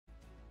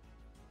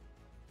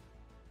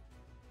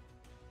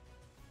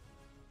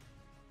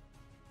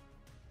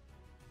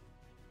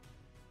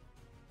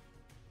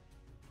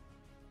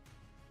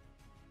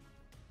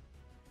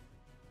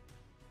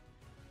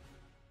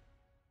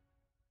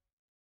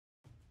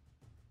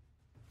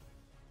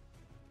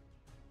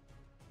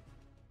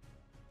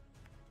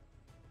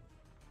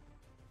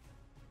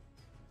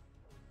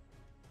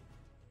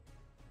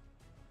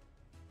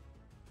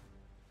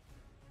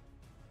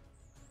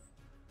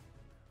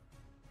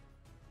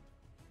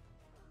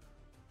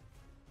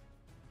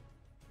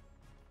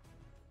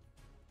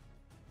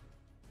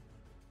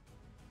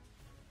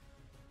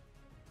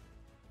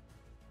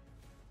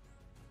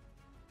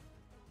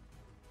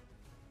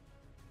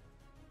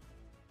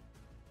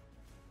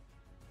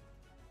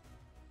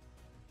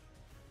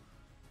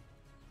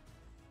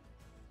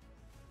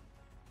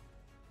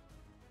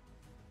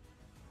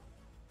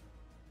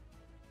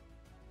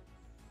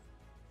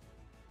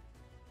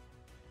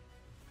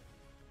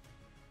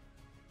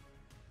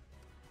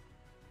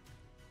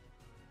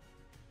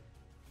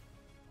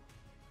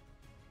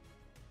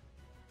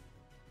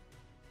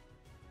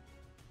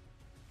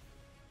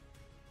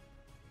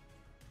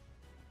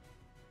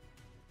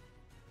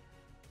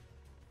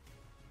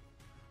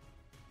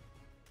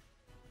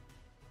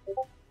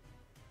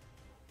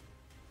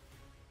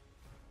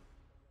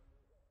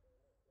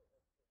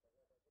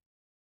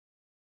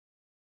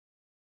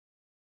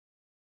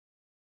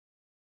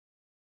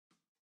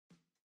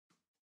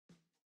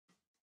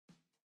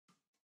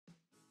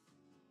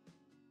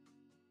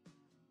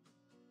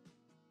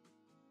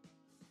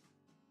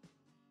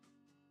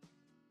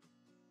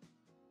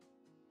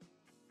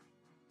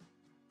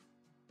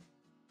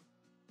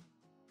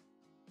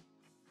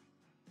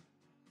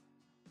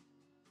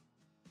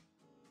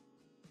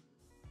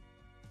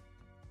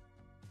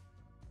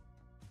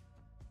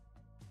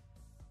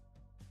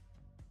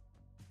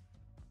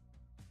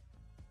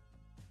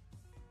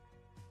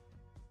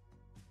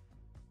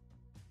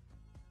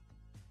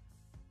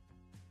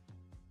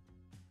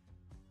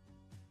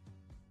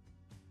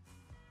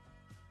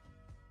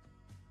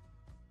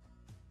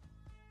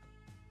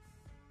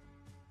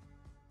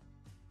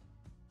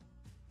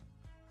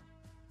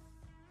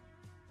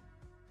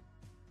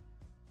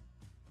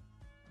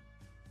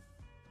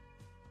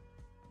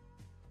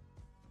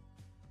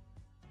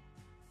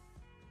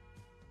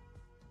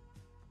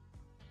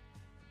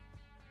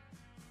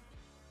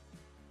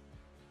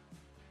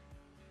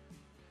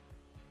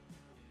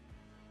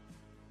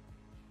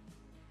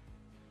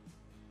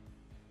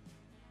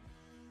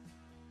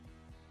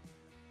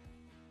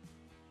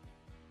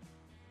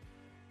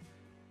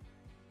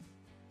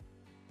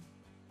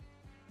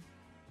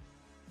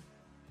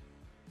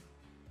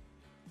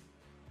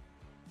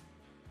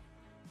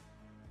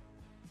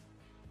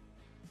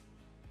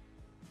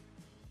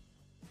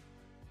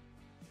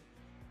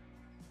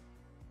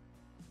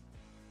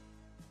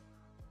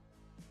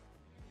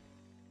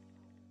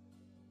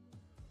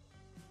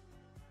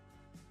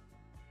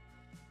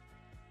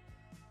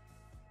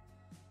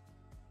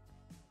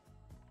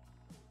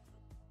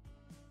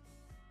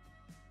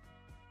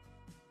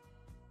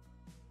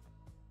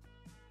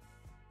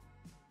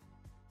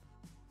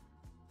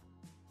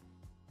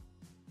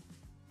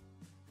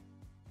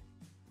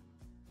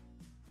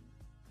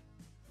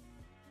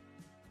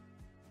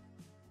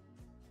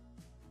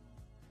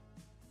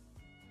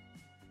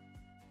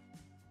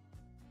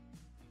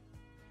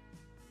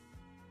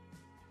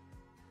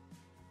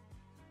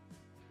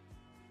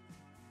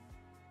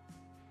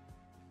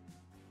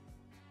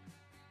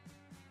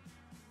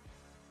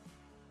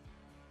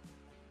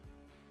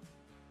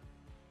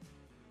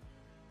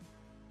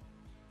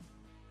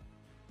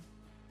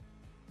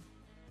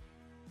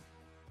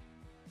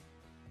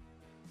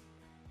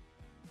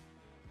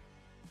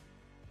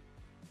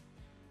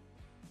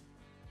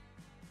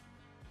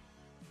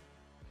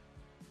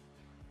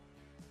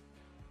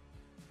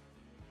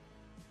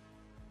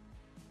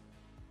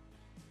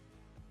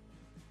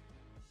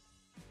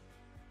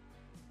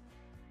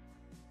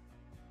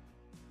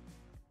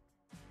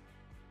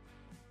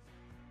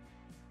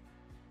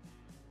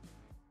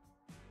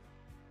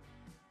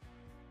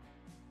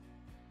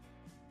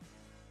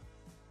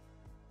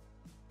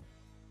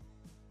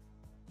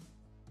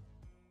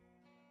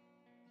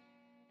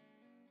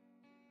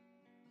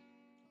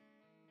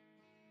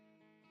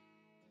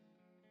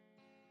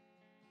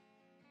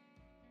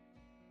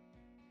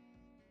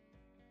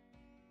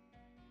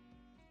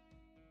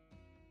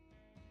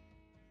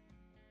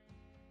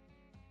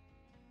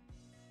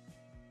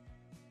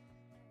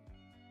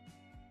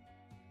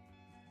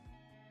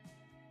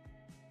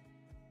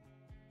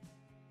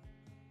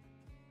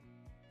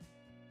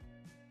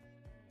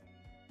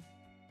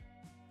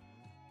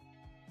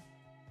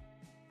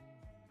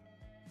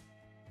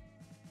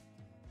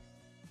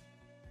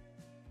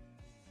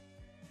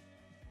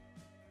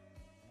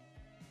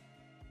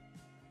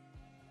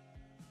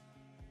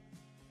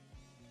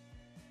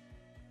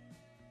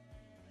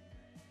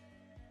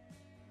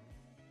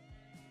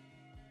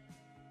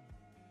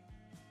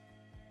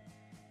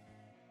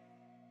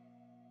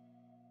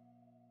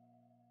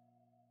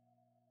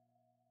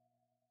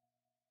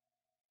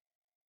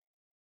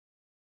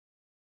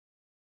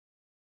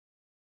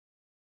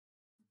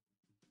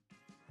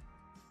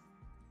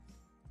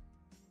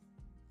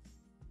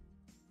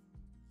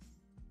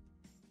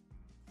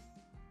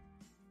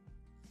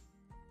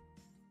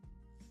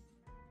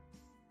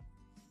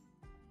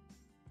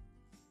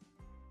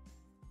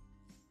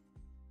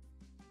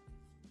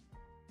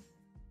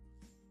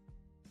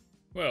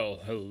Well,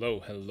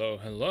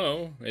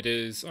 hello. It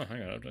is... Oh,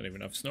 hang on, I don't even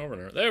have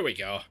Snowrunner. There we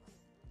go.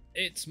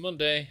 It's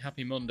Monday.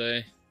 Happy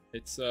Monday.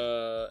 It's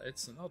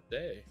an odd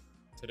day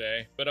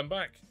today, but I'm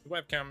back. The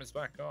webcam is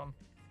back on.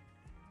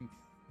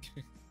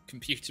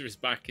 Computer is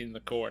back in the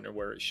corner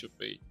where it should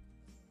be.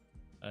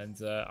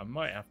 And I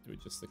might have to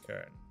adjust the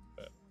curtain,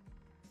 but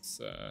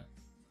it's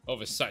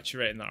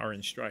oversaturating that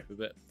orange stripe a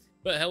bit.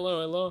 But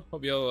hello.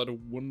 Hope you all had a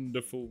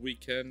wonderful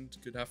weekend.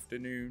 Good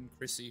afternoon,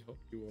 Chrissy. Hope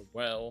you are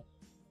well.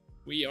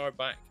 We are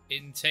back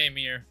in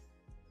Tamir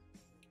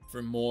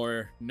for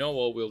more no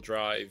all-wheel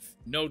drive,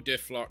 no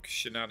Diff Lock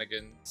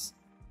shenanigans,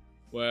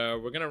 where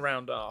we're going to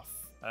round off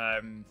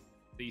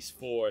these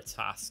 4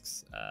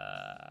 tasks.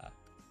 Are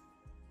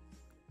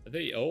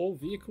they all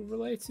vehicle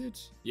related?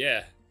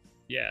 Yeah.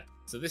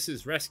 So this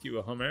is rescue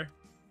a Hummer,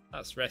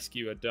 that's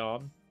rescue a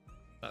Don,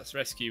 that's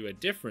rescue a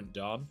different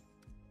Don,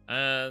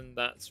 and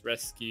that's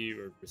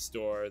rescue or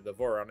restore the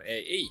Voron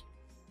AE.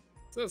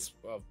 So that's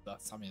what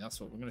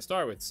we're going to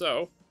start with.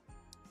 So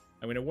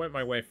I'm going to work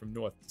my way from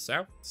north to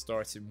south,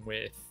 starting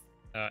with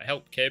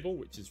help cable,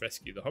 which is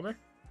rescue the Hummer,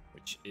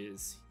 which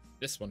is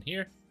this one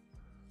here,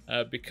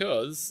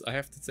 because I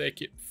have to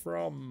take it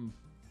from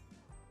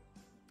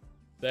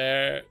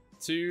there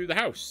to the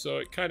house. So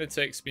it kind of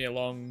takes me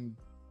along,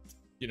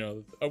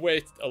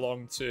 away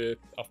along to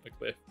off the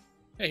cliff.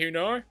 Hey,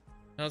 Hunar,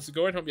 how's it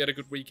going? Hope you had a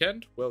good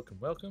weekend.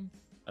 Welcome.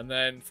 And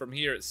then from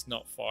here, it's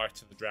not far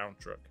to the drown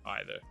truck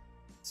either.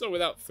 So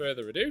without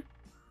further ado,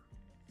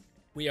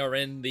 we are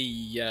in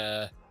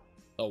the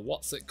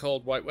what's it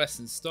called, White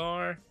Western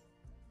Star,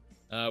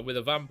 with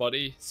a van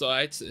body. So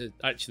I had to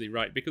actually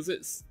write, because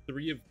it's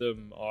 3 of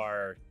them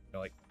are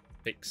like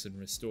fix and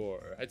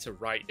restore. I had to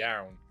write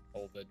down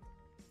all the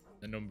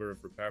number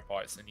of repair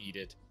parts I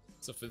needed.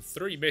 So for the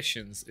 3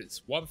 missions,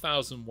 it's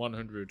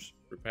 1,100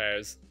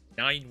 repairs,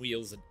 9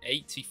 wheels, and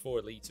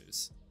 84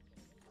 liters.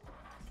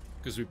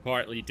 Because we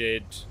partly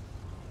did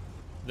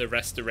the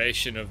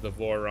restoration of the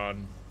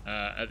Voron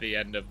at the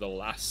end of the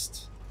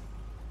last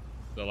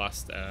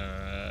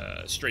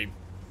stream.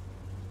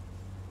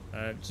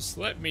 Just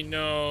let me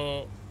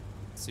know.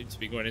 Seem to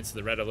be going into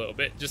the red a little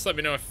bit. Just let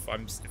me know if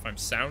I'm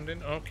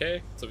sounding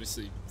okay. So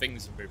obviously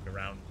things are moving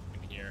around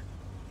in here.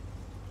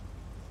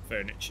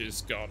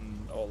 Furniture's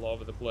gone all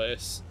over the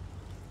place.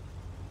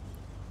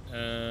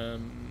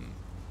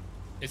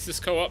 Is this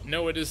co-op?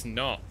 No, it is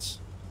not.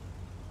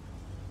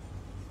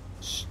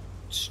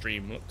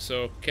 Stream looks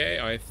okay,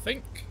 I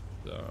think.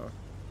 So.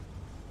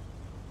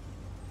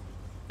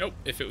 Nope,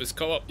 if it was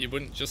co-op, you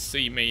wouldn't just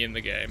see me in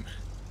the game.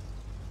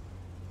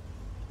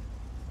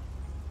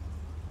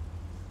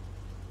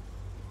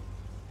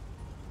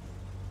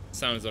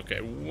 Sounds okay.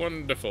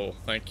 Wonderful.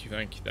 Thank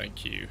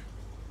you.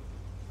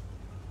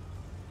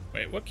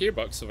 Wait, what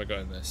gearbox have I got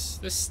in this?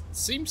 This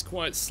seems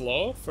quite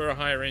slow for a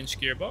high range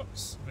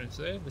gearbox, I'm gonna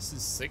say. This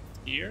is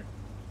 6th gear.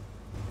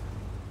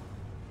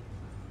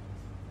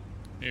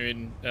 You're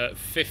in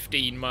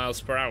 15 miles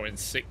per hour in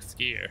 6th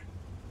gear.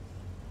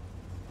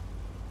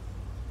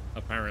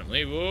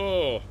 Apparently.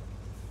 Whoa.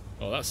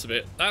 Oh, that's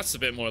a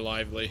bit more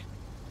lively.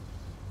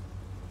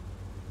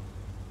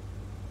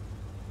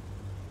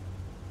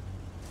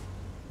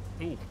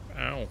 Ooh,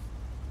 ow.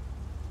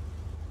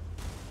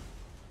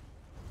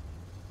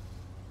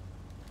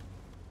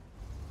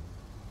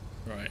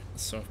 Right,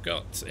 so I've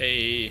got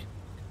a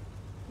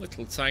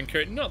little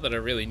tanker. Not that I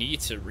really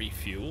need to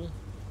refuel,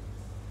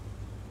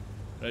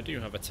 but I do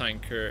have a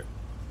tanker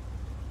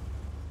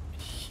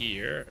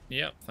here.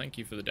 Yep, thank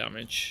you for the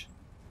damage.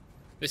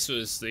 This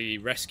was the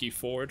rescue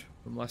Ford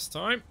from last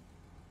time.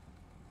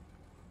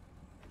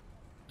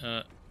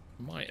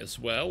 Might as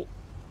well.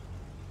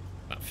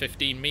 About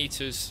 15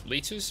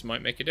 liters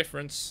might make a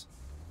difference.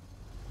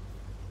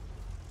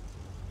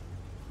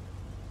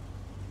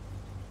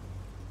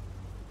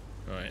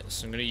 Right,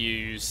 so I'm going to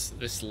use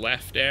this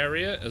left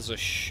area as a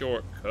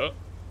shortcut.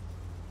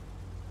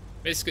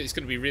 Basically, it's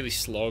going to be really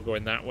slow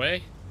going that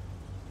way.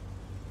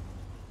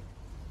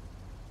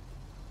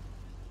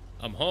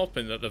 I'm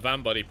hoping that the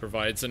van body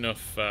provides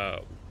enough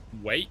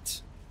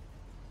weight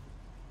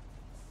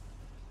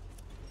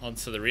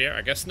onto the rear.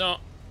 I guess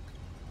not.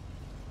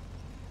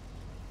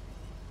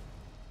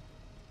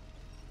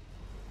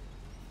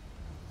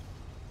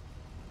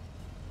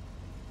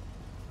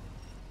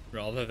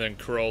 Rather than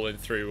crawling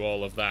through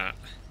all of that.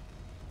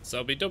 So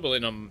I'll be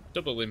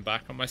doubling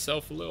back on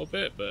myself a little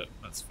bit, but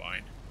that's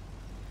fine.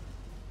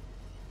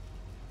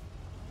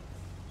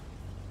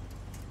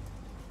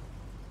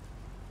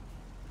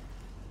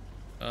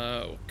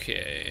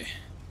 Okay.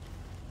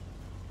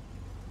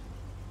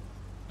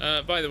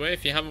 By the way,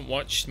 if you haven't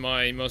watched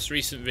my most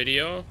recent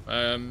video,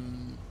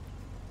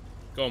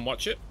 go and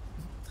watch it.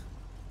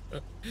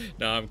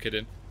 No, I'm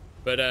kidding.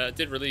 But I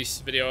did release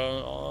a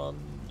video on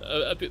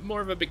a bit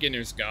more of a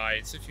beginner's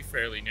guide, so if you're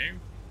fairly new,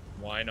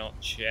 why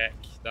not check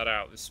that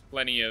out? There's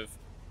plenty of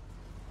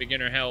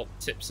beginner help,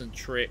 tips and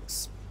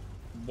tricks,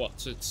 what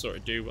to sort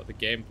of do, what the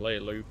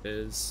gameplay loop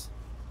is.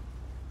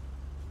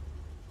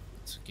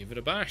 Let's give it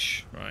a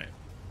bash. Right.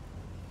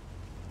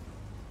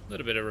 A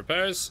little bit of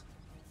repairs.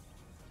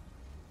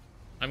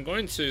 I'm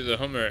going to the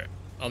Hummer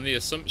on the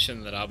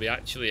assumption that I'll be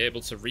actually able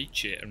to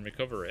reach it and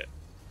recover it.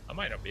 I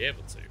might not be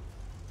able to.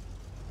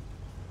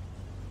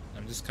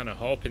 I'm just kind of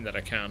hoping that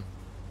I can.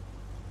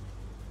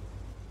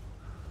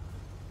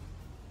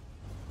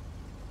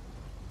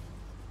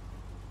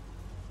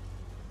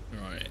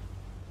 Right.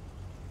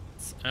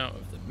 It's out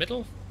of the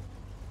middle.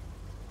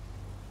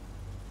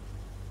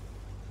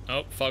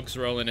 Oh, fog's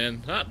rolling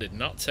in. That did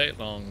not take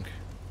long.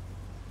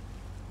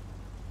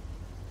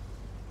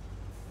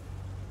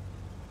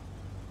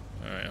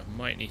 Alright, I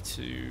might need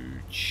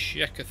to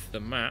check the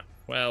map.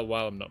 Well,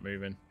 while I'm not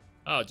moving.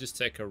 I'll just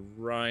take a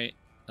right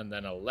and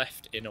then a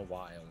left in a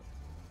while.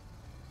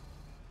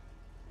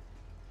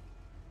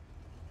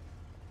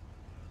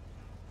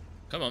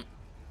 Come on.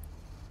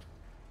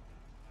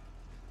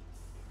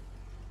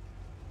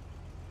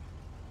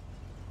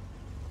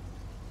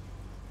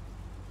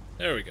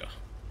 There we go.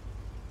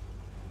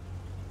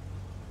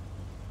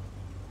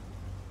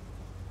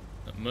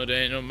 That mud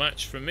ain't no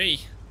match for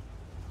me.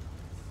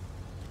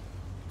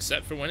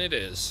 Except for when it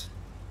is.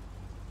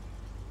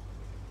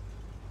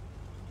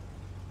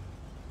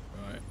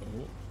 Right,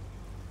 oh.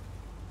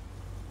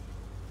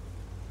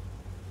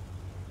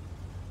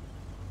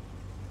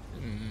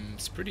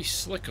 It's pretty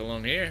slick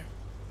along here.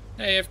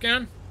 Hey,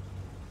 Afghan.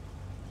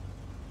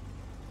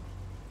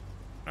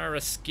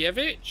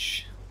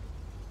 Araskevich.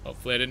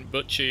 Hopefully I didn't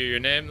butcher your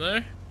name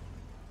there.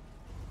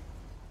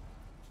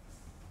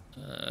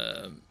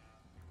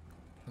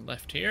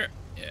 Left here.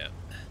 Yeah.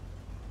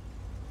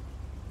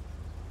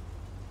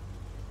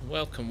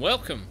 Welcome,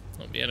 welcome.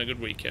 Hope you had a good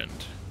weekend.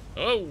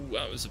 Oh,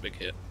 that was a big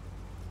hit.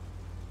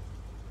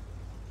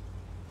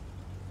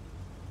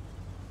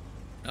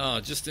 Oh,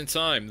 just in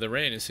time. The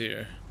rain is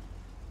here.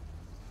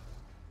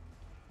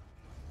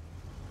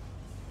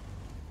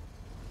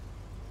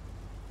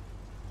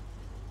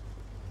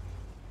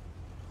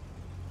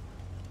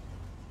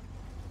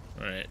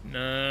 Alright,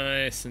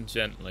 nice and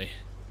gently.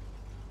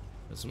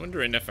 I was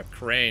wondering if a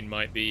crane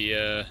might be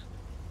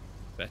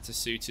better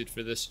suited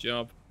for this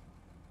job.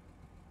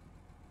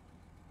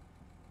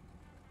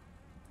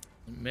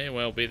 It may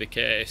well be the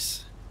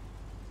case.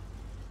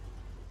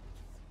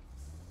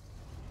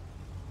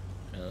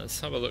 Now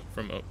let's have a look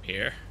from up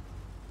here.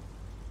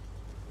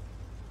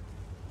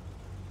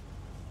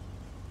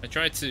 I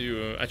tried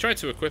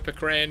to equip a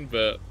crane,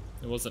 but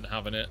it wasn't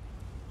having it.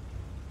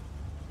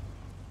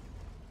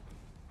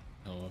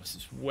 Oh, this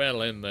is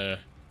well in there.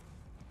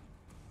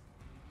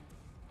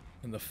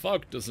 And the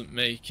fog doesn't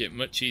make it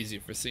much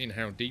easier for seeing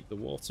how deep the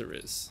water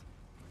is.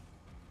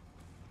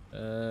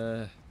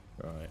 Right.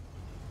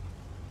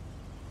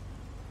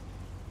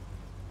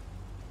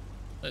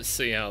 Let's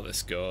see how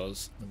this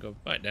goes. I'll go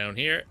back down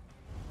here.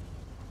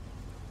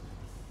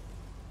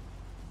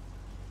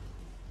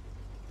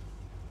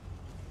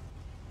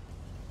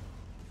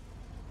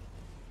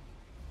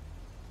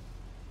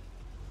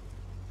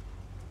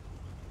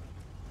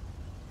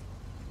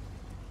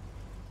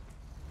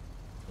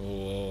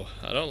 Oh,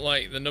 I don't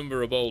like the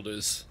number of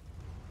boulders.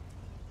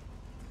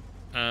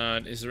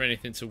 And is there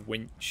anything to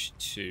winch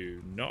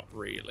to? Not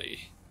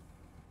really.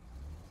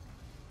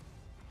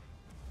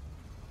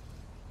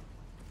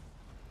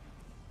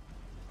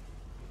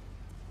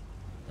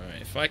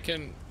 Alright, if I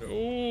can...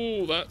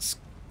 Oh, that's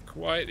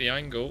quite the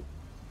angle.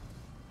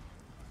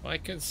 If I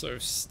can sort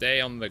of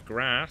stay on the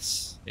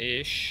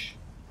grass-ish,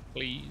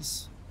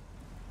 please.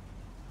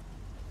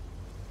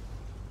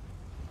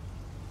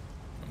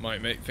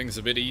 Might make things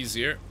a bit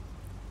easier.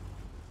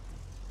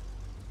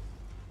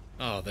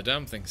 Oh, the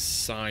damn thing's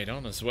side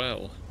on as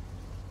well.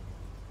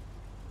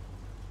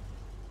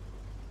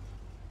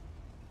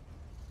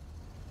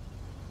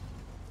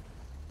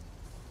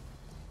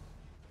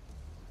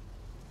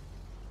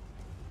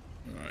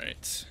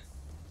 Right.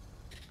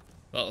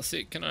 Well, let's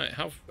see, can I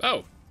have...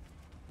 Oh!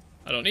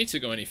 I don't need to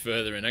go any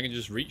further and I can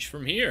just reach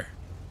from here.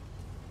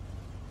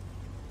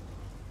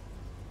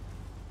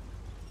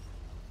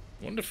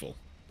 Wonderful.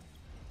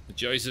 The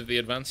joys of the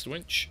advanced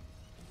winch.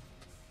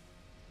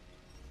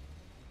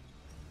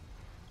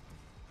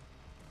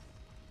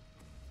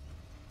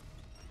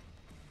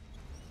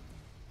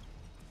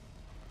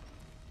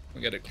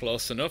 I'll get it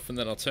close enough and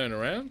then I'll turn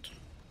around.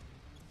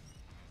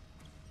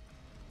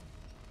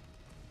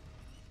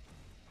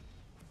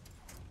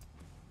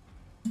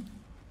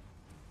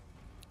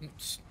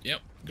 Oops.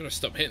 Yep, gotta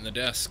stop hitting the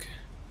desk.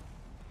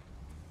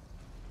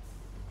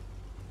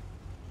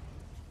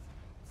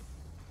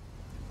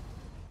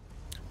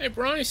 Hey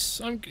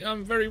Bryce,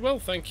 I'm very well,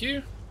 thank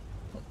you.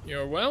 Hope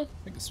you're well.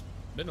 I think it's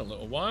been a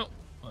little while.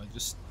 I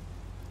just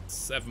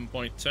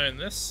 7-point turn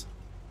this.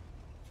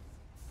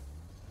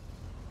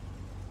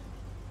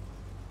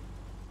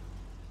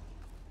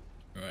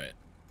 Right.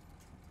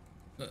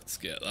 Let's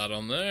get that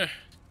on there.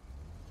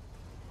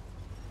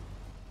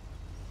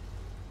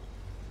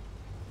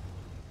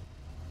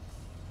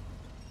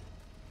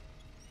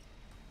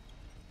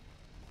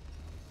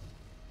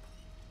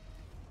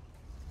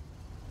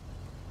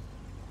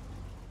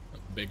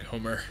 Big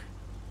Hummer.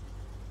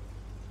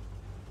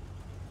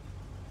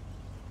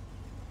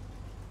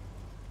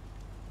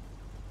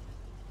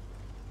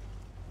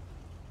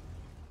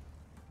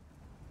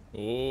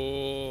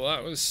 Oh,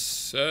 that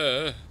was,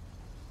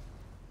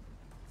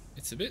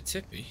 it's a bit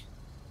tippy.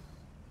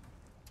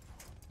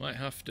 Might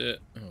have to,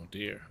 oh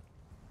dear.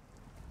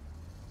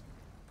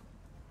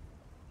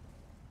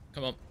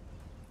 Come on.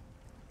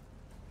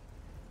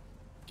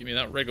 Give me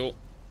that wriggle.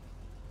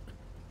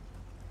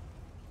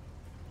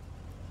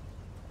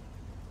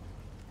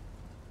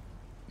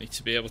 Need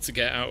to be able to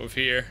get out of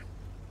here.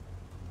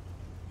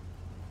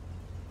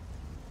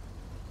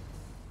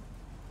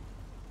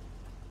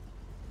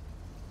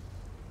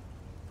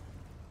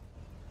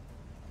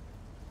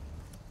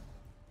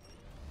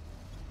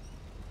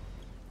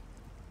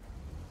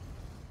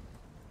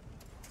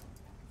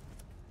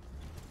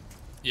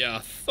 Yeah, I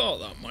thought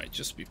that might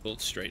just be pulled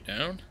straight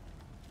down.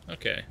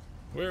 Okay,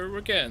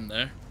 we're getting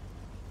there.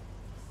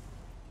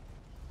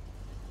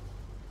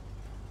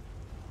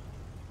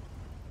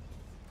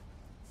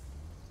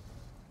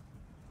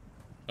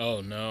 Oh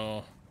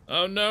no.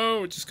 Oh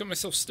no, just got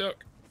myself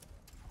stuck.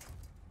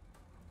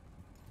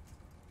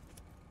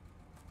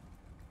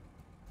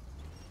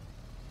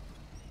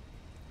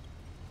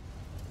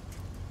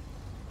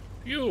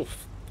 Phew,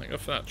 thank God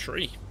for that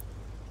tree.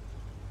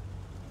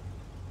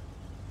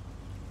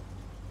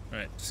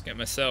 Right, just get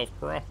myself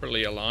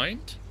properly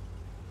aligned.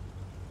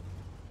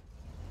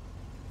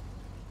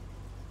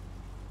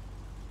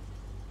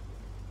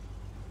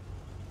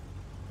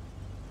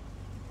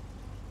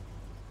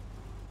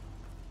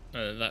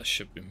 That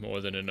should be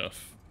more than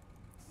enough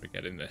for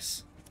getting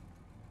this.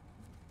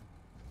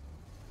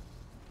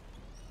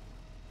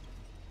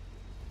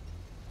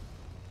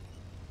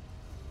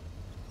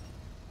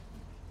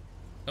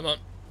 Come on,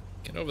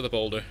 get over the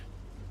boulder.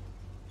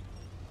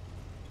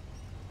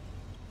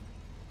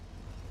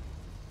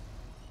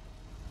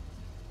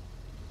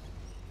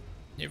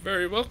 You're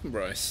very welcome,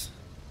 Bryce.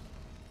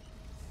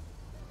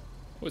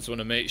 Always want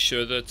to make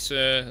sure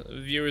that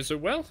viewers are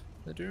well.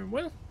 They're doing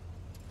well.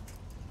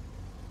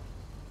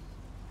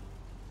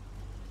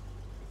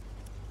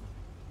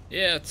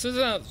 Yeah, it turns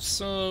out,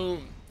 so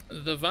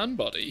the van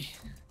body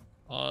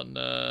on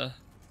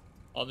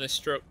this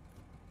truck,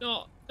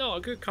 not a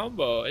good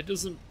combo. It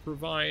doesn't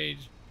provide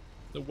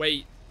the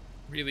weight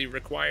really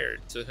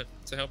required to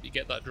help you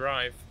get that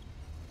drive,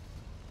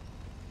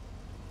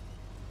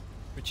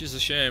 which is a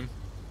shame.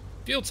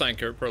 Fuel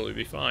tanker would probably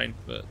be fine,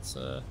 but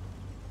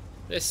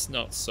this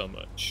not so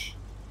much.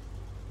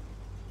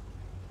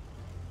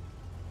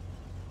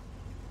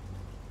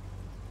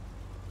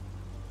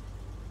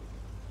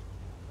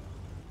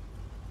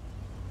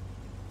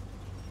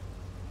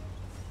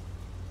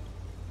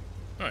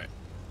 Alright,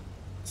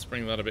 let's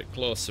bring that a bit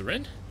closer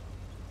in.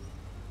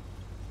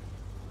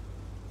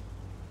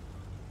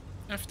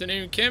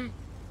 Afternoon, Kim.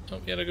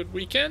 Hope you had a good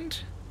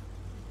weekend.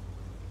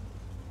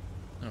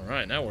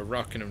 Alright, now we're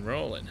rocking and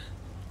rolling.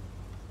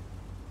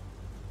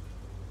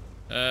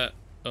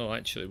 Oh,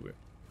 actually,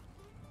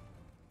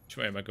 which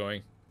way am I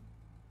going?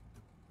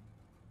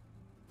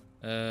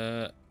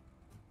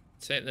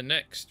 Take the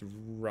next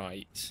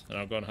right, and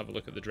I'll go and have a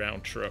look at the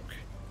drowned truck.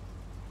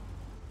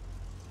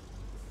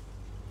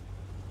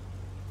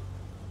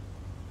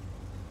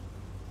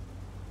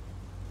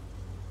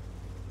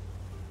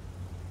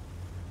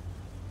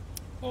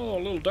 Oh,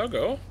 little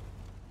doggo.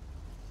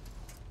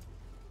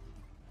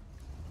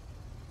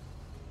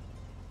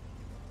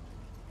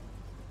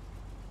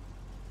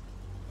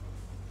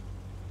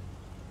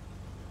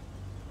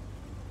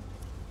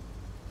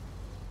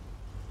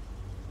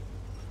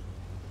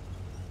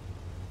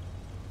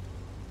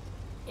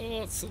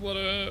 Oh, it's a lot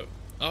of...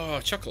 Oh,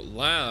 chocolate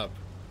lab.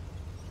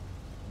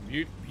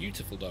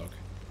 Beautiful dog.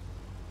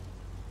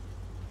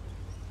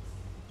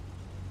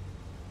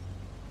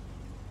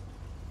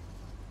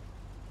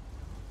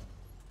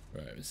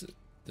 Right, is it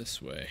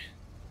this way?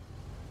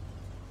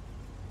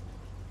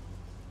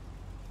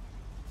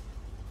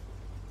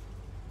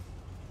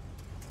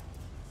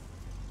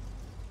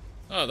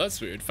 Oh,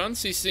 that's weird.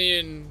 Fancy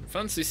seeing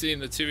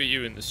the two of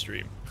you in the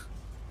stream.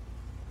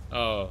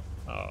 Oh,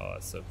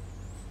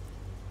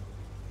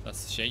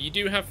 that's a shame. You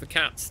do have the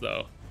cats,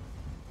 though.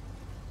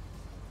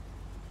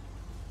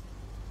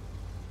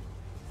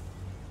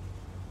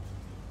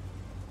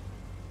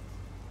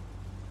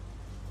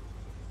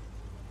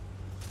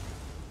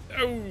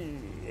 Oh.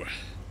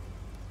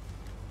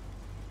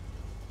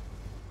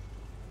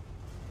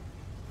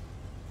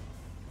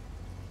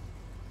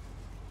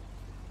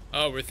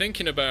 Oh, we're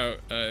thinking about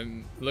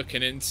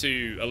looking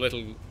into a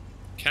little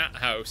cat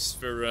house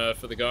for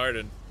the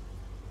garden.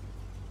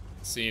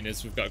 Seeing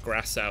as we've got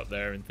grass out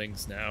there and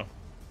things now.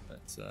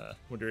 But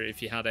wonder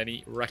if you had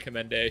any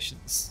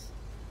recommendations.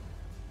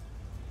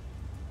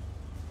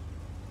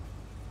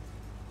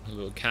 A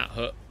little cat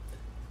hut.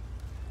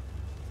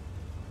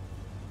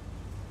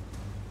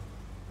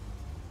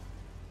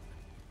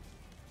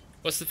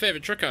 What's the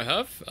favourite truck I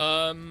have?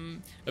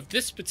 Of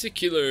this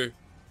particular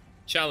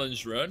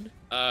challenge run,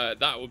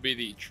 that would be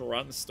the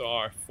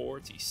Transtar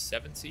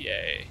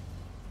 4070A.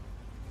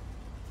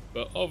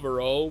 But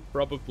overall,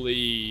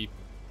 probably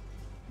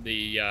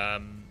the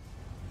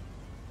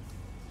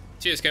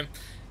cheers, Kim.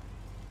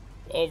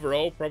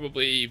 Overall,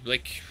 probably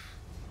like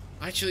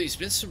Actually, there's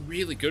been some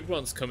really good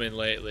ones coming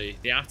lately.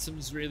 The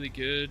Atom's really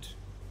good.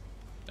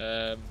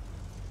 The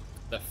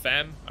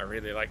Fem, I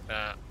really like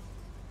that.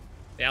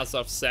 The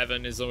Azov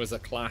 7 is always a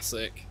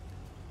classic.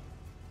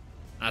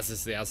 As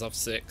is the Azov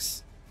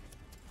 6.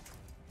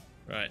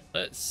 Right,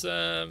 let's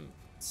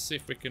see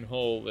if we can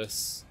haul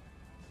this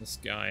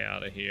guy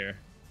out of here.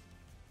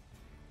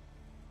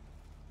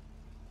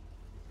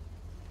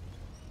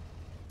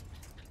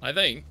 I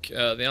think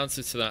the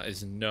answer to that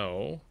is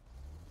no.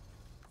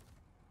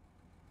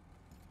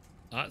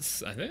 I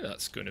think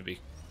that's going to be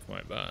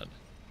quite bad.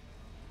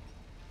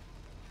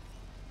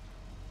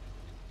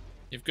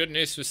 You've good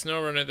news for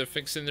Snowrunner, they're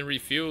fixing the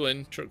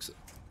refueling trucks.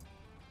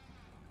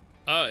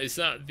 Oh, is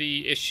that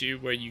the issue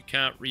where you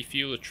can't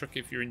refuel a truck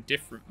if you're in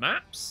different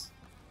maps?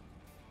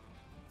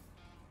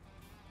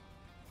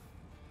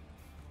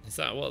 Is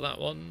that what that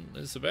one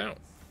is about?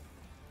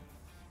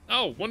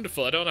 Oh,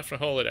 wonderful, I don't have to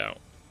haul it out.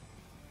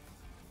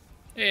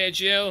 Hey,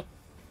 AGL.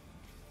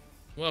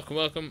 Welcome,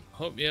 welcome.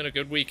 Hope you had a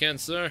good weekend,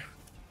 sir.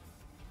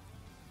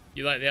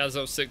 You like the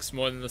Azov 6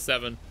 more than the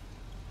 7?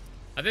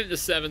 I think the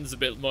 7's a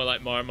bit more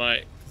like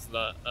Marmite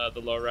because of the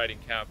low riding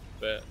cab,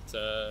 but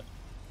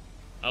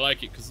I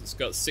like it because it's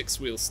got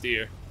 6-wheel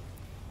steer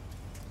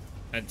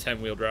and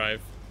 10-wheel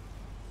drive.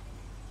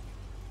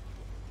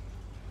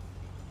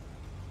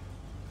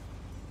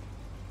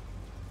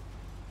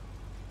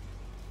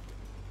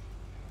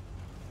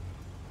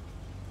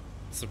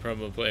 That's the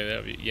problem with playing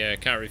that. Yeah,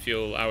 can't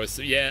refuel hours.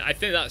 Yeah, I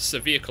think that's a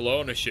vehicle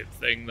ownership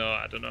thing, though.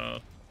 I don't know.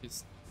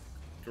 It's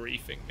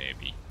griefing,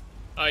 maybe.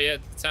 Oh, yeah,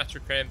 the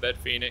Tatra Crane Bed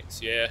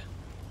Phoenix. Yeah.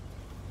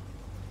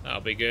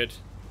 That'll be good.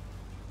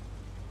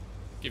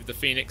 Give the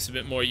Phoenix a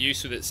bit more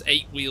use with its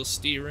 8-wheel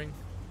steering.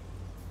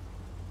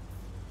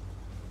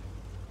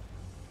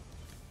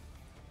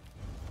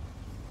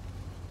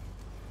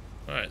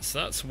 Alright,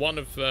 so that's one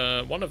of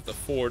the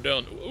 4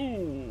 done.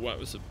 Ooh, that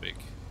was a big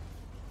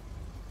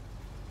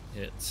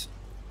hit.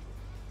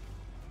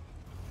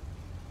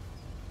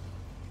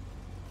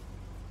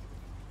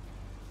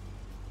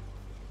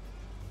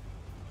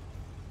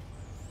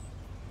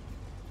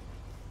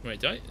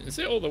 Wait, is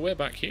it all the way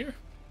back here?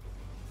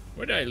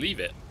 Where did I leave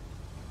it?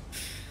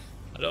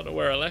 I don't know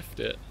where I left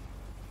it.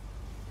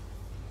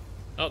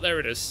 Oh, there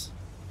it is.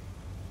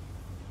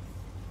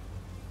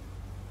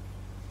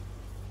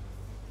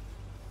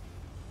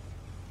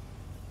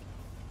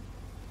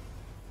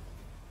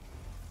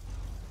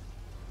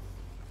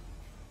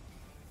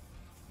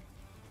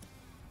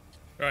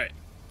 Right,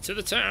 to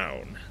the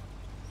town.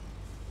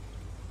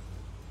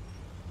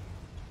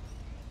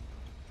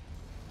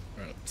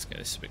 Right, let's get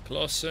this a bit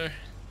closer.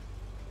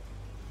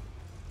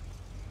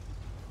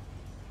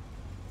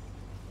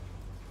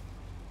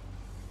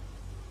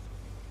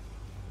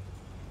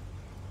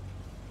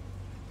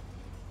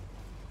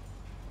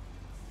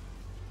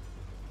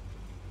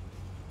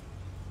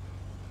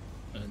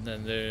 And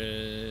then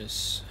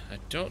there's... I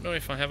don't know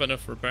if I have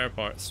enough repair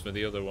parts for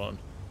the other one.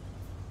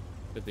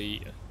 For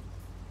the...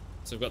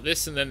 So I've got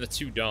this and then the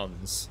 2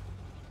 Dons.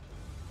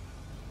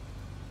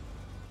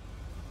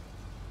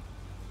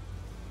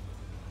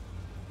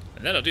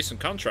 And then I'll do some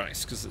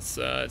contracts, because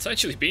it's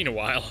actually been a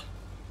while.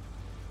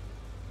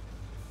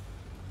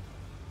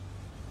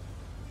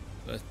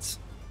 But...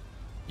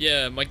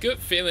 yeah, my gut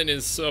feeling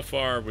is so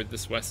far with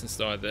this Western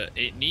Star that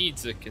it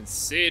needs a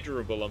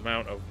considerable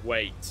amount of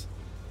weight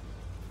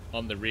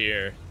on the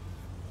rear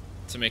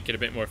to make it a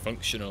bit more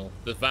functional.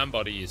 The van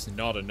body is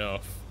not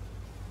enough.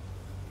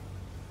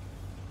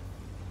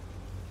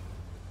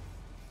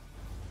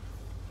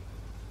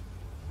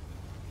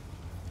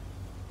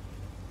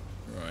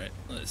 Right,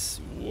 let's...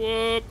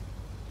 whoop!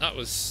 That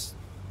was...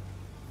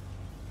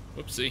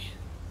 whoopsie.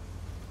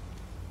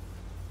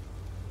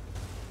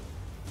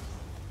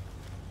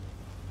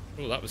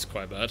 Oh, that was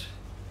quite bad.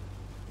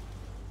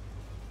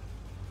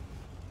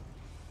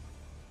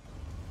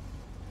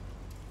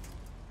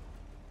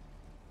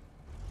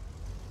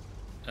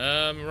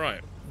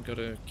 Right, we've got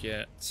to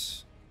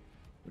get...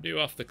 we'll do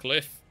off the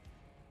cliff.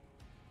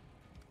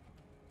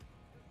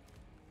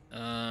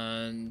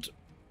 And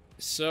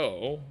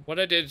so, what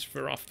I did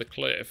for off the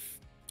cliff,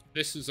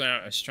 this was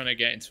out, I was trying to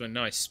get into a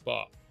nice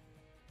spot.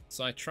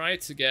 So I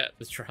tried to get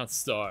the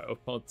Transtar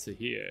up onto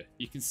here.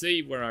 You can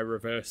see where I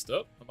reversed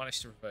up. I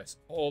managed to reverse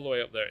all the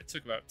way up there. It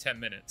took about 10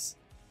 minutes.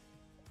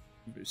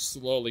 I was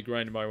slowly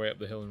grinding my way up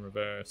the hill in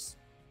reverse.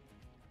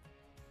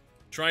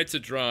 Tried to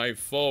drive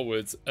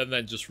forwards and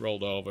then just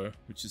rolled over,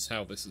 which is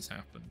how this has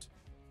happened.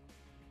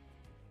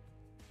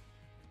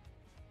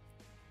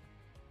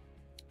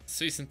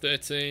 Season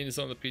 13 is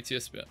on the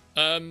PTS bit.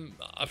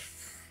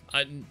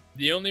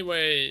 The only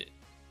way...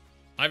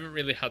 I haven't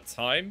really had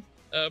time,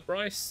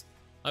 Bryce.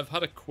 I've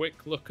had a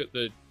quick look at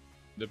the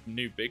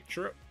new big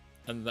truck,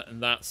 and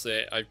that's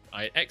it.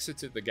 I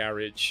exited the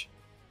garage,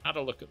 had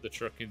a look at the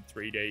truck in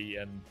 3D,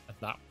 and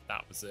that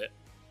was it.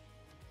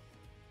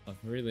 I've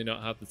really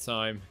not had the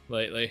time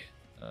lately.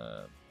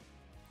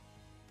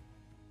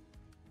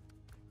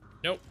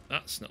 Nope,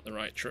 that's not the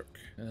right truck.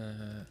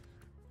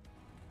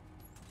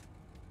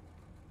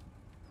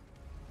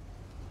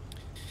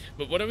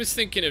 But what I was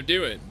thinking of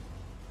doing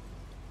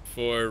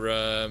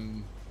for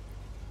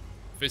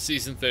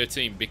season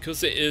 13,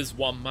 because it is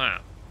one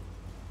map,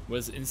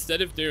 was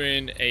instead of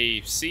doing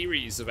a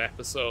series of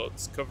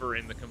episodes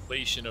covering the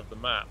completion of the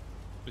map,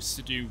 was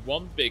to do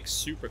one big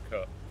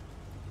supercut.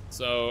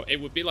 So it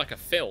would be like a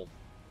film,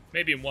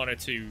 maybe in 1 or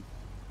 2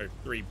 or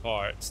 3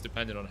 parts,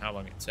 depending on how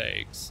long it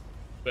takes.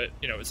 But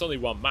you know, it's only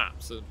one map,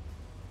 so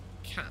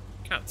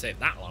can't take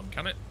that long,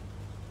 can it?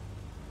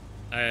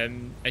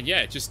 And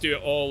yeah, just do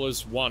it all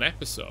as one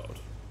episode.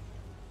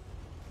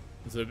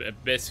 So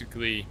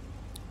basically,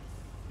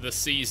 the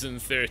season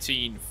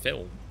 13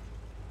 film.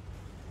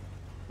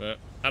 But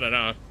I don't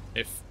know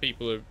if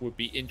people would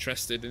be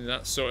interested in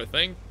that sort of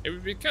thing. It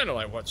would be kind of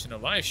like watching a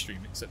live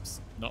stream, except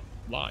it's not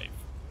live,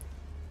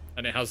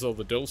 and it has all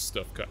the dull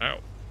stuff cut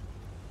out.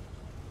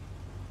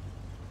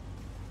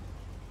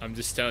 I'm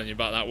just telling you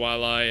about that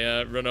while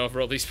I run over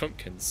all these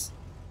pumpkins.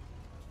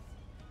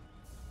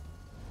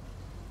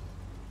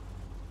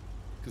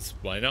 Because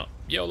why not?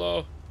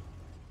 YOLO!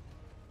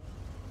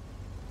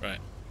 Right.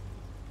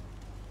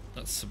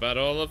 That's about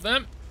all of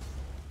them.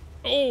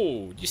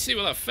 Oh, do you see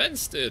what that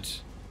fence did?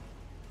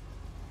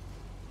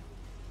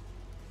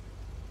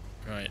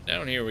 Right,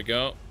 down here we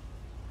go.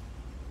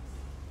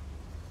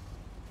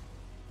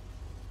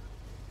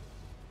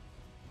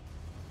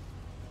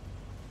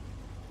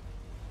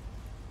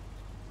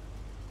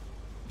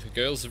 The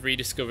girls have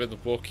rediscovered the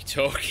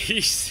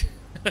walkie-talkies.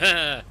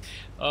 Oh,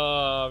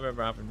 I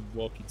remember having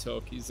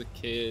walkie-talkies as a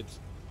kid.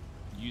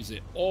 Use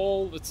it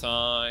all the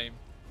time.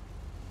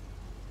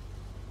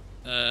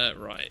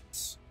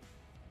 Right.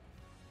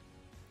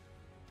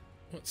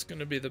 What's going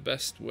to be the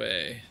best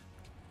way?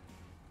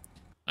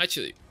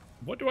 Actually,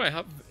 what do I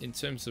have in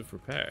terms of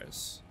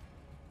repairs?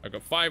 I've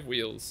got 5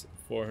 wheels,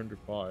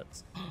 400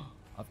 parts.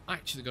 I've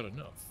actually got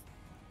enough.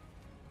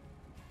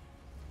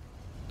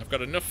 I've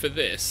got enough for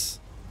this,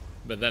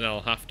 but then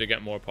I'll have to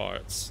get more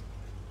parts.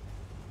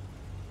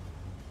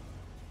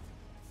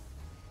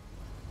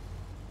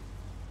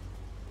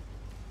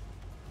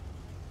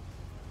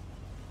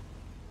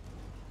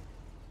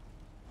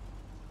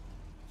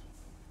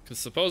 Because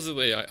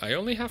supposedly I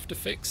only have to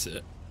fix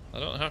it. I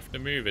don't have to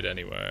move it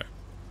anywhere.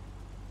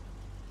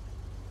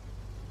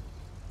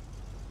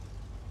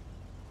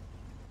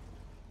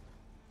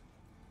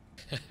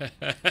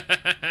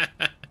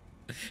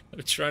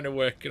 I'm trying to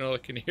work and all I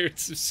can hear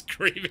is them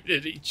screaming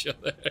at each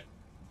other.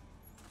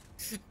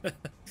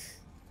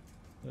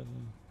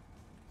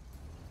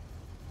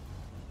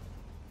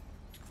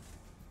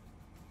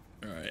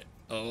 Alright.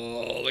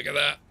 Oh, look at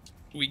that.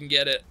 We can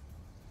get it.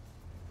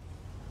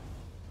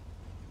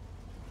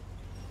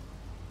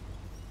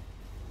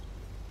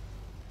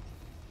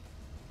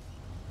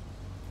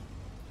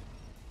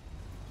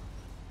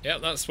 Yeah,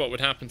 that's what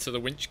would happen to the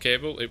winch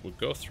cable. It would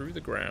go through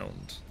the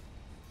ground.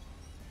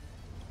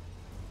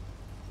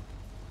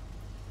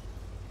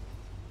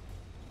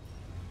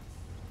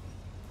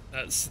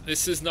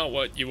 This is not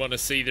what you want to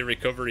see the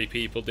recovery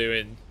people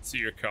doing to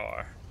your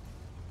car.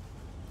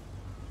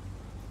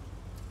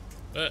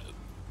 But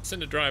it's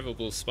in a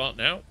drivable spot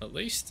now, at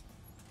least.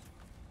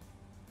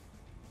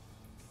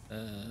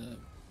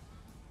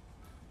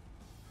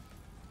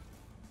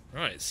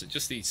 Right, so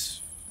just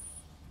these...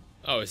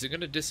 Oh, is it going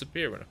to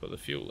disappear when I put the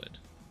fuel in?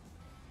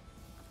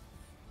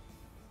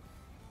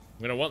 I'm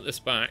going to want this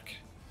back.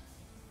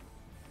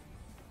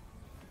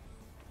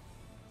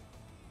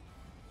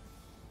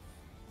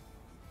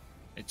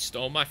 It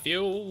stole my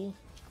fuel.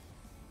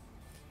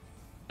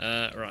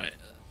 Right.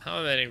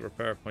 How many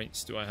repair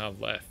points do I have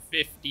left?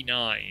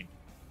 59.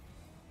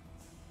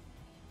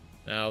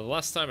 Now, the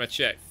last time I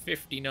checked,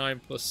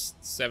 59 plus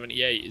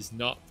 78 is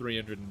not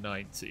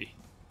 390.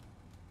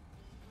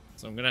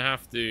 So I'm going to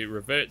have to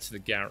revert to the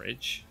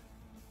garage.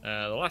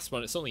 The last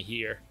one, it's only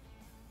here.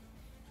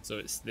 So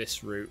it's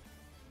this route.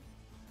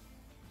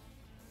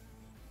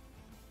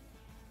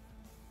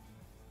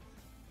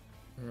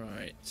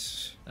 Right.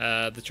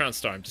 The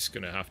Transtar I'm just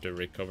going to have to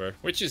recover,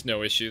 which is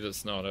no issue.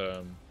 That's not...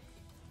 I'm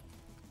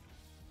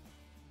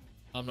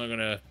not going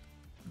to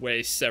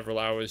waste several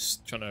hours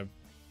trying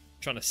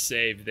to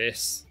save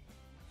this.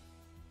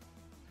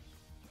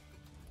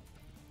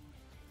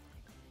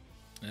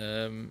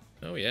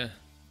 Oh yeah.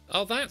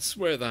 Oh, that's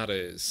where that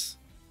is.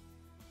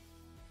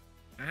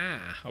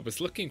 Ah, I was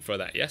looking for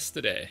that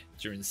yesterday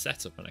during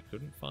setup and I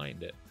couldn't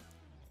find it.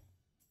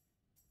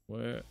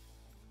 Where?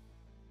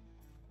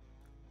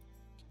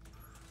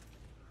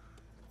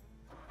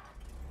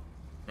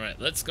 Right,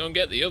 let's go and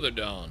get the other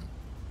Dawn.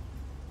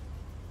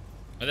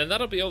 And then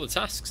that'll be all the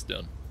tasks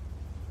done.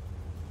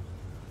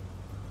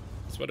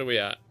 So what are we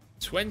at?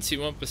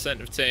 21%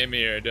 of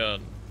Tamir are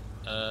done.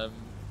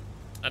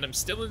 And I'm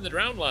still in the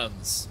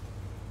Drownlands.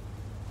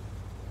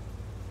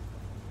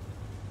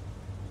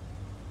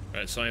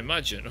 Right, so I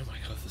imagine... Oh my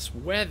god, this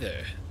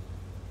weather.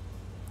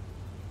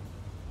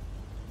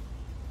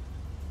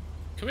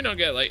 Can we not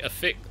get like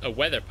a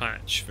weather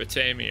patch for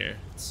Tamir?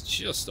 It's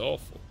just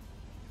awful.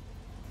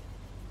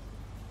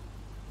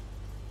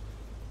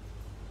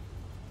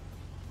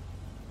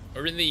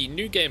 Or in the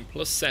New Game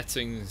Plus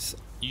settings,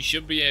 you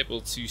should be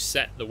able to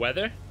set the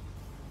weather.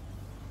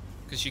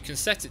 Because you can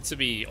set it to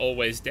be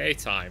always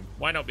daytime.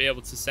 Why not be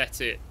able to set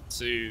it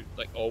to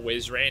like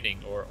always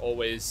raining or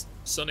always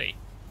sunny,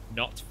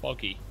 not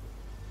foggy?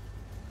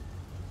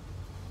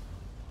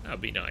 That'd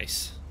be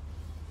nice.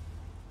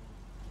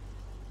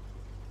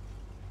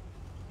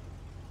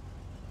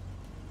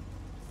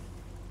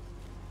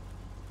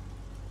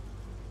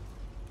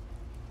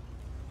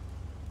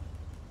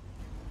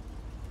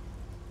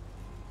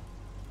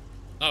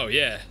 Oh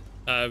yeah,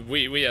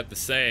 we had the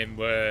same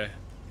where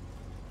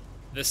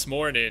this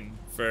morning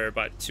for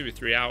about 2 or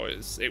 3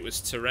 hours it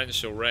was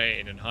torrential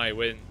rain and high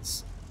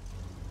winds,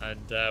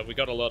 and we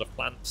got a lot of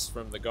plants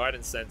from the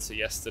garden centre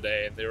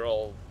yesterday, and they're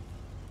all,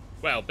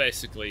 well,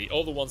 basically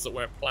all the ones that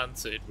weren't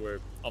planted were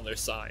on their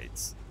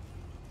sides,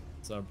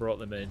 so I brought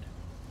them in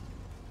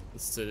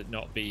just to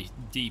not be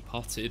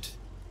depotted.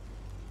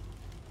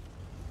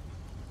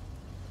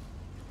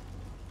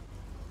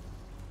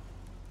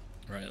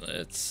 Right,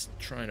 let's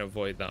try and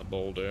avoid that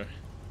boulder.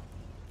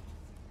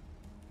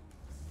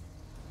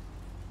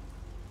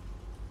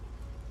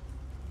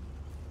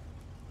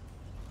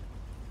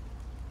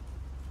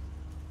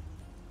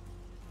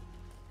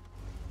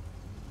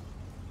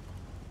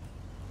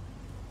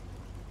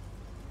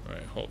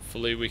 Alright,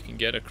 hopefully we can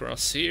get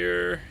across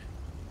here.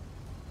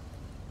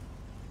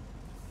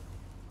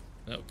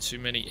 Not too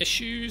many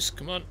issues.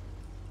 Come on.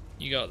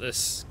 You got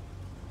this.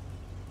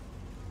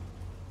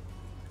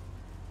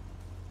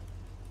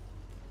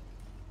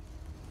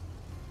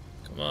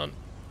 Come on,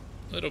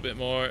 a little bit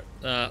more.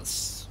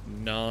 That's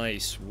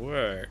nice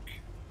work.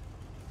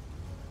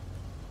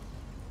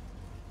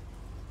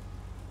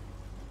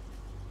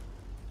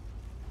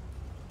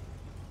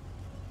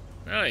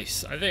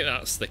 Nice. I think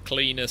that's the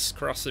cleanest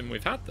crossing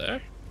we've had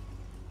there.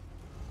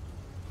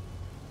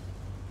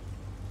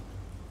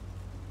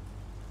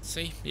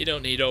 See, you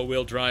don't need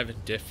all-wheel drive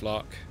and Diff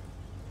Lock.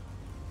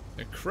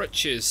 The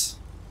crutches.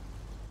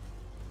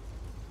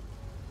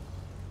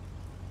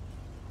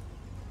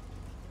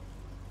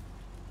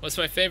 What's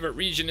my favorite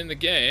region in the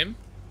game?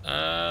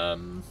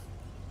 Hang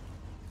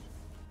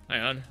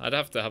on, I'd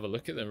have to have a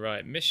look at them.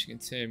 Right, Michigan,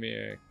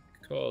 Timir,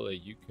 Coley,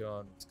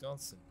 Yukon,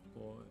 Wisconsin,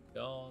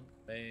 Oregon,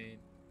 Maine,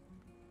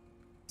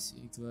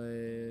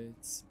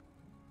 Seaglades.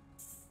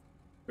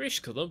 British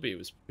Columbia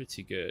was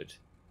pretty good.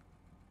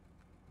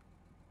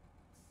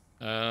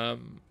 I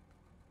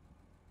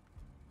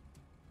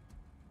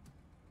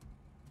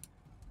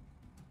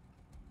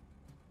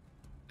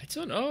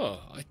don't know.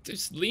 I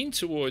just lean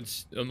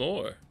towards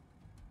more.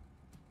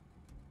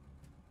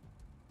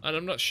 And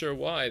I'm not sure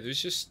why.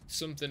 There's just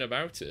something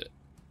about it.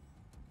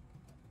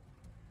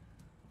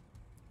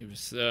 It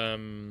was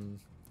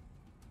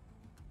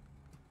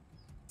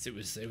it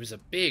was a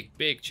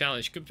big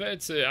challenge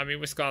compared to, I mean,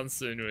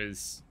 Wisconsin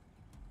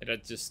it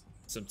had just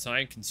some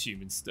time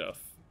consuming stuff.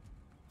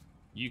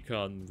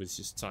 Yukon was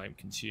just time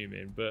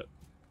consuming, but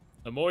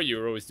Amore, you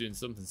were always doing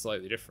something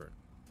slightly different.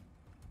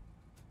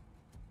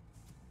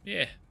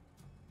 Yeah.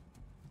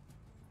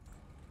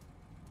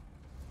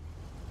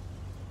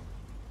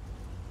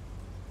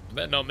 I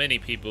bet not many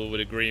people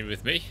would agree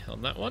with me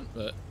on that one,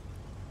 but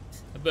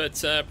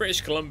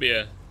British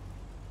Columbia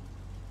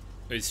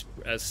is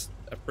as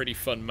a pretty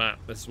fun map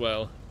as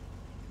well.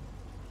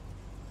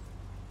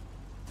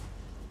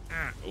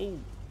 Ah, oh,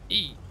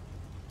 E.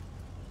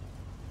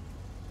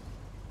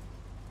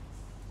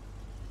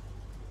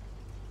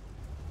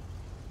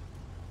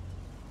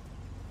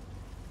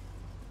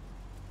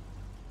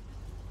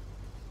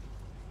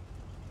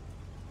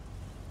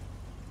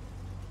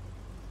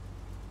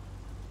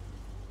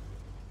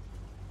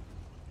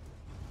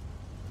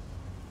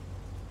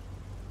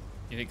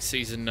 You think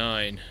season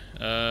 9?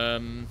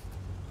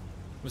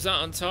 Was that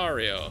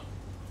Ontario?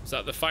 Was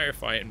that the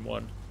firefighting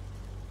one?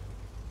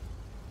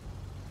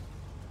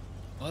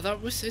 Oh,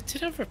 that was. It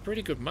did have a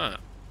pretty good map.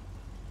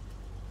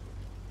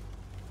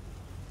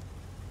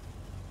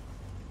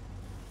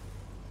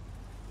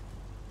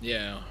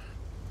 Yeah.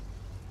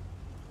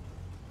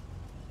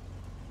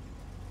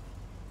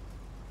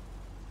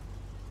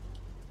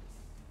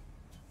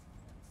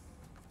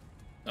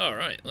 All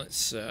right,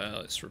 let's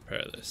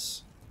repair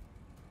this.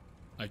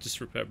 I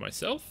just repaired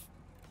myself.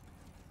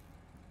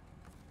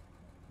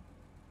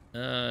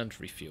 And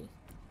refuel.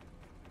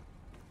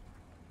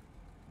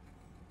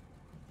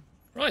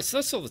 Right, so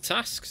that's all the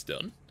tasks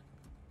done.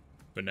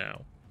 For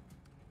now.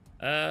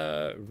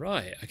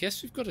 Right, I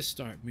guess we've got to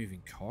start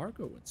moving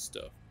cargo and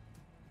stuff.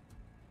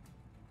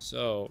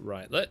 So,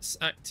 right, let's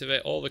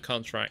activate all the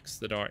contracts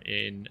that are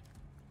in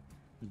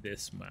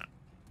this map.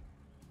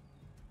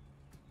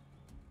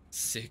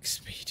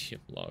 6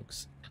 medium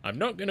logs. I'm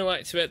not going to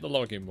activate the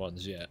logging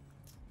ones yet.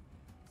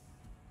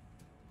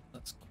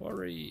 That's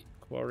Quarry,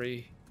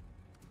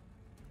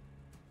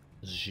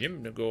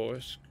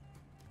 Zhimnogorsk.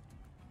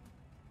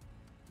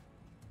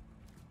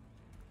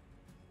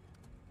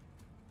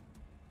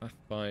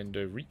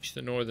 Pathfinder, reach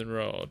the northern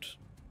road.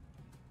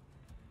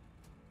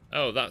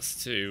 Oh,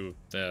 that's to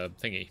the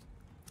thingy,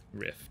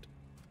 Rift.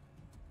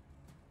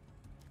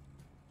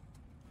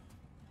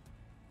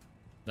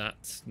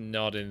 That's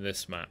not in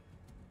this map.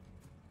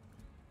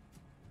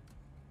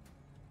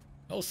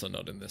 Also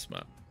not in this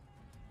map.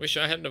 Wish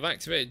I hadn't have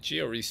activated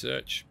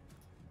geo-research.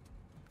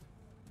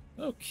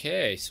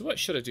 Okay, so what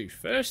should I do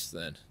first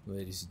then,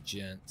 ladies and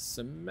gents?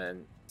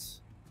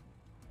 Cement.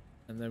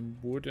 And then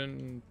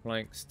wooden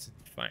planks to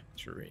the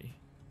factory.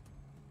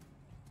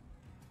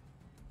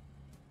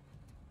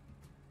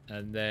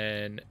 And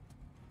then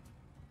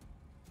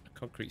a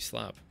concrete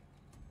slab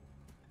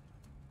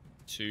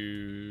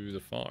to the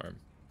farm.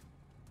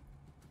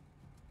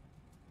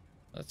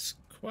 That's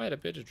quite a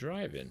bit of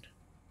driving.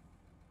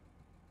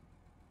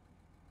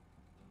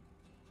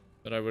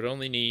 But I would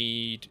only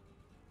need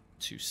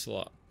 2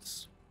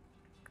 slots.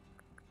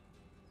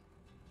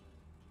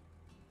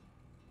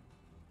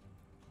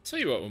 Tell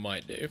you what we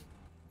might do.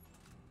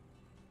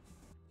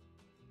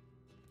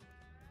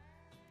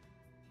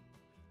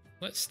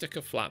 Let's stick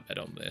a flatbed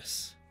on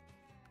this.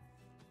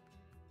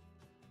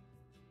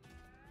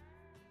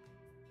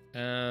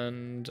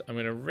 And I'm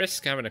going to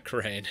risk having a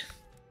crane.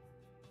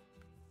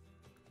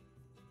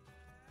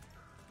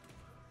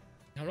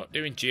 I'm not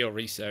doing geo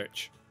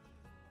research.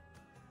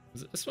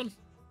 Is it this one?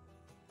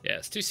 Yeah,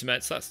 it's 2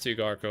 cements, that's 2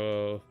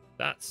 cargo,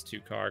 that's 2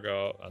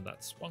 cargo, and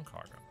that's 1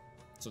 cargo.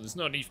 So there's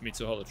no need for me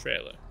to haul a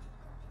trailer.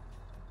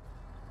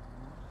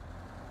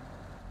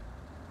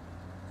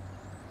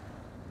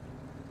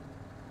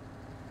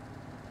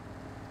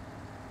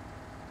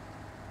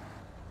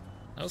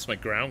 How's my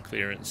ground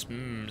clearance?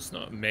 It's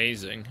not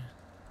amazing.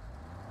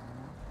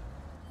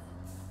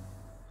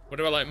 What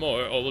do I like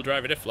more? All-wheel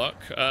drive or Diff Lock?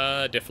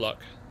 Diff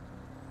Lock.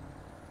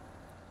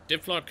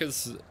 Diff Lock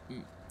is...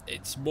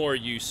 it's more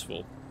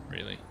useful,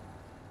 really.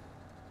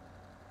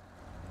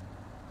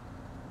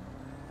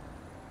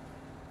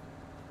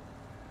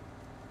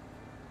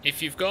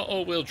 If you've got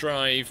all-wheel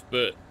drive,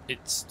 but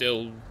it's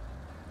still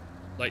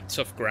like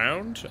tough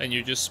ground, and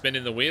you're just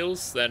spinning the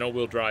wheels, then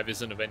all-wheel drive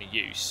isn't of any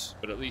use.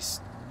 But at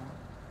least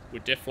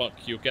with Diff Lock,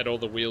 you'll get all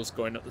the wheels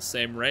going at the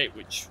same rate,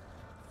 which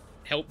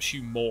helps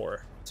you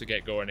more to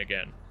get going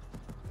again.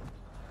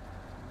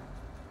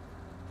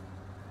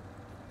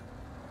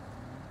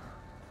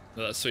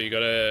 So you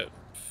gotta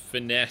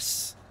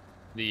finesse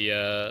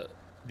the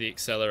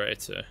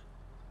accelerator.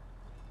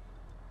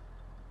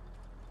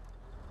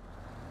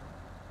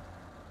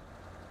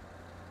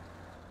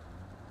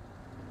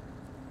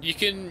 You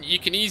can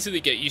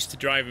easily get used to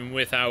driving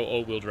without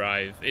all-wheel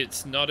drive.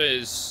 It's not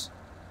as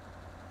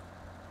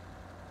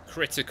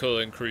critical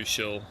and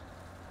crucial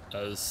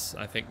as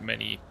I think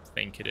many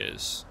think it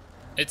is.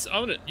 It's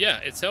on it, yeah,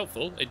 it's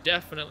helpful. It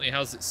definitely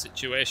has its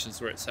situations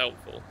where it's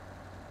helpful.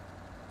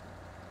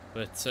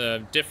 But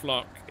Diff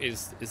Lock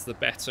is the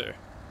better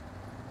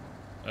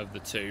of the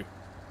two.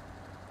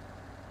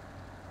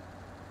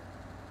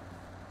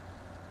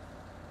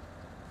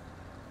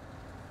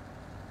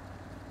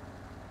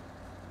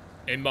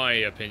 In my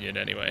opinion,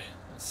 anyway.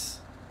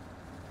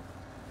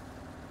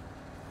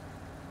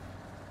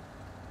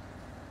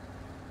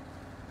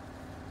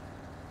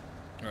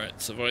 Alright,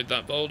 let's avoid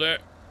that boulder.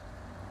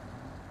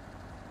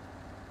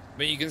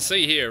 But you can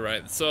see here,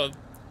 right, so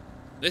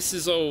this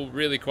is all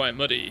really quite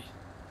muddy.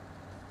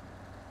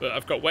 But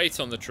I've got weight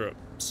on the truck,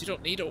 so you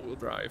don't need all-wheel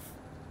drive.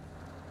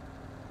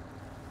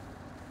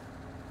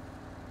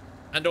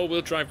 And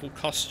all-wheel drive will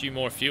cost you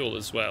more fuel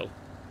as well.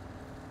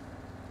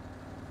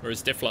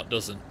 Whereas Diff Lock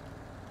doesn't.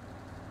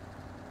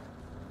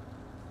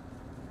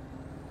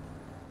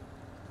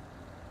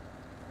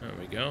 There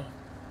we go.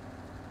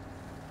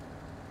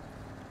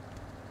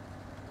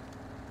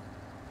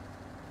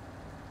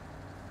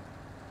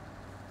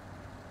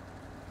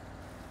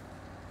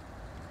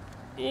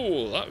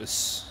 Ooh, that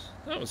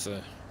was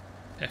a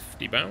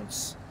hefty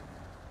bounce.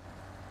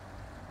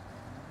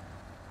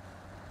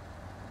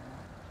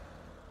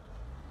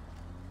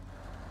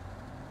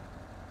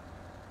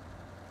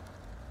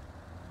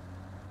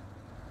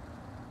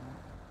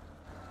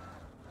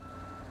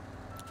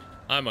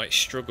 I might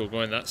struggle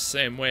going that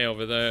same way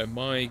over there.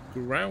 My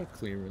ground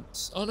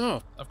clearance. Oh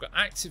no, I've got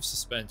active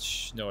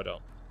suspension. No, I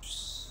don't.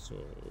 So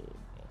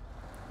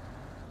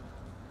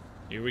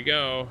here we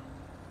go.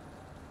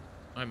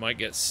 I might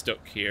get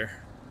stuck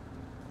here.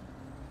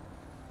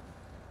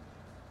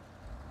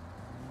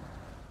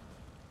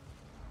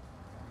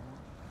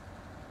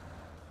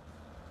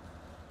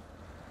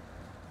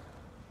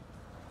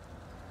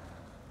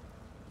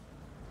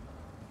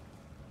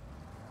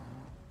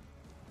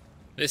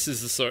 This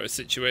is the sort of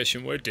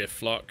situation where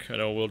Diff Lock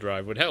and all-wheel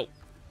drive would help.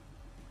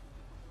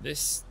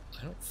 This,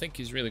 I don't think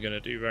is really going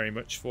to do very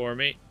much for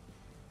me.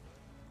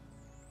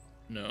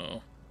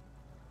 No.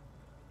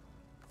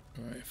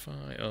 Alright, if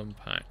I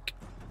unpack.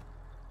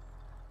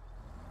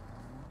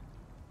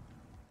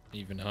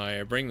 Even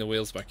higher, bring the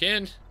wheels back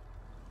in.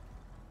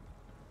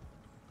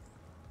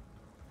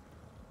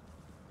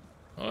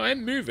 Oh,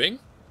 I'm moving.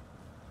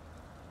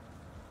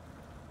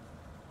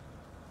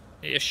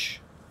 Ish.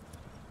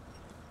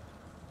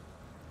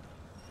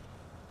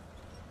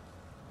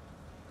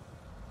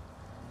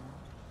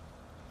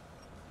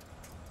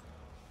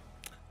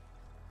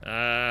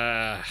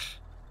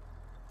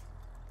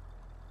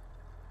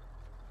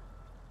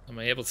 Am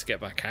I able to get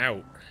back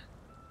out?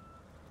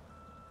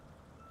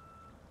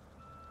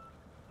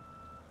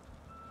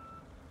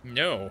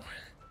 No.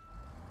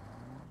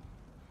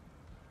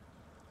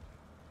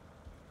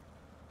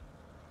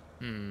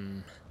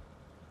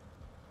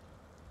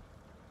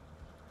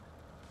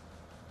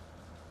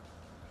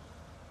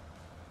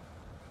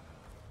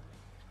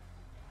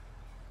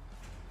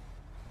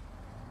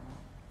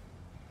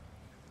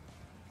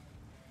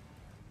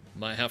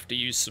 Might have to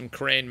use some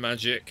crane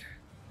magic.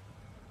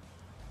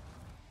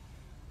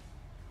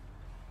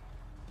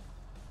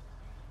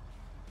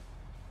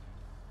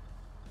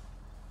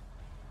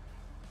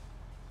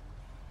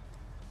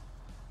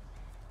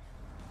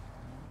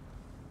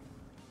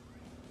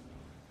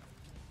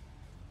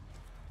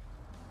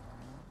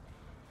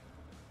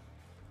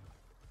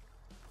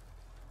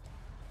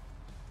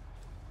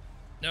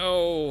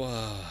 No,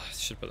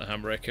 should put the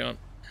handbrake on.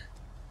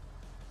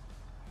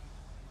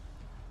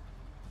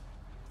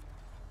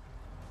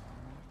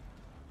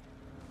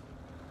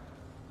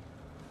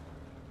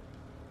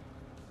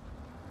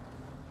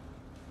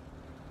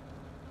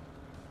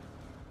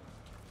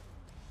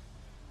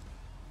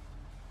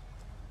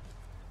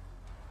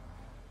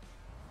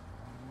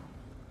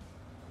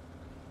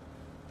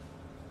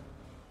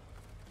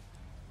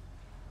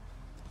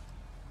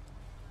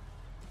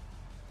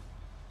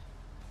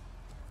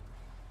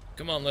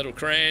 Come on, little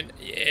crane.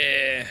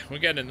 Yeah, we're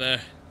getting there.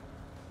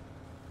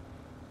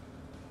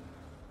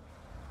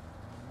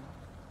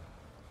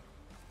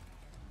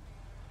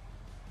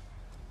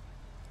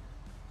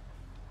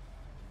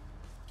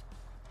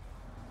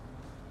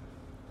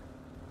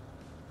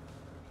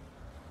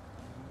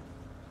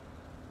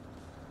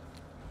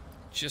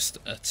 Just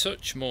a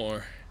touch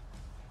more.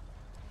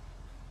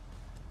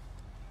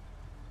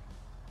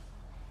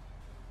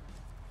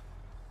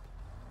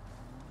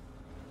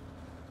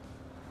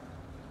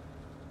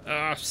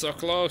 Ah, so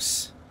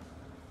close.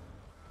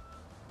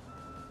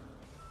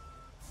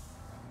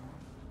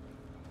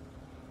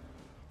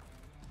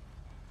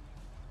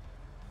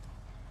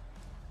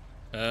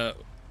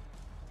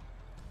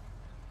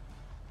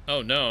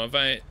 Oh no, have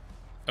I...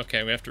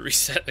 Okay, we have to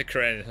reset the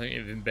crane. I think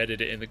I've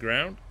embedded it in the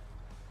ground.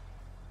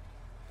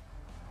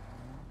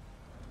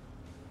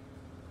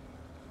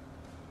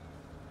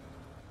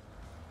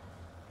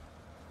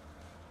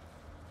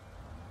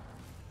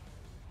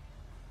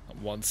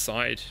 On one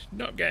side,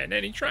 not getting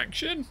any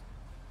traction.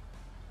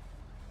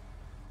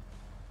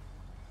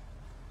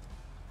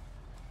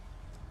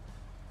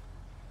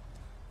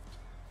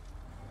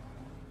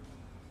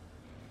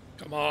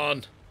 Come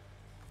on.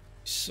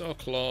 So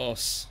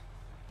close.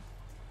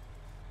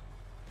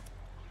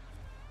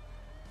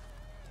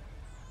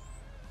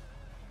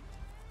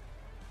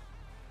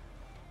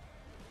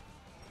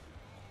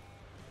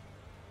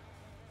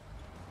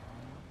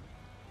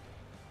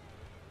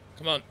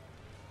 Come on.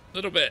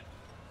 Little bit.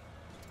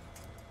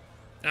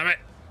 Damn it.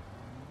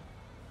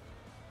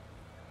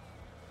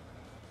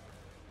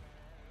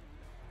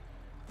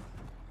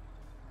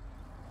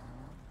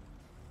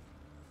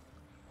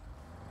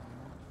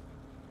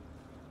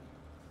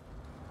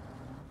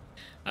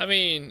 I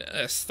mean,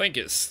 I think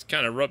it's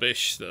kind of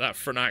rubbish that that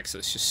front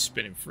axle is just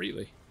spinning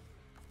freely.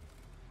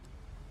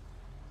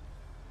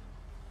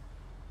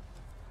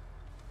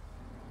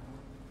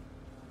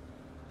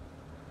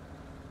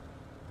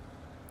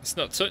 It's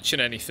not touching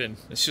anything,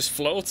 it's just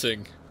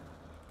floating.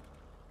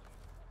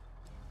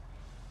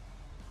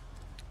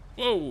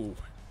 Whoa!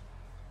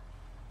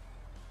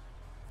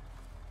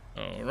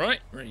 Alright,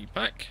 ready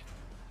back.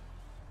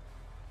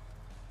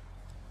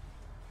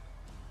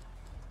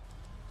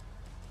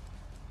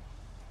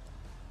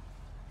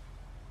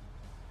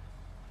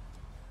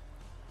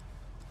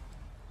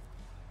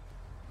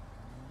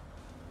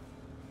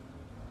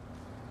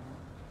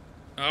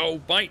 Oh,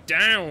 bite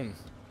down!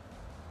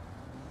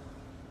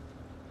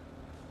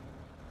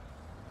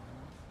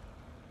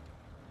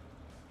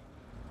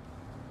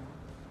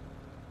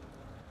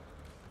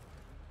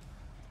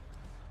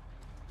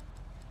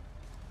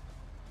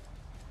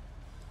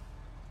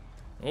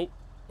 Oh,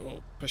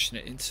 pushing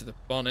it into the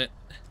bonnet.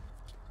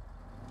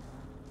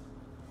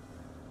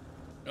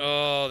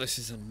 Oh, this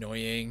is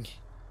annoying.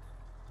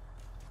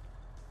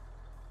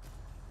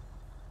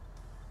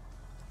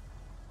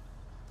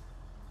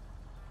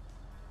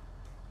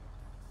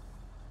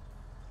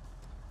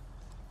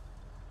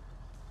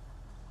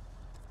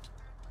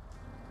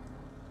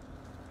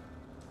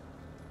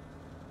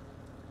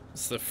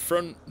 It's the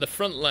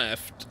front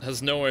left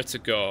has nowhere to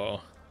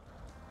go.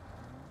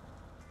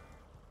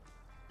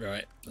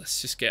 Right,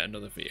 let's just get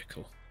another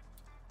vehicle.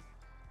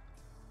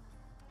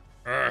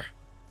 Urgh.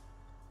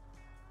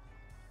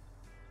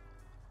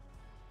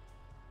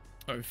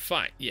 Oh, in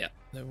fact, yeah,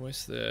 there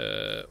was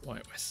the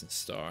White Western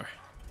Star.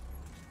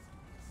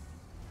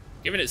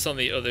 Given it's on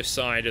the other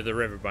side of the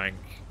riverbank.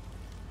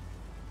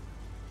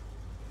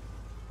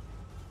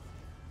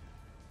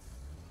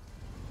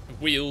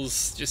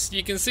 Wheels, just,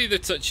 you can see they're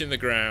touching the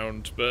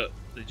ground, but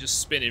they're just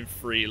spinning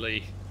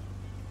freely.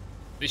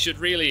 They should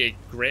really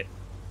grip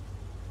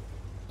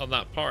on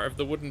that part of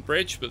the wooden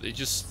bridge, but they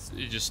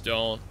just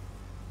don't.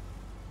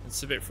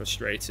 It's a bit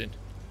frustrating.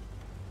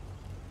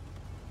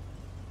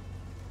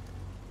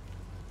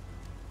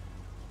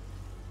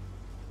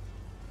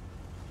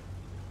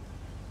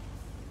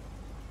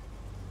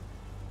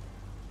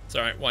 It's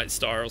alright, White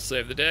Star will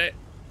save the day.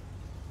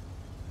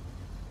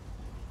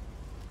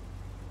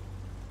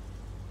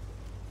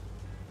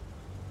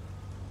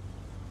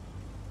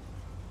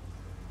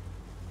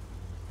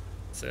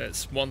 So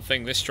that's one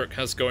thing this truck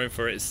has going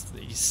for it, is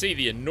you see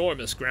the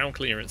enormous ground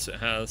clearance it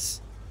has.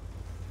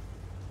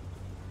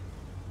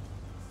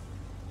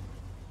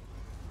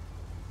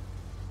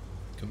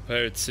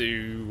 Compared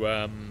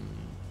to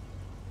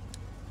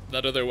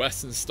that other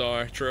Western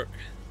Star truck.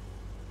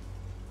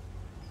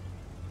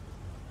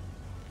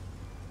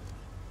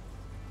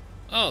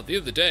 Oh, the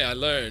other day I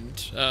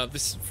learned,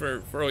 this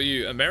for all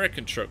you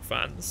American truck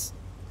fans,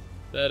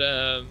 that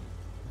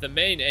the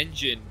main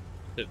engine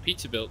that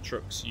Peterbilt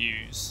trucks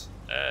use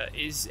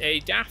is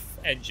a DAF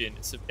engine.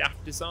 It's a DAF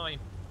design.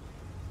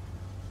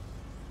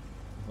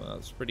 Well,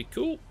 that's pretty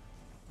cool.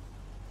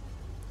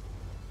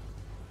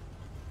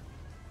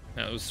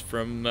 That was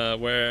from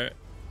where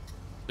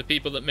the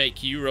people that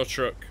make Euro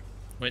Truck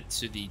went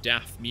to the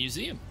DAF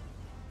museum.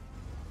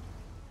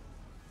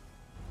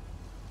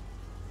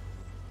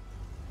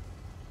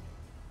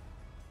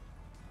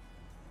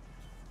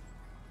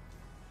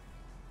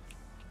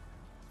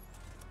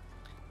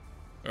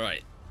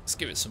 Alright, let's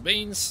give it some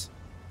beans.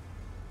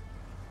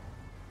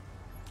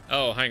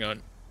 Oh, hang on.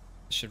 I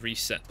should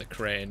reset the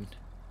crane.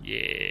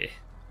 Yeah.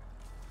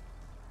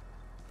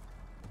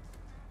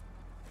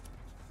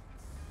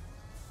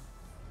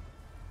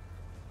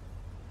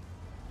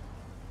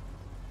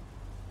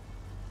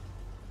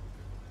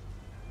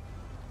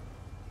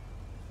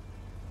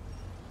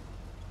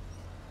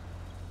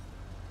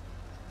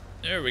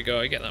 There we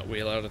go, I get that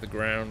wheel out of the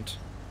ground.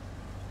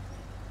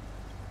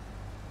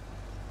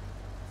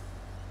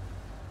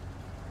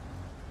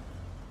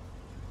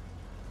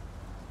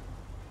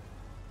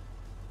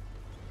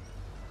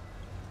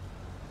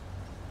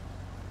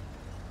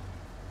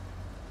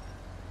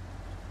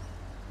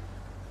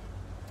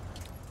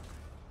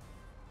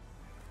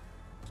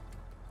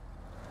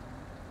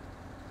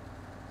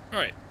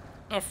 Alright,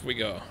 off we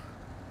go.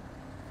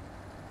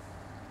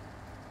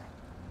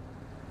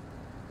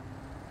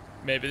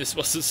 Maybe this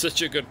wasn't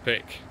such a good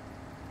pick.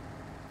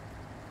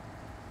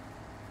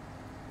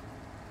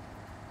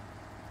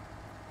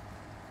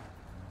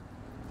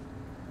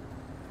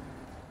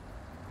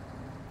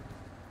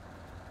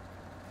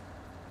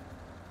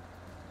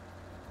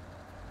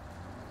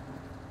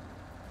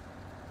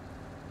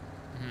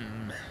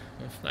 In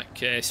that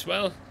case,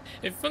 well,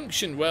 it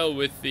functioned well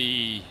with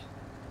the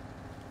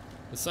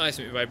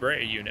seismic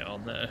vibrator unit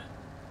on there.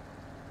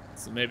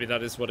 So maybe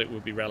that is what it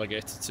would be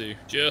relegated to.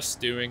 Just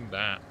doing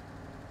that.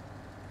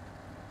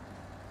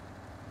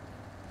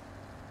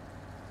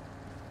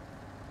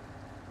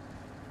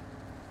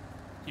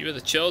 You were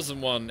the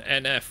chosen one,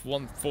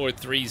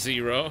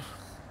 NF1430.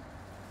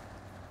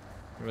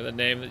 With a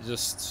name that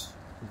just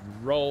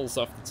rolls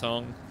off the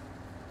tongue.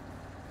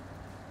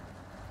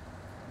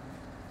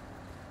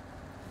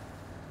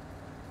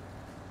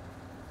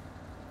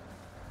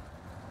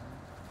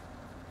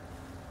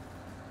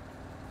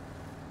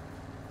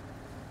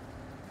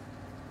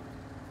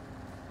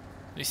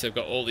 At least I've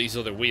got all these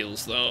other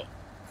wheels though.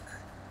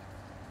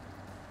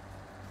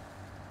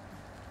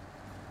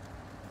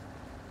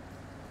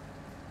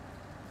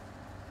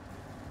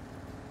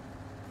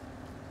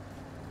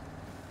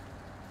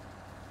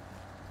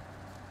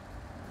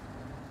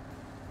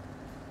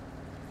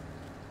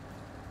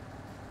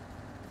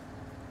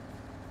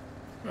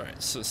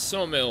 Alright, so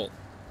Sawmill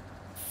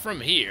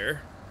from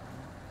here,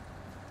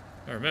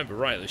 if I remember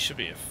rightly, should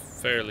be a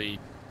fairly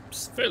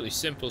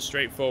simple,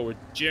 straightforward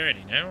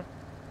journey now.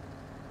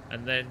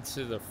 And then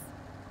to the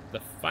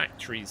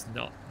factory's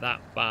not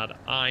that bad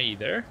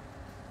either.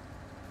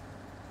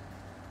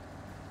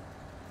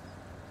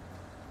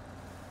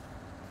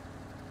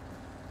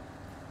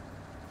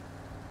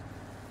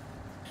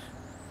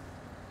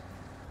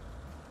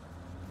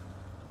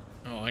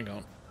 Oh, hang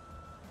on.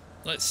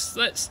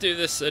 Let's do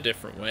this a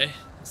different way.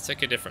 Let's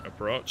take a different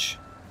approach.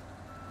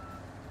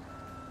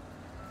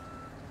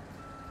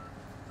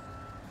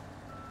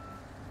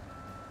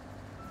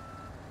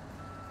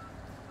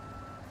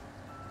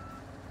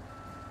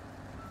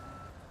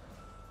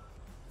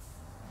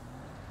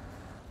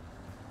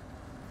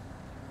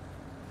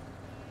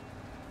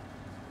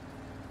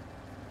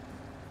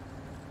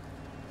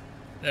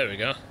 There we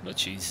go,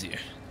 much easier.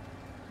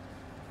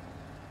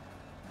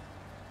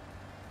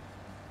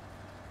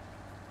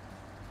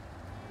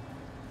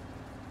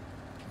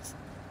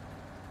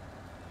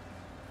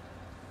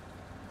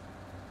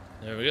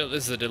 There we go,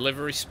 this is a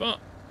delivery spot.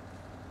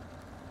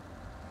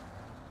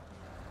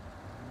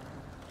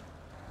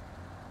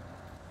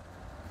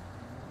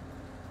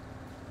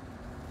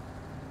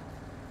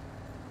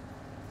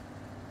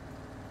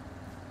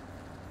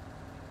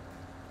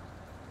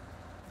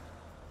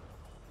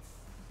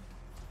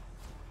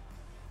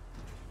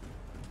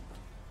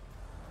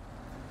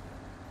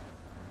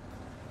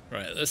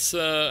 Right, let's I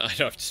don't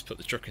have to just put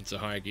the truck into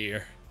high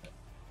gear.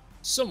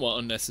 Somewhat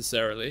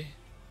unnecessarily.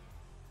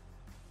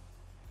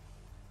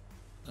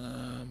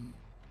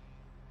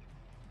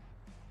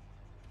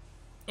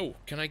 Oh,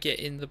 can I get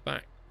in the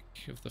back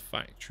of the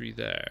factory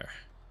there?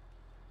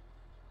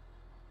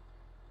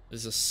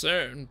 There's a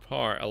certain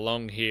part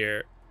along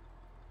here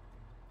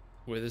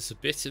where there's a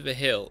bit of a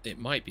hill. It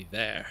might be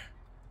there.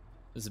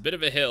 There's a bit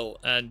of a hill,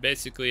 and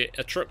basically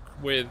a truck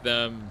with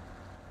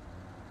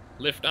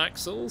lift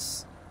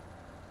axles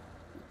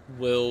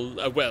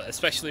will, well,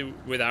 especially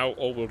without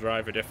all-wheel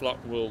drive or diff lock,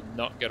 will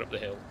not get up the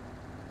hill.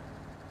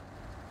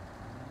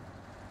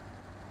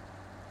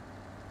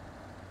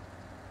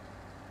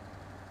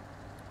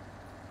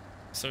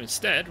 So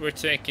instead, we're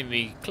taking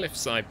the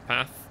cliffside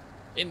path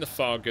in the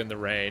fog and the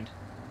rain.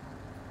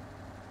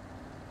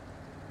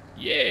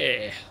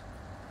 Yeah!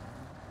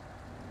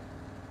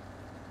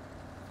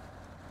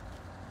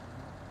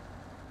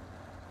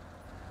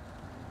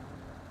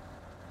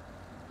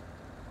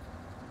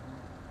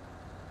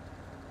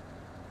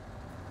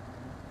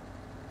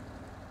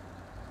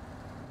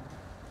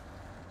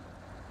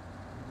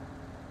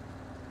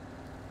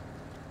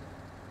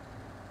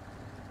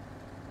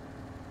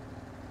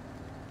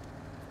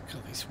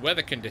 God, these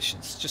weather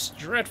conditions, just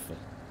dreadful.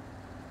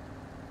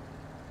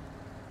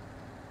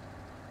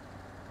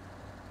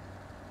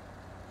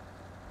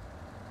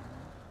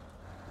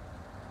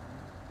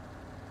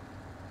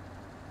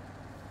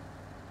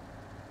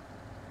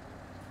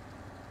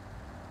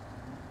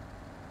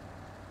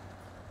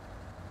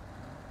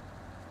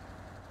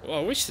 Well,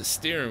 I wish the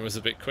steering was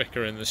a bit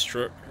quicker in this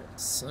truck.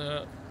 It's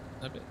a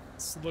bit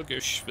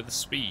sluggish for the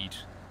speed.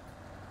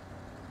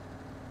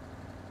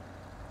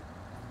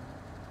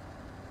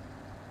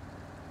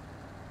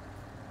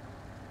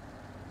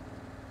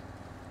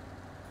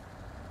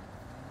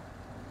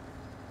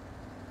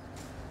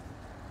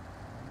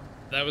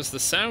 That was the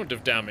sound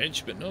of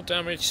damage, but no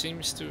damage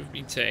seems to have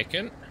been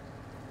taken.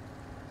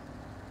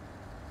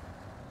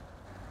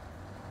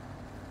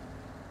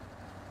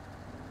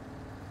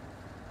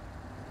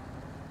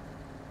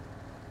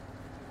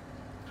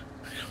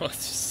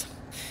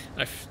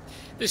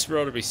 This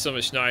road would be so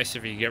much nicer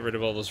if you get rid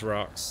of all those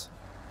rocks.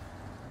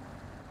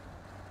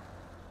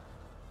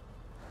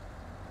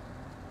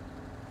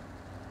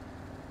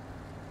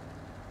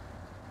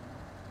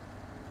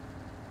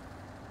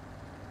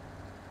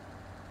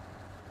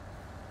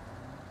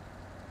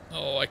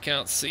 Oh, I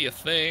can't see a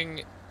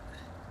thing.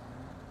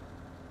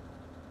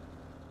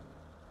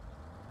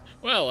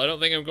 Well, I don't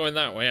think I'm going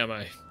that way, am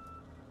I?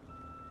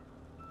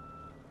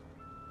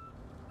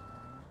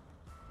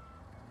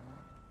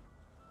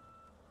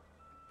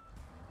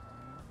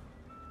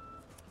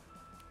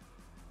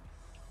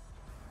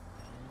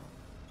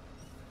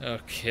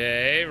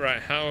 Okay,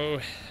 right, how...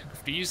 I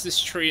have to use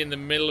this tree in the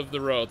middle of the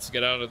road to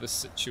get out of this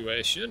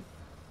situation.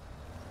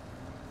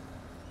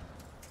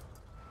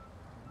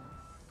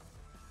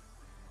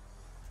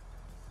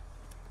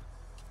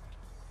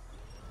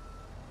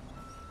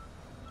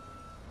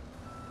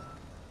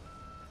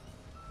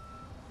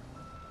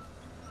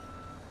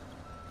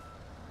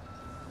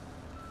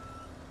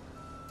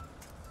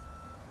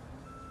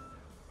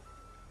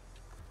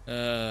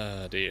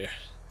 Ah, dear.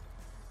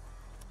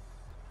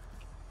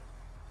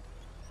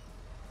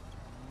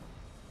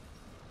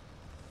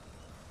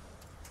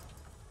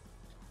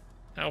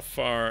 How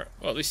far...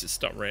 Well, at least it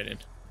stopped raining.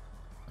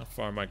 How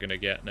far am I going to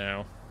get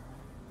now?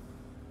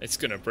 It's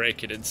going to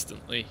break it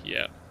instantly,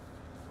 yeah.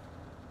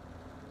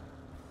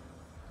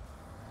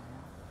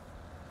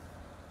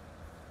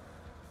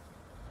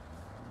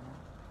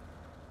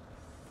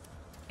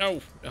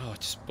 Oh, I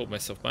just pulled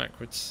myself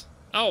backwards.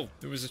 Oh,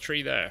 there was a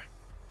tree there.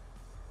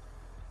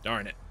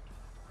 Darn it.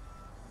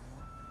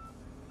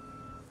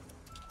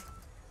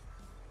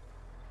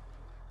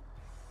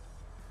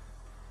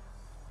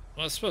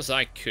 Well, I suppose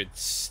I could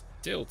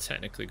still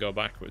technically go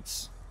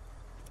backwards.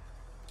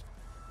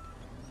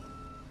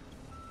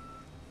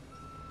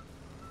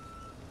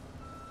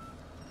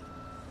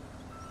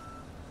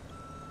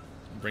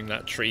 Bring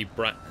that tree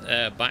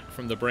back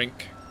from the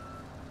brink.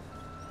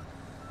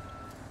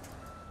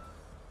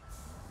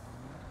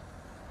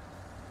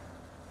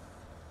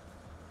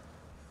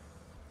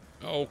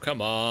 Oh,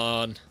 come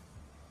on.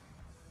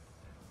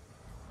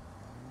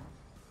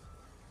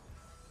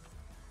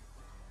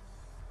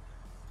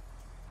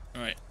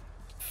 Alright.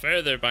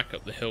 Further back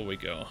up the hill we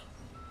go.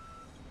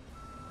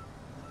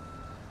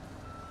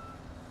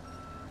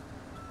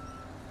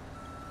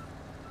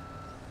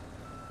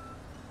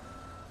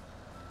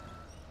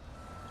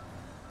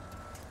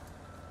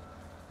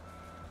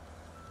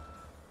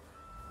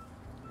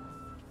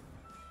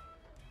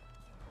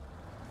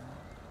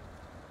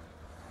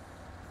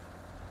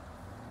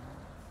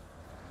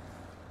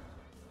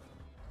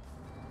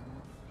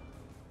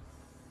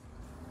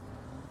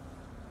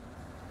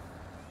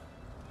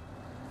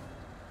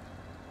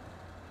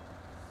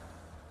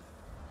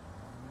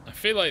 I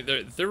feel like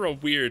there are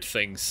weird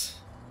things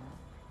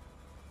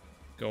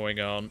going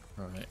on.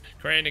 Alright,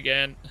 crane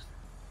again.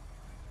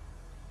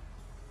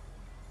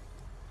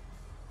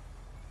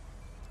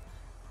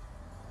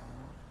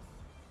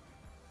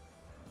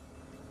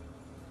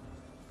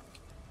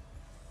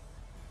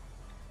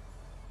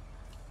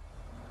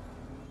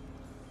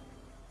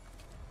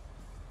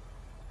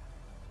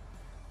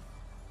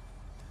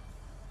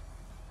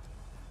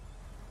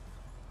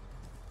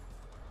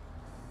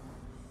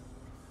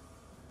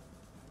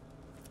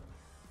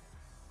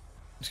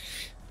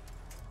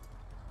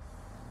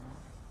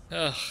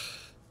 Ugh.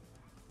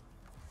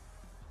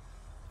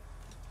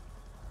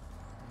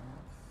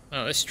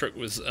 Oh, this truck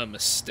was a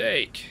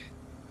mistake.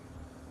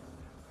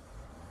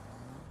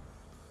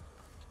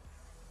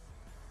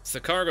 So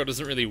the cargo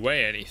doesn't really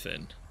weigh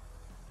anything.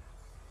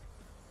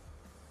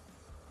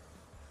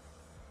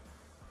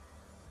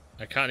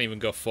 I can't even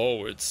go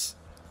forwards.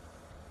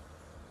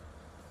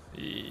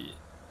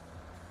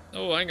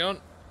 Oh, hang on.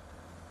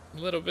 A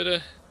little bit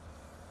of...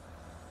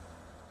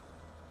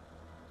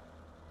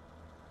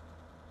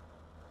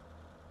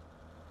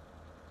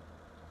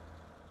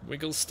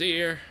 wiggle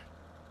steer.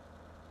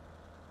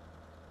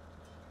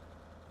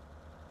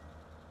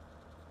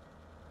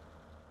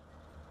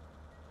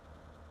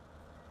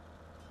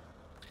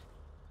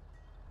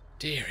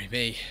 Deary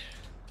me.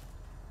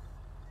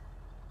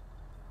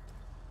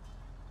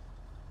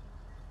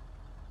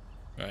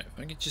 Right, if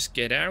I could just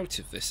get out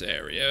of this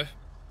area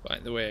by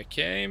the way I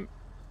came.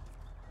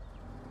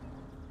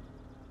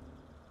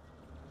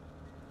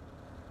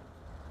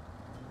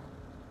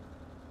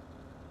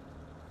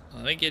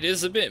 I think it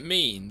is a bit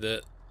mean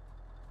that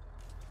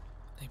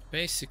they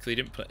basically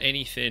didn't put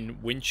anything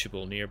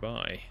winchable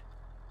nearby.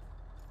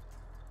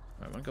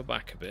 Right, I'm gonna go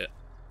back a bit.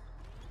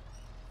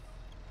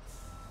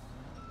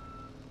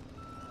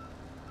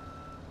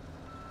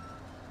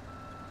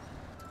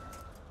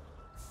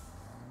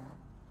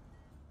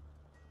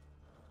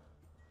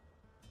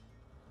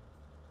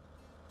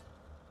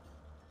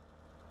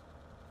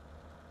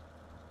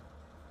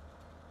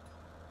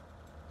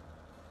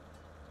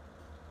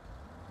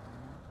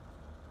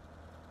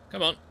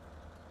 Come on.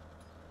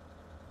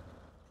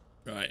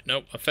 Right,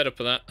 nope, I'm fed up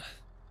with that.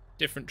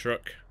 Different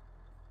truck.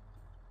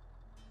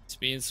 It's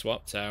being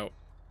swapped out.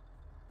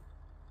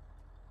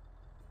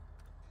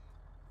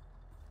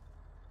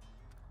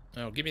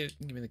 Oh, give me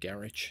the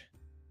garage.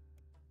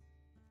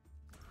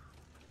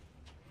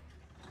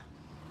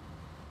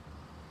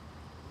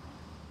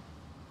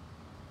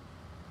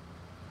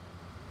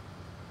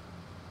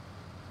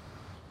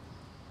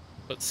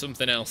 Put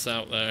something else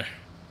out there.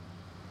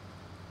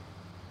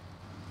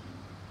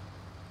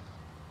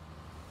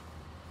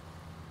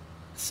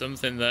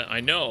 Something that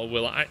I know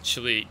will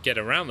actually get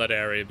around that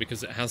area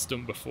because it has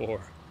done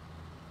before.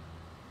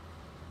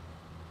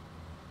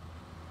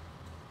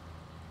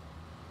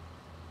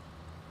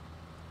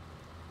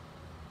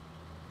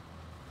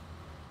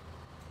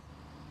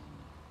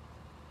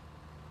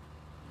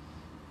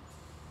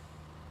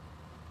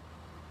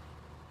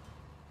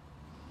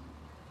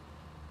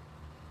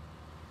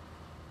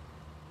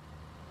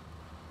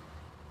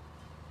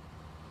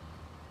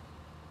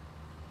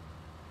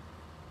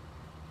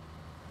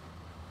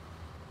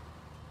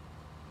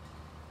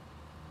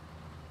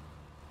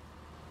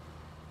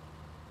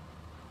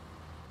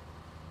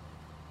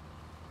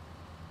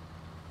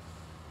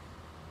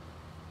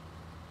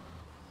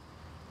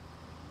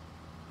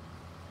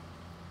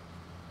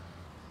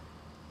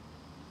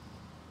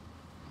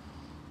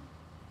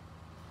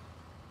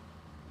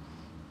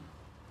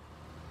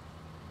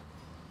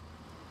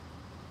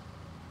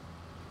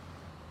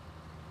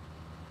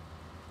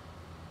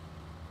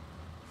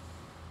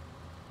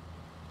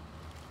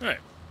 Right,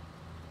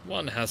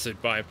 one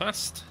hazard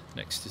bypassed.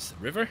 Next is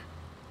the river,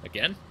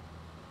 again.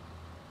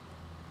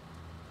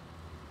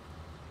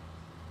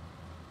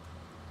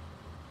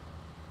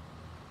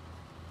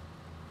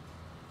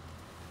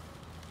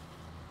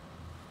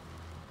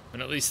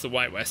 And at least the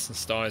White Western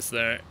Star is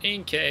there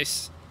in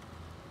case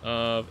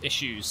of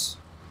issues.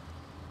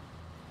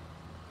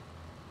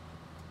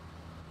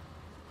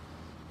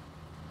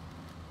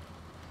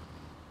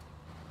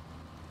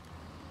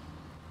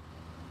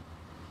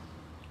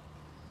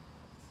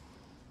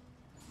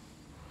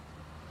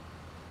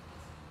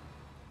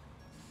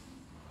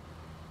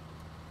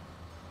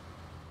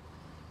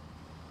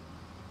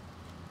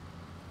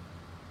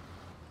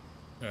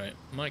 Alright,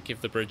 might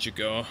give the bridge a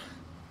go.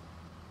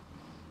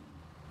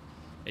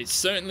 It's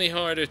certainly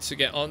harder to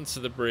get onto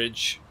the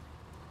bridge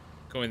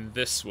going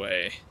this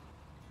way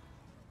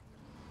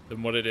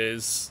than what it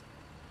is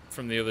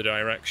from the other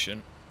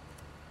direction.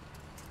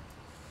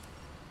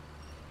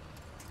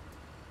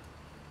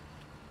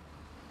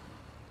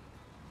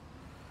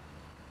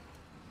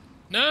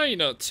 No, you're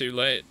not too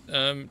late,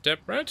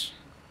 Debrad.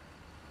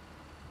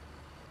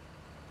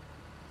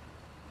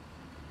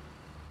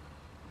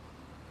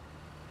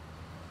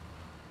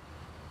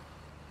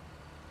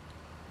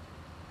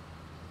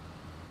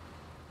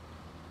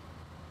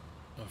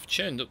 I've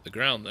churned up the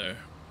ground there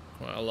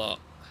quite a lot.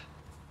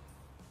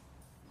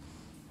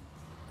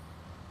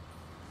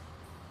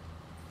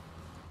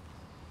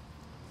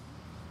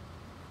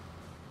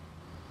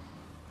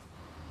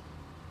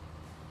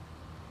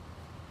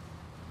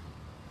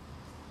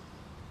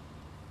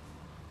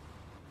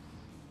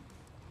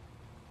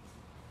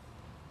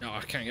 No,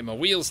 I can't get my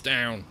wheels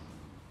down.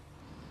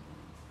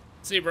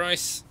 See you,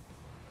 Bryce.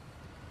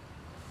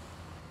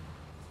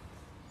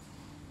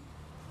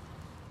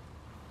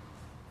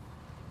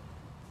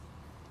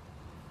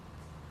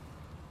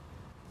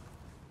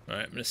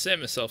 Alright, I'm going to save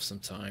myself some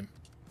time.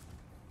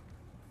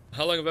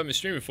 How long have I been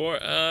streaming for?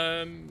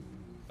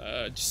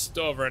 Just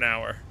over an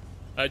hour.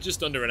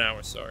 Just under an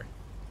hour, sorry.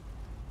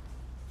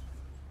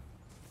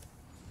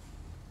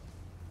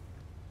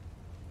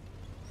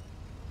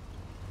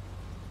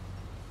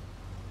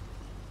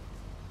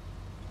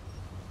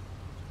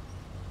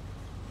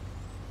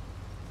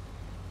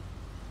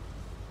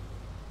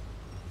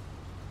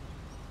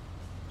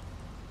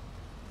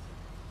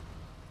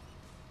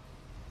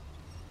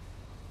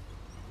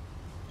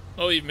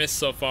 All you've missed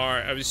so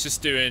far, I was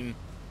just doing,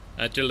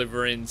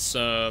 delivering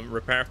some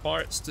repair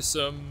parts to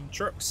some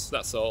trucks,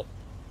 that's all.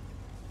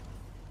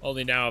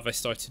 Only now have I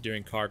started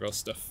doing cargo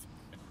stuff.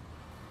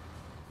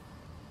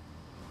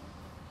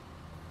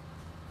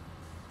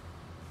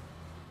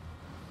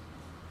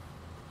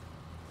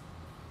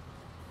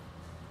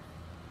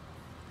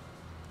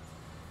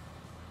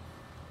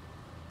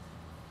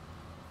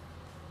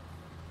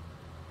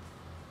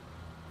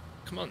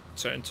 Come on,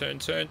 turn, turn,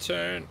 turn,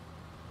 turn.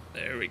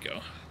 There we go.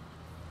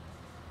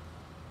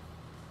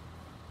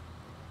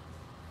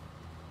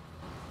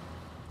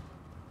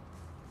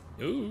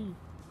 Ooh.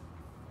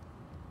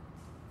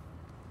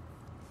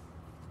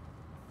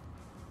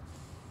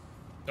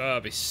 Oh,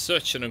 it'd be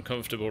such an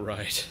uncomfortable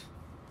ride.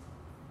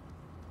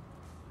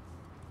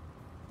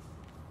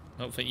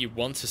 I don't think you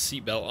want a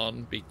seatbelt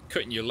on, be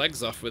cutting your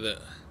legs off with it.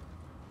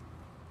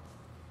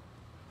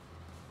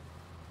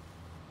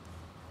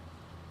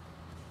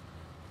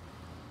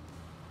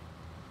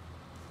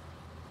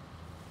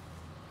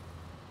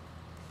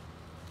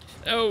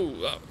 Oh,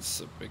 that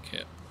was a big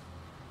hit.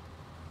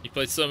 You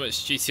played so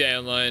much GTA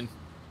Online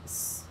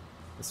this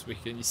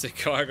weekend. You said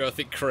cargo, I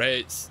think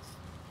crates.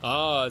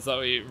 Ah, is that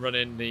what you run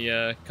in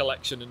the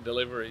collection and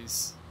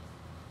deliveries?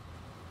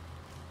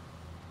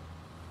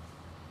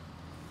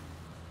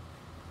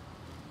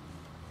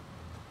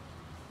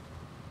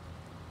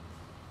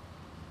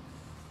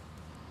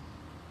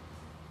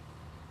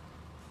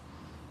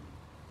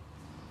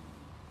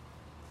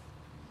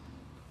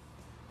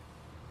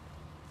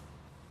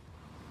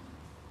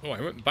 Oh, I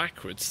went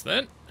backwards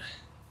then.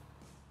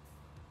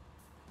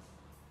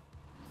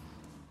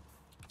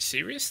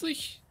 Seriously?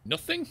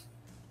 Nothing?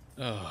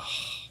 Oh.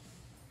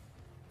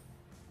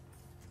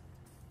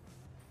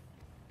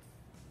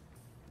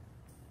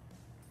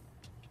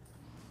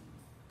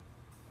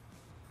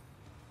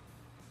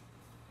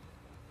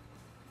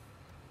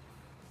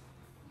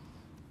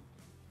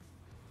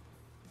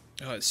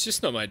 Oh, it's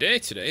just not my day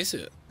today, is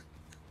it?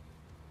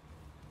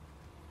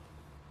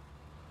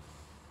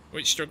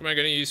 Which truck am I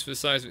going to use for the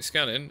seismic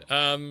scanning?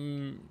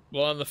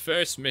 Well, on the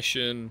first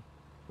mission,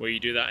 where you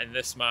do that in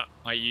this map,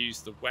 I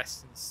used the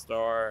Western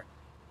Star.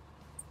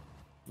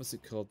 What's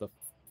it called? The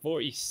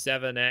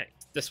 47X.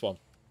 This one.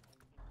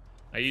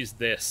 I used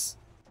this.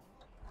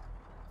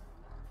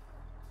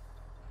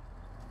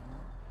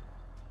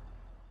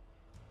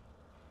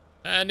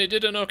 And it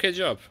did an okay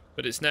job,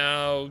 but it's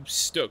now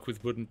stuck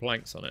with wooden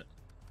planks on it.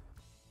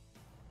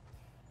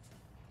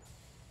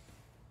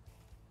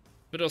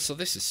 But also,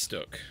 this is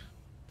stuck.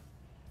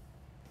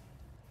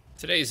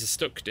 Today's a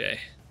stuck day.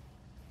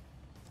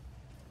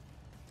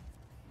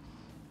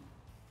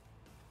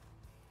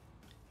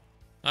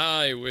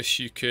 I wish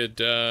you could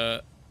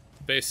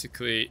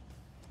basically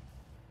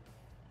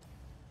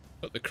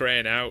put the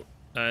crane out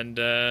and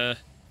attach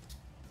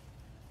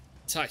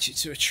it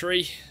to a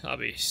tree. That'd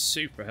be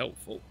super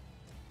helpful.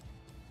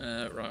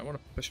 Right, I want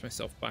to push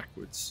myself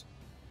backwards.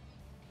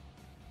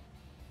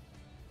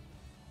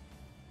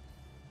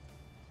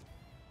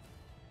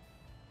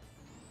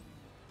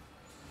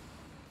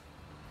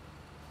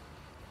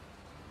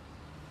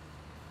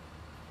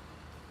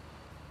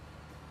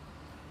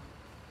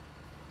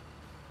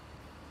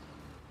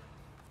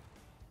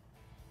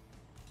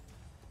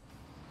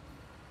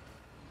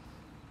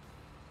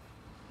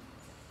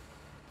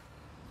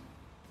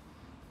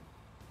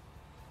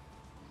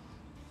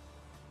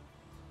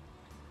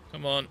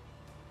 Come on,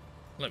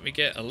 let me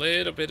get a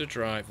little bit of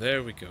drive.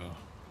 There we go.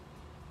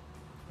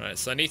 Right,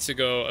 so I need to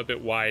go a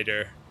bit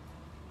wider,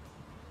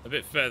 a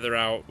bit further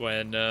out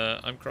when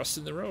I'm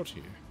crossing the road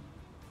here.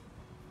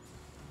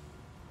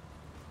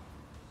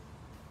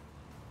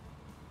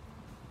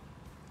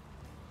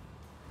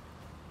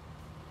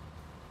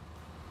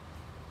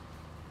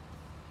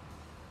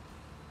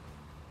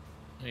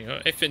 There you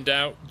go. If in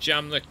doubt,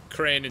 jam the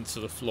crane into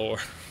the floor.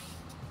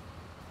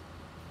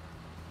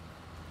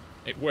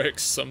 It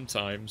works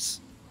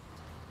sometimes.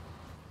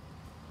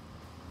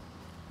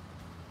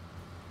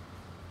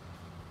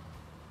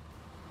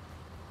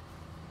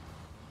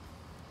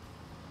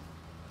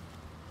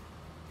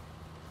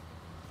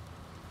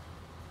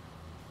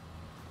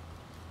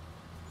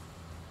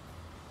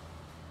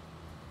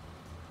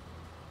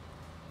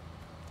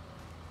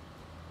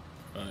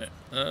 Right.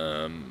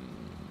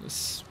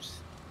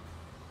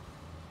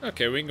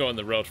 Okay, we can go on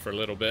the road for a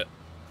little bit.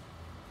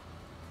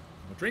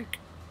 Have a drink.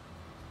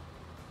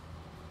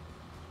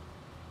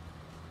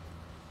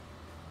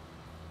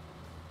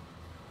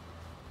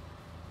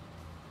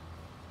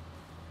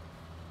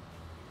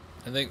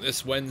 I think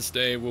this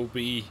Wednesday will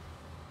be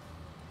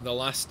the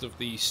last of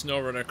the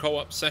Snowrunner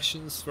co-op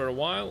sessions for a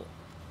while,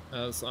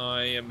 as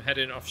I am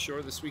heading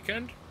offshore this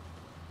weekend.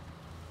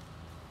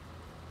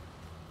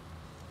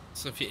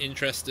 So if you're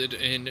interested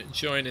in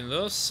joining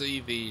those, see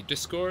the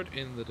Discord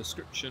in the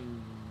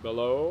description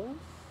below.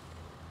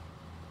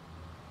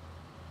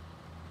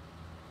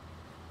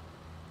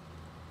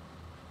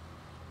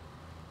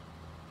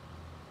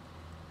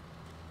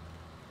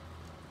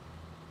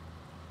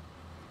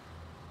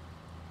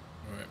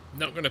 Alright,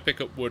 not going to pick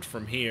up wood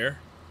from here.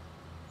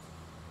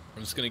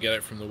 I'm just going to get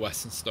it from the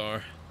Western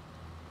Star.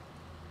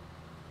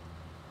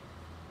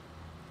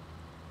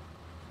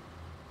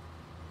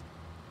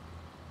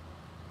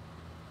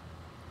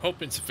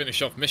 Hoping to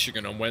finish off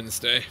Michigan on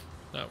Wednesday.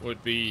 That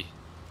would be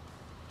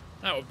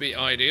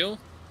ideal.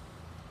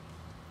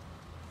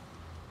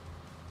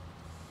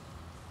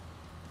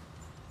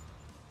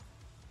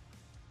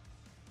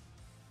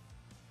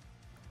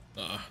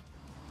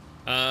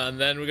 And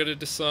then we're going to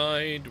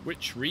decide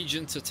which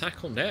region to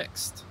tackle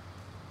next.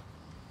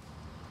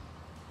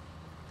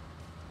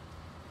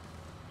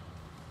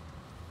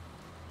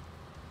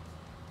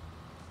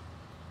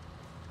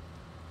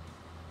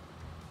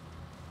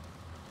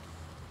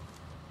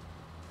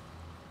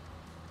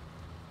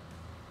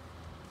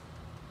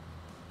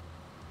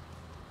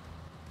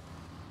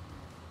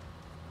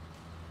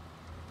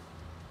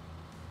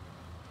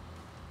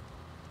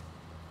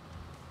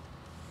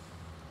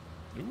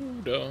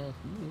 Ooh, duh.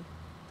 Ooh.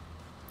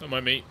 Don't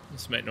mind me,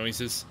 let's make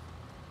noises.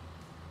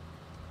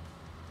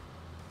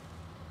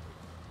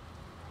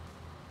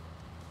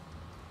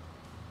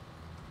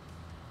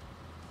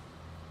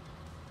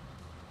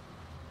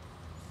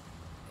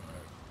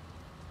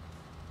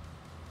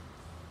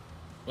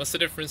 What's the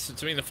difference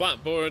between the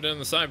flatboard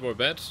and the sideboard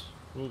bed?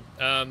 Well,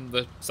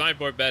 the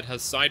sideboard bed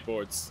has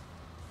sideboards.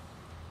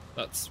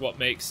 That's what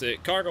makes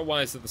it,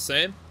 cargo-wise, they're the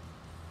same.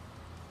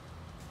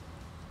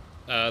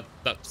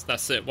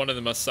 That's it. One of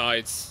them has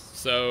sides,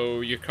 so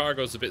your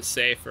cargo's a bit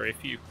safer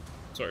if you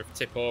sort of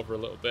tip over a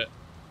little bit.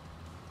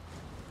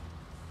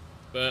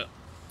 But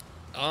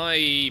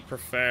I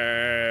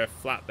prefer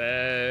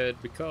flatbed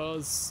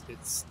because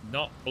it's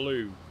not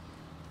blue.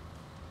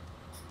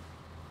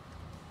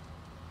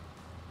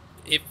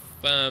 If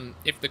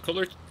the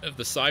color of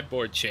the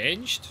sideboard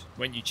changed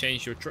when you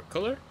changed your truck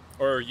color,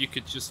 or you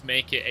could just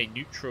make it a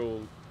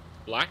neutral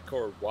black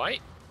or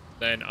white,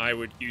 then I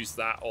would use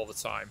that all the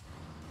time.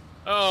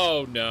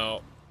 Oh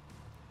no.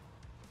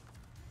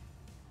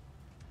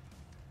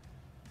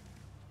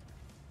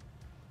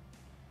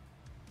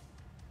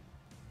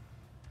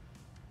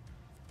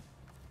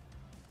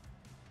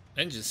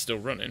 Engine's still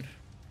running.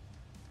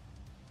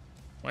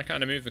 Why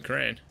can't I move the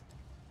crane?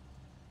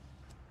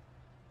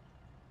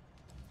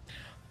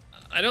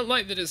 I don't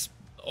like that it's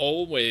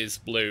always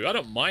blue. I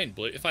don't mind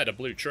blue. If I had a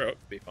blue truck,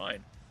 it'd be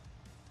fine.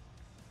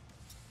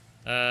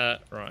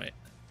 Right.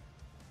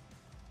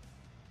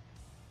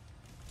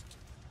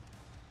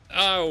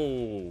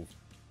 Oh,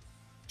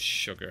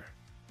 sugar.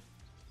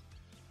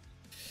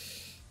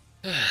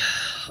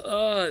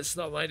 Oh, it's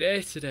not my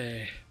day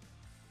today.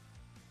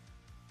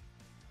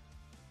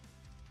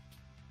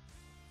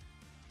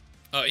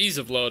 Oh, ease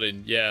of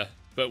loading, yeah.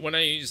 But when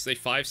I use the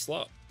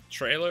 5-slot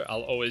trailer,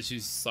 I'll always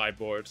use the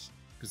sideboard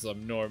because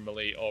I'm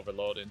normally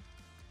overloading.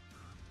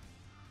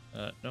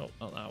 No,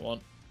 not that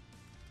one.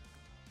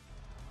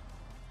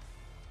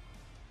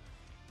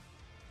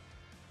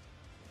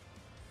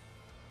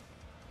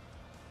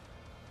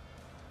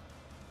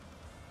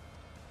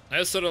 I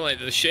also don't like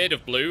that the shade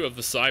of blue of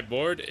the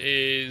sideboard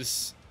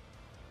is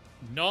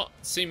not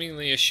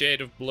seemingly a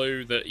shade of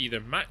blue that either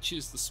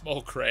matches the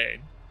small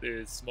crane,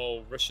 the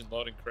small Russian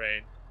loading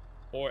crane,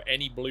 or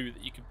any blue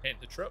that you can paint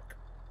the truck.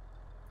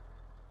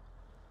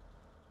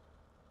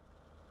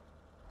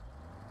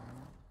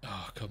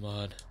 Oh, come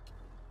on.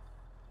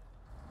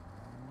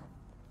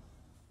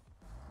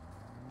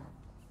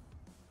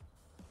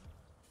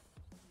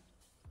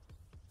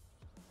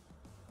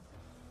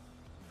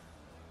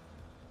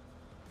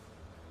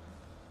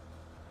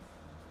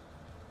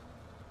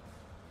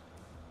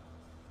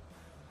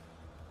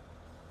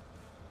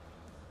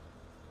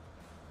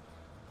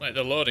 Like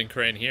the loading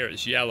crane here,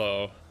 it's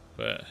yellow,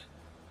 but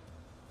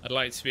I'd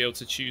like to be able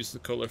to choose the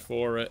colour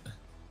for it.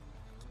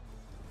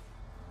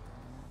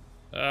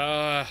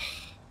 I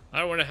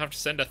don't want to have to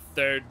send a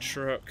third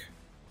truck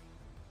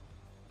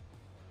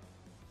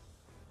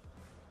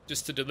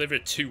just to deliver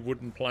 2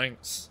 wooden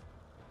planks.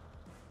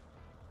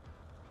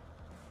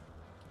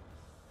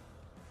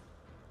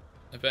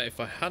 I bet if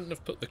I hadn't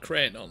have put the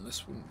crane on,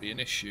 this wouldn't be an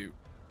issue.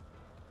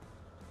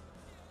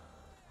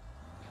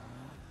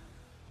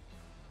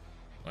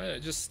 Why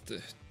just...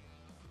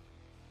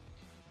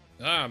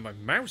 my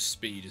mouse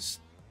speed is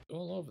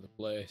all over the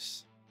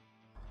place.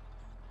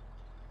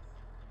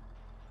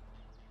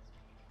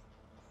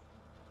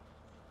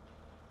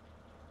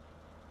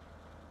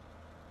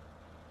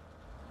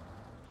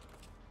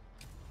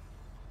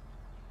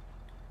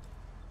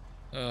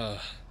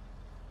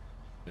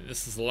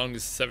 This is the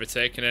longest it's ever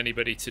taken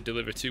anybody to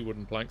deliver 2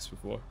 wooden planks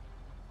before.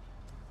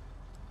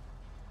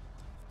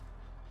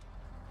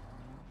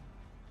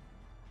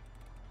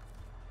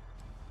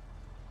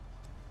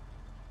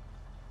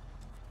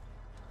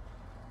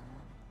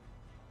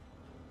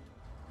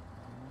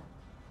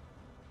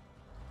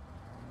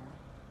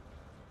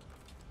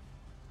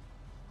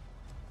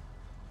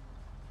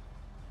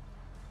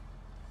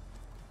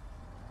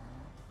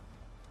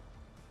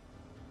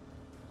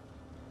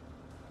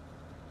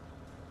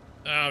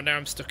 Oh, now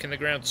I'm stuck in the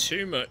ground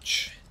too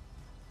much.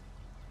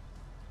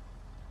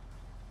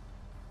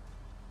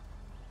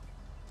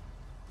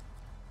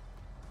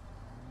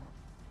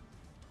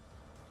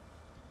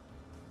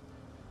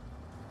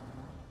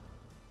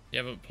 You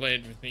haven't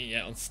played with me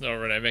yet on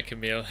Snowrunner. I make a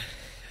meal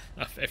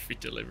off every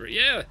delivery.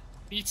 Yeah,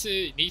 need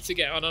to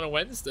get on a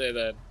Wednesday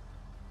then.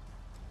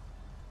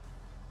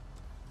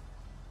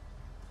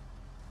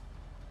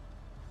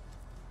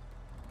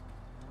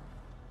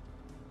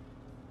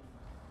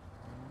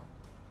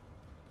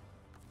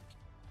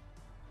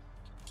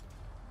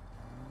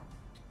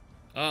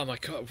 Oh my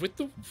god!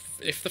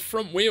 If the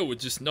front wheel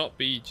would just not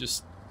be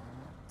just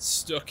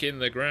stuck in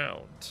the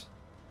ground.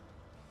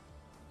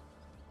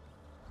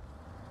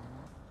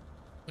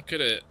 Look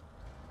at it.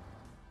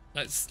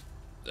 That's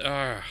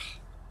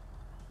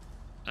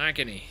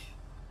agony.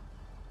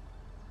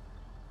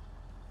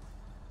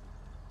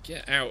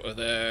 Get out of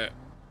there.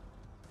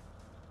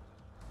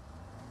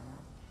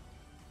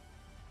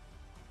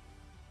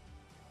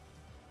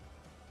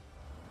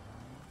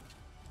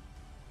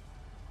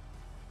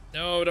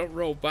 No, don't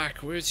roll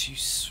backwards, you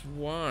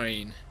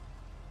swine.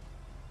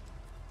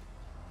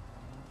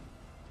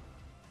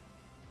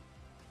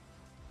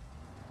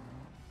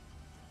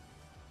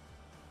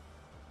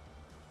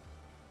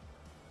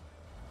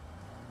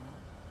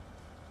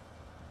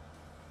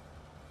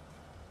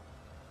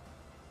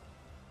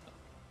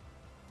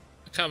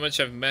 Look how much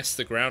I've messed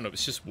the ground up.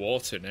 It's just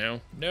water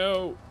now.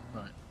 No!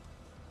 Right.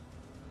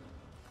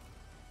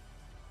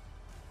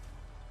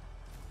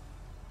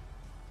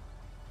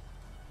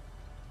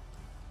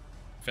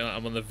 I feel like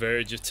I'm on the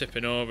verge of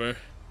tipping over.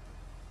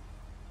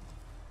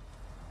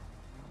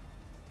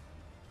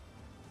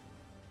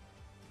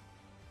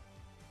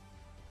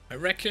 I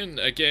reckon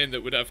a game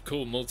that would have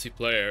cool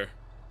multiplayer,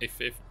 if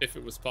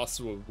it was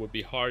possible, would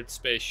be Hard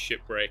Space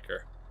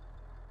Shipbreaker.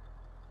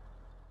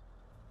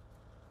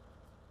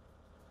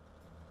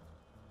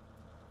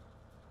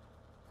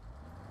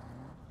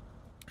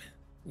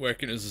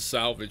 Working as a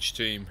salvage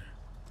team.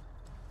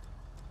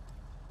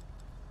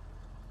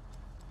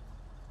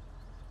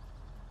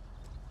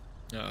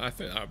 I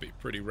think that would be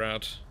pretty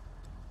rad.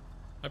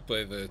 I'd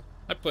play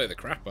the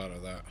crap out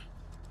of that.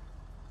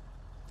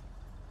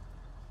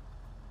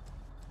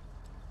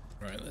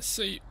 Right, let's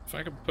see if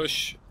I can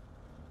push.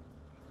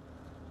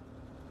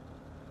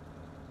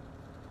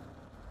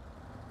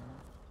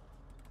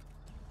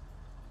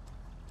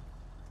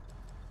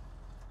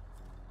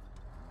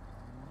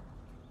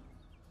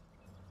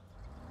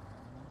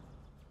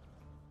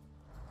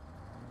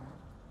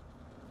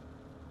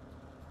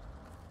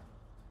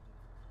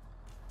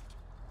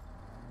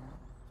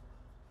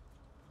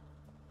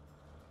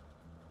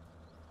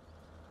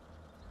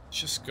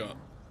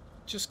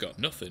 Just got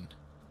nothing.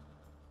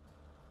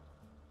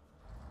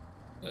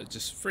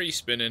 Just free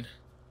spinning.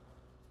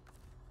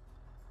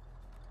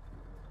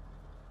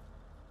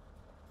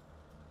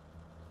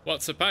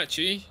 What's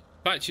Apache?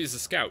 Apache is a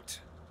scout.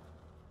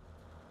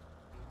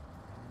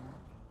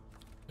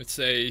 It's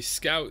a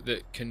scout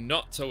that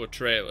cannot tow a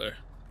trailer.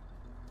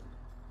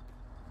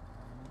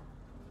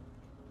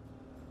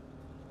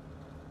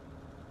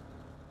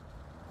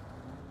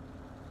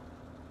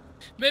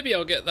 Maybe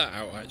I'll get that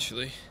out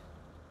actually,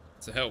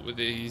 to help with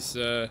these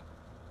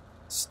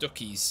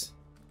stuckies.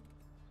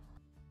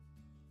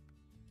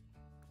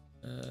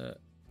 There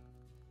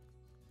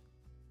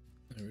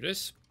it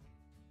is.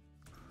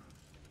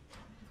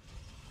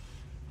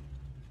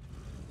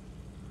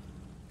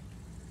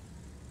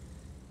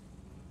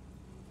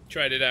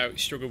 Tried it out,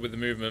 struggled with the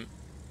movement.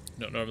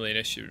 Not normally an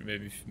issue,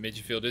 maybe made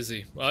you feel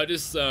dizzy. Well, I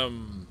just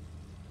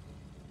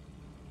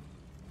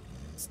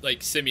it's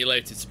like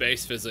simulated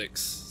space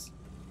physics.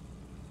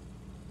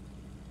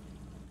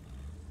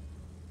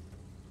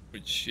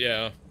 Which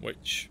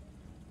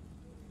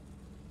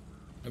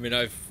I mean,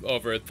 I've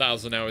over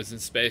 1,000 hours in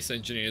Space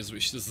Engineers,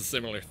 which does a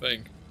similar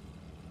thing.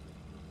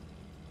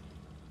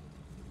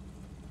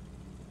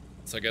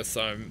 So I guess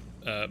I'm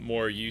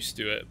more used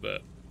to it,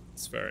 but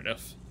it's fair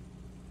enough.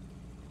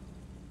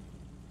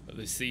 But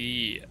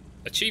the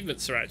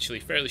achievements are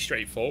actually fairly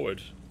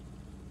straightforward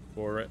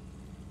for it.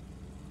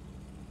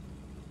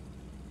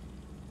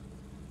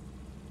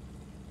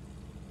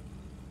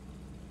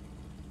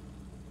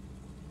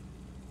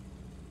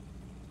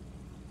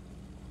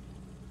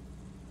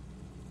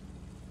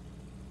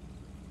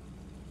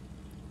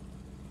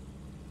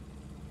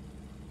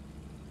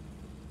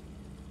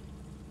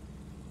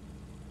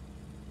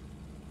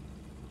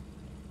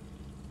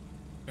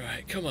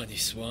 Right, come on, you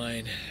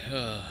swine.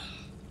 I've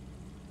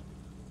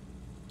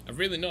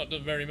really not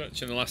done very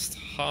much in the last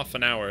half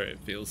an hour, it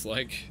feels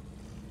like.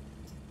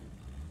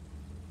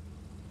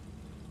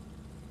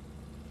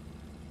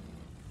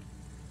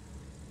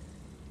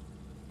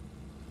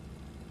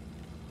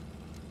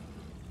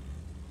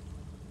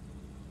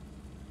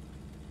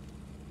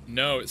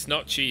 No, it's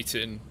not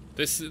cheating.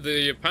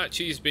 The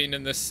Apache's been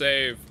in this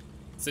save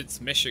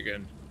since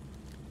Michigan.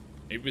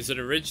 It was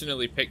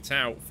originally picked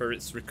out for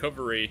its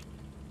recovery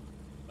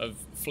of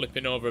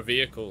flipping over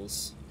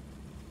vehicles.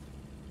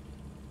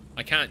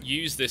 I can't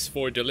use this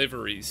for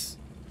deliveries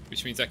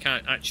which means I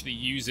can't actually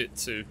use it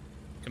to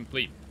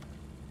complete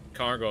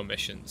cargo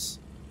missions.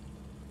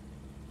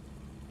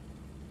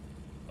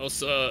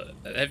 Also,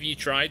 have you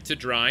tried to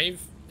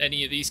drive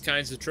any of these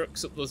kinds of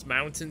trucks up those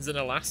mountains in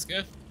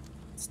Alaska?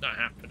 It's not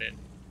happening.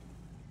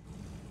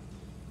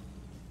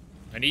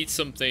 I need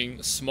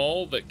something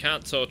small that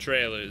can't tow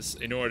trailers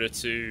in order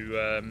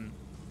to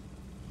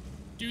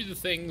do the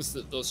things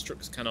that those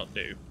trucks cannot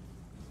do.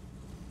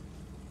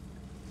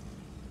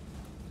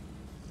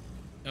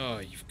 Oh,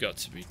 you've got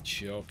to be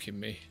joking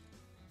me.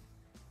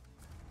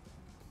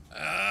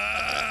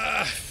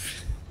 I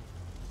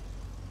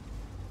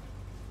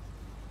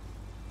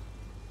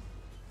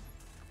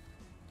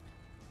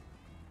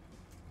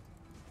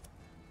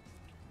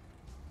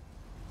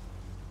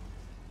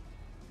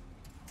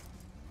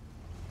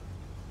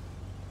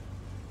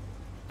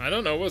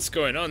don't know what's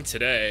going on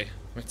today.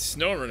 My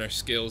Snowrunner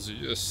skills are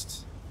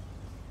just...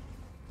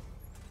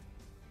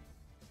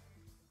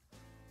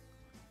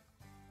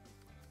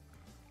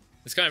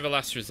 It's kind of a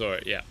last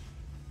resort, yeah.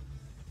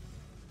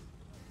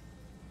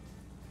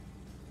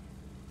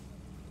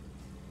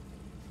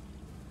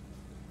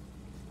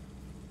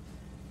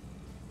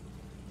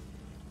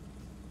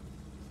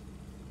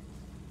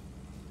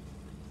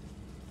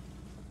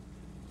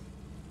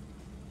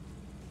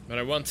 But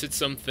I wanted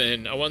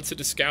something, I wanted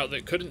a scout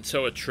that couldn't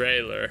tow a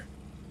trailer,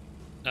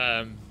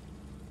 but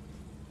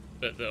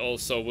that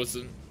also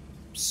wasn't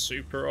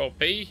super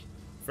OP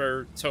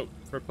for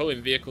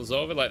pulling vehicles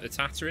over like the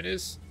Tatarin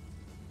is.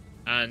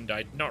 And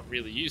I'd not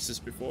really used this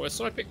before,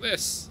 so I picked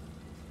this.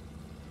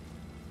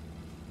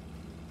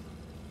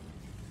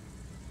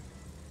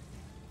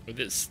 With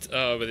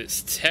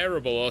its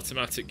terrible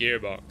automatic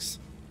gearbox.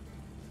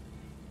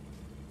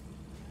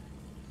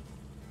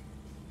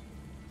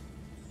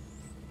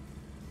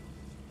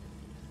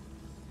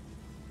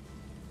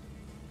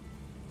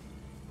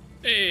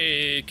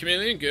 Hey,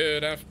 Chameleon,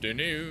 good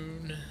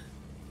afternoon.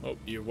 Hope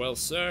you're well,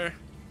 sir.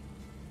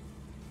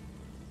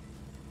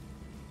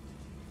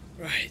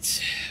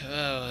 Right.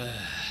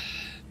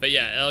 But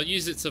yeah, I'll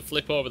use it to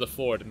flip over the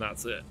Ford, and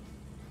that's it.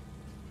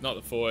 Not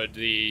the Ford,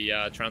 the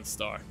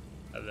Transtar.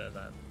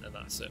 And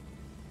that's it.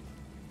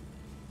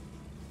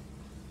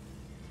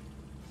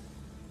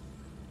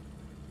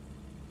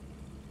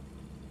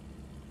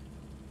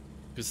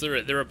 Because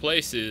there are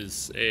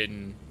places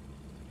in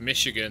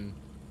Michigan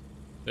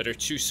that are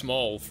too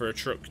small for a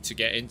truck to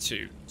get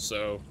into,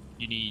 so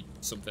you need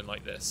something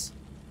like this.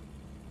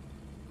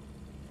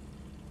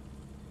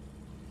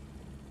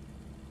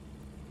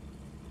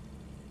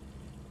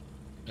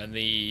 And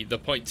the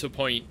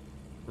point-to-point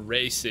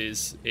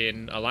races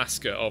in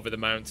Alaska over the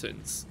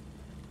mountains,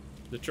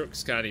 the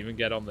trucks can't even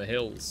get on the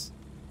hills.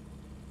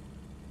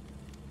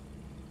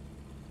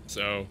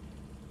 So,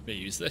 we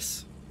use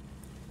this.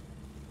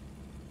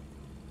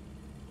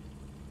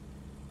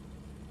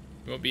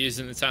 You won't be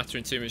using the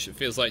Tatarin too much, it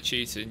feels like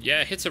cheating.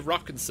 Yeah, hit a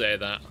rock and say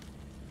that.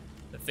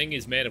 The thing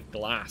is made of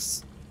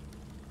glass.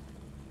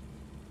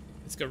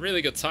 It's got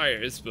really good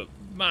tires, but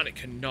man, it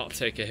cannot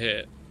take a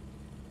hit.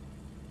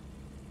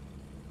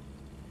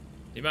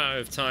 The amount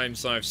of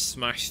times I've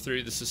smashed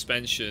through the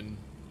suspension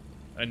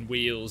and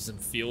wheels and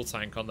fuel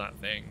tank on that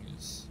thing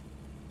is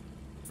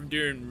from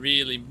doing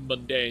really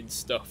mundane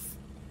stuff.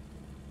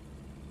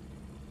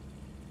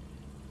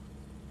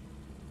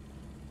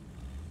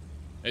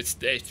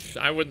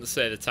 I wouldn't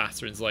say the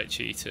Tatarin's like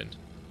cheating.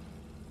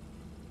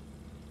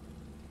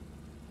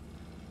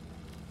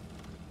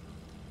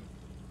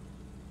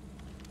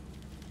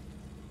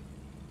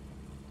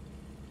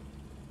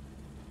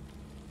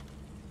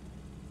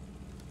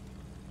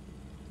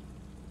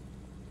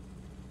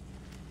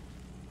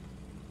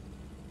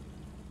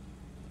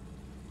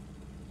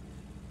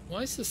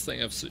 Why does this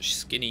thing have such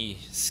skinny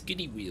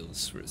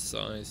wheels for its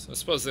size? I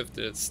suppose they have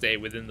to stay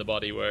within the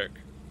bodywork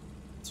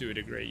to a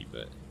degree,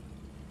 but...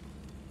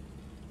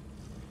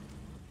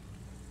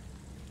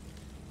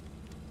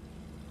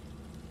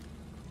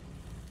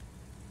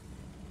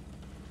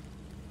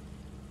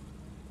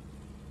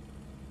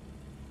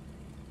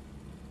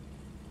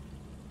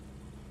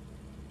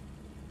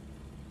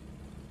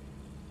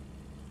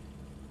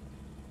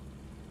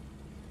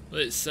 Well,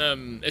 it's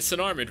an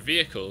armoured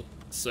vehicle,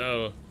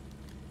 so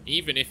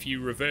even if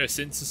you reverse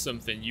into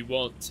something, you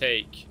won't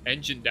take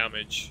engine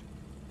damage.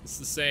 It's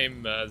the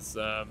same as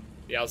the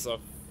Azov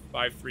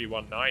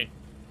 5319.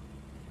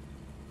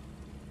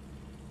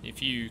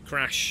 If you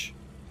crash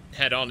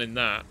head-on in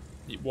that,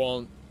 it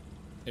won't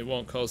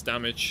cause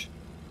damage.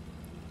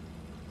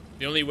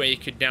 The only way you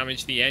could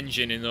damage the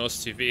engine in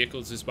those two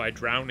vehicles is by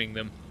drowning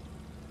them.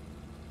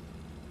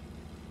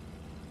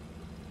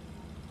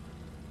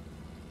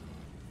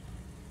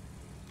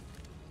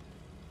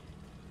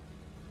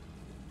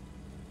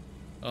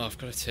 Oh, I've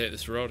got to take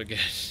this road again.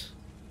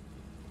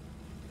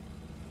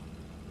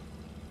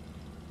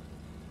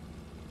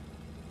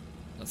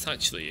 That's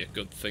actually a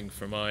good thing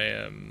for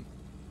my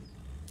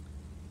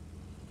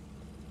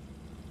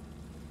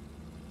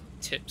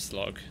tips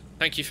log.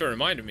 Thank you for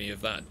reminding me of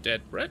that,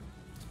 Dead Bread.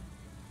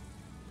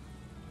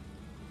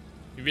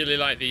 You really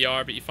like the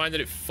R, but you find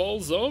that it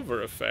falls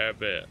over a fair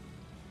bit.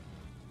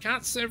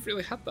 can't say I've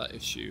really had that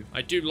issue.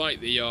 I do like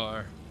the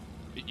ER.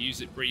 I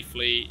use it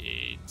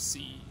briefly in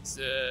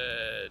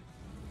season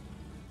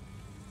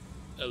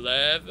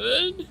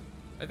 11,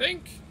 I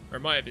think, or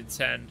it might have been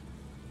 10,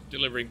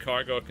 delivering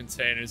cargo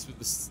containers with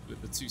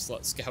the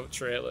 2-slot scout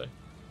trailer.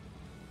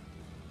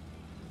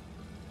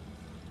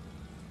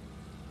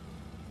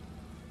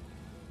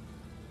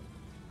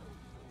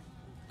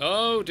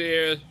 Oh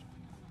dear.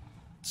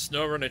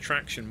 Snowrunner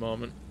traction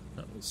moment.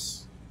 That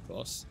was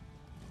close.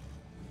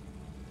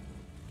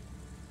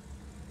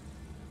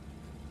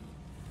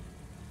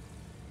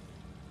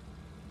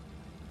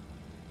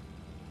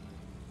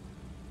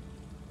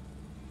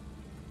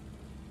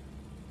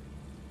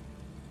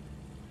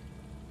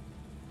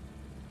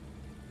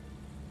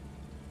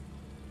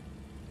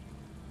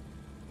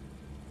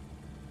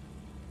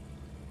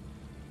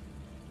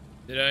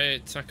 Did I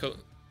tackle?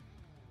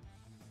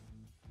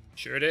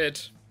 Sure did.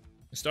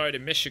 I started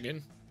in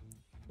Michigan,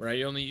 where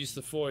I only used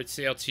the Ford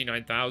CLT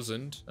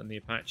 9000 and the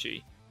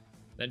Apache.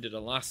 Then did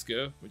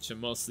Alaska, which I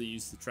mostly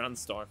used the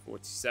Transtar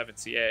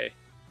 4070A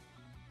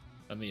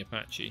and the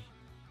Apache.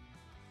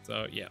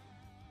 So yeah.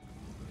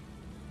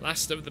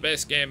 Last of the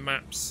base game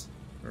maps.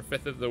 We're a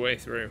fifth of the way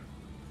through.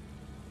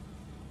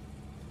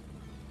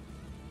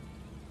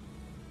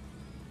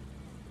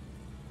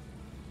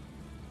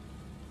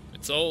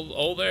 It's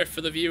all there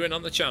for the viewing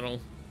on the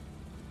channel.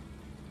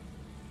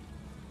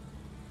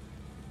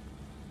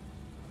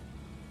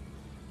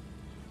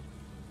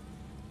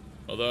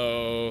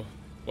 Although,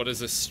 what is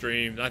this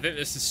stream? I think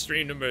this is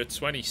stream number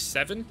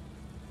 27,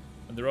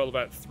 and they're all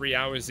about 3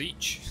 hours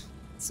each.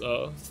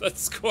 So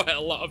that's quite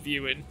a lot of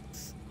viewing.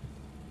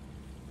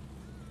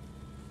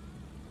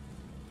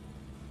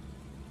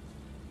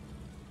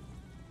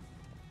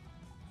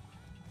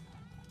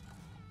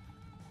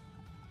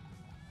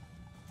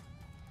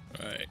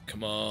 Alright,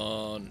 come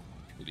on.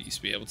 Please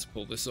be able to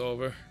pull this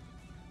over.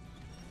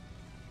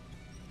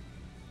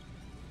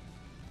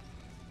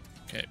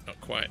 Okay,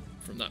 not quite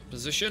from that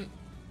position.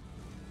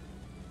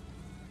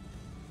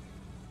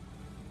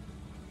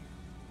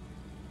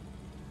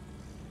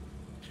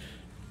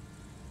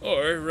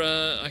 Or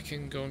I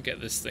can go and get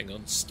this thing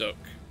unstuck.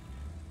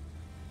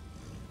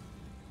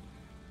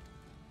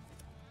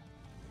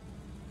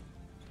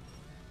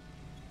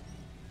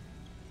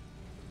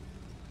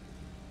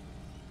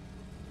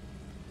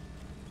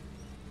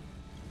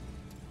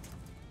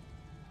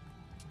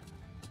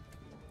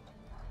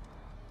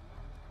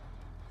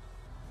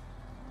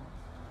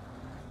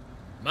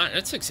 Man,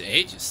 it takes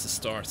ages to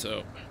start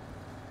up.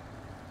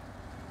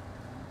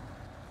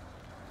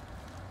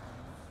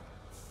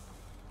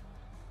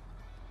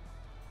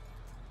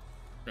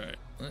 Right,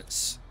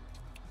 let's...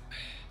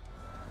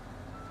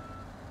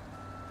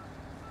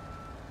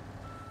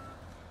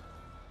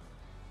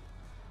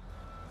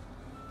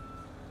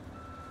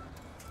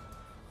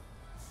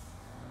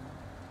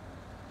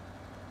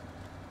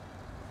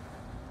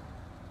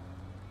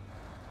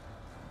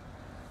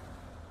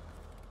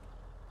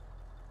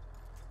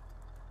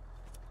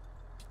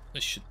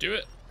 This should do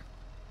it.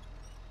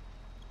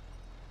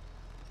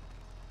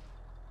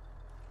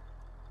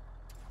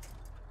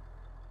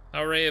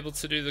 How were we able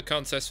to do the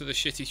contest with the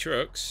shitty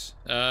trucks?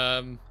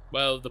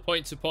 Well, the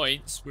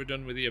point-to-points were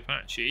done with the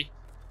Apache.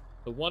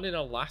 The one in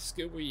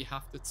Alaska where you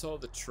have to tow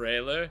the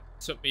trailer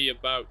took me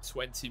about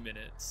 20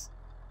 minutes.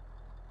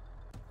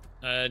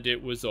 And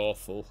it was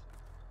awful.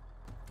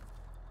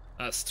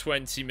 That's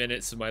 20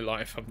 minutes of my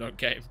life I'm not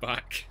getting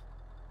back.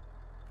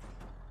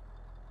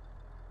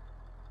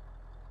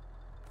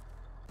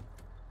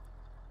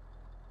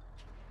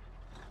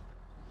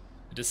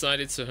 I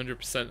decided to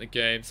 100% the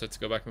game, so I had to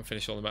go back and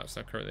finish all the maps.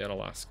 I'm currently on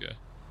Alaska.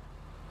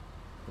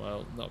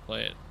 Well, not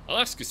playing.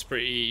 Alaska's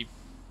pretty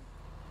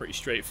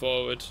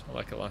straightforward. I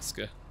like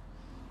Alaska.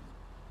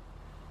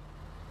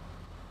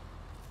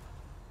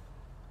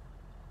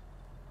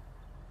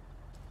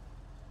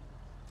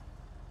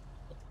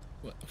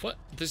 What?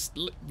 There's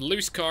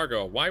loose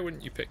cargo. Why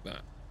wouldn't you pick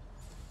that?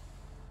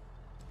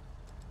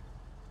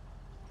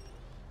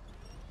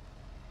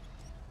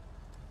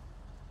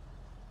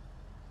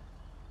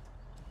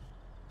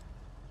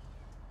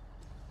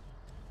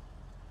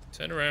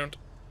 Turn around.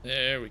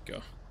 There we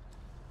go.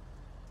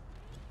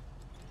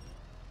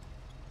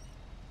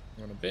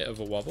 On a bit of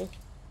a wobble.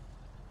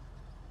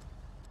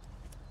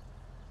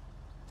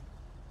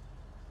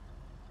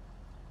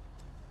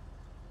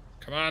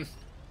 Come on.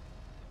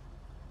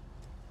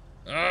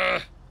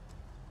 Ah!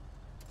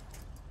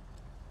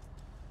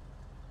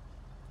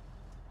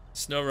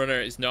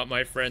 Snowrunner is not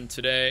my friend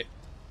today.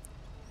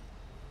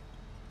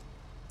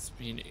 It's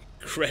been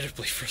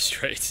incredibly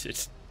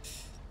frustrated.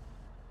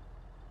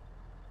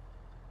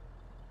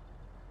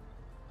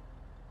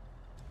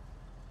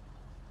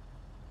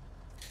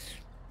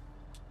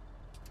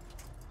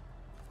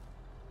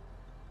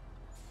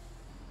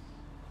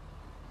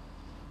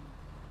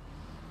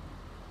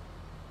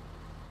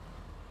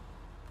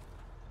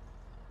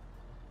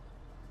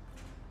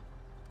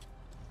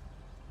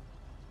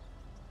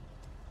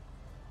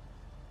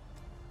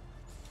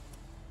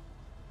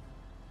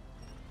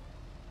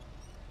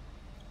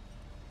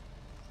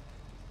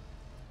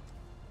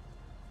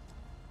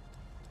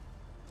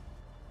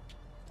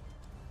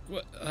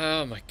 What?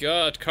 Oh my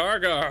god,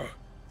 cargo!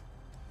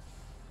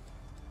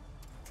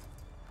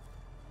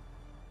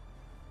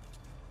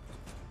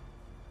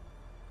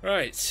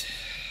 Right.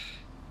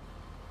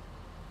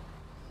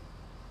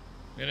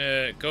 I'm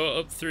gonna go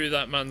up through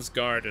that man's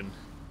garden.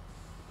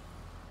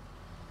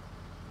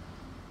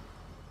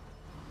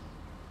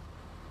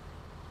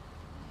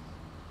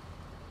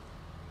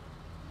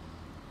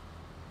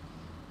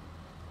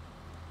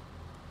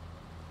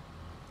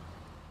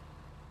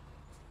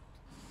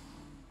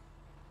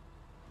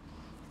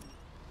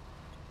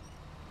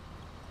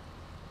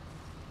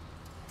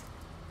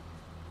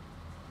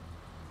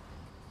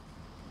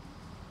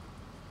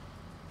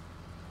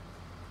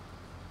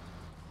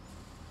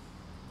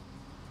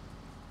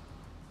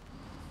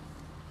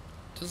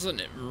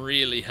 Doesn't it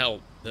really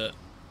help that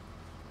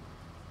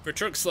for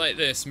trucks like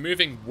this,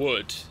 moving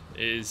wood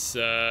is,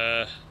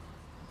 well,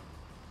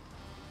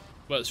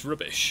 it's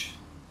rubbish.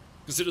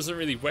 Because it doesn't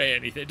really weigh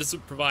anything. It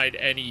doesn't provide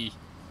any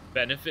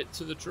benefit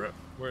to the truck.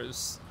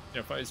 Whereas, you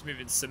know, if I was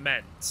moving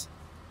cement,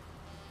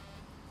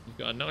 you've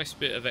got a nice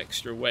bit of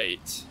extra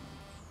weight.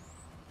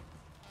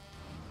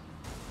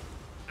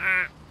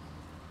 Ah!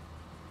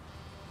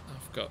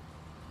 I've got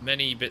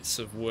many bits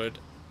of wood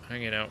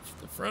hanging out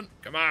from the front.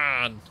 Come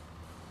on!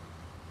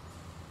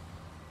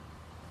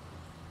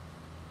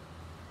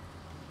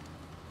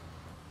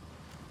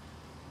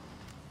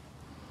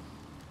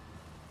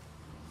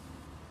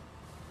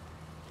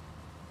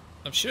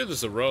 I'm sure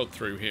there's a road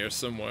through here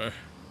somewhere.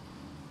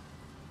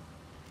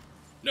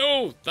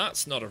 No,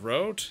 that's not a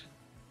road.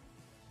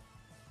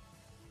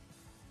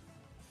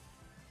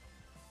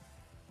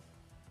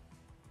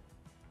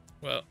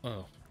 Well,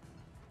 oh.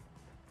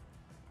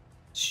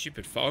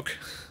 Stupid fog.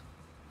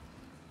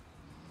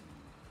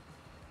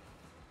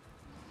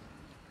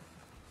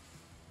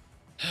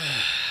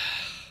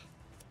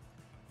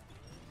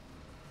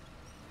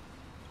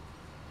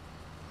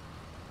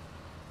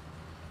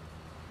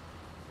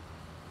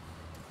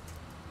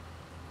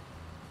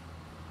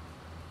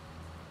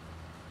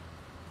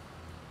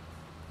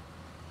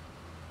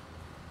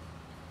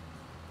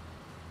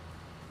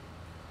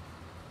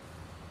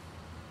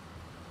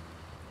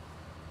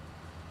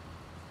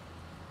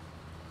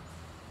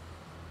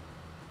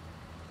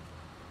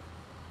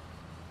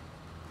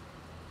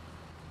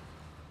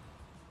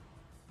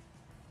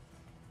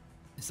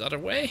 Is that a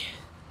way?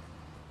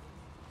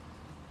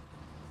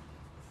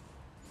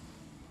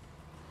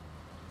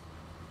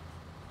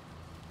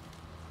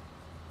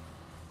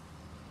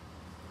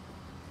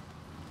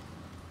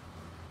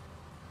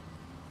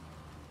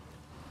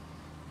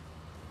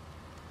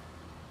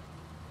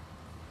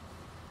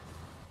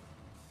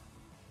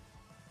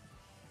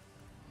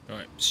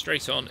 Right,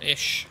 straight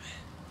on-ish.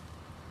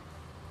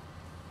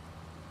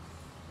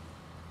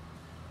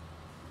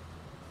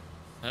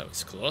 That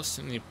was close,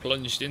 and he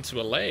plunged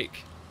into a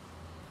lake.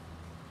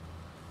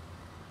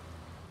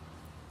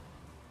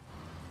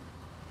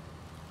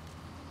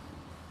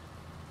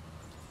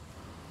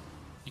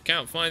 You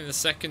can't find the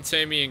second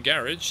Tamian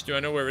garage. Do I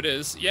know where it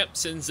is? Yep,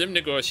 it's in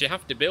Zimnegorsk. You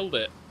have to build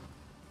it.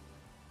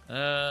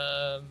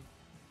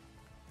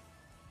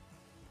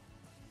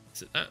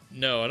 Is it that?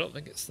 No, I don't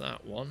think it's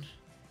that one.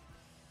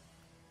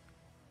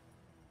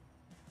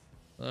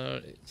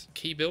 It's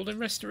key building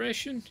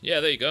restoration? Yeah,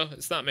 there you go.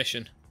 It's that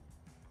mission.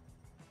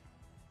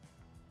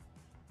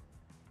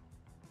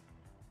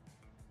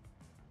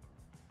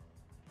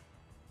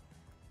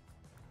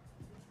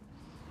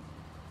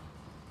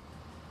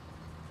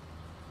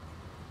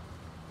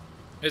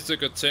 It's a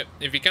good tip.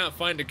 If you can't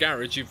find a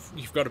garage,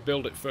 you've got to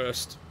build it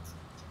first.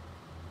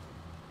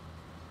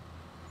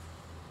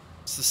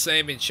 It's the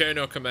same in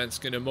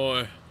Chernokamensky and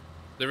more.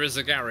 There is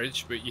a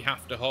garage, but you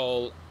have to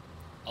haul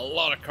a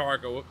lot of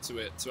cargo up to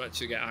it to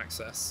actually get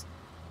access.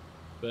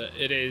 But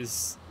it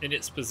is, in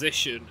its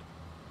position,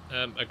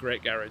 a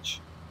great garage.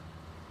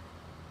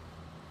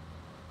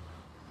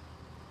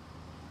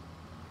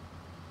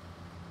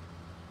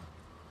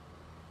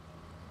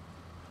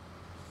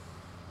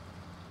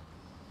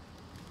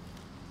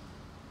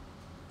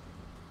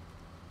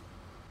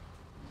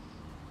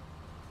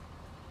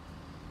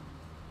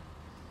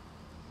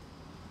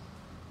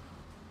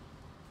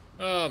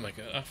 Oh my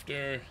god,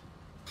 after,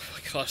 oh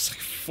my god, it's like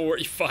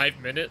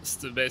 45 minutes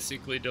to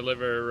basically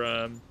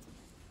deliver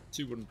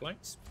 2 wooden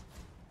planks.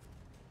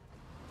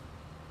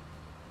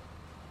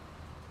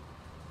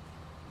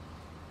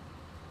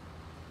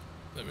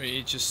 Let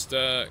me just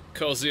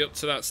cozy up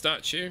to that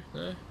statue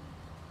there.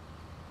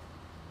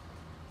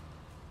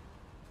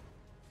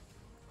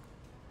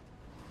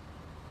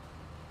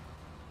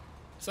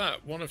 Is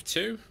that one of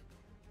 2?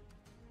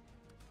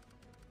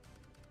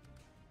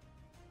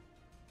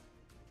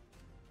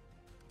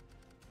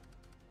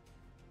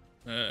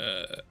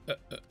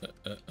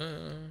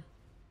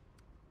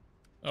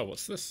 Oh,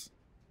 what's this?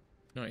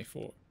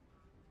 94.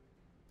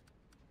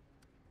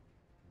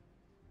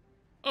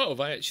 Oh, have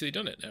I actually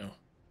done it now?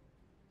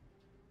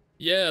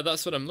 Yeah,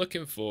 that's what I'm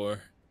looking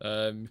for,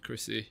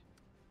 Chrissy.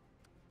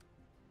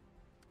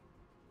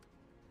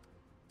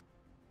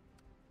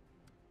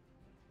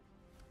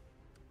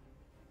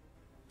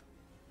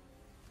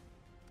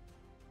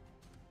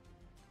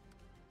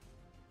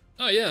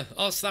 Oh yeah,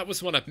 oh, so that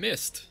was one I've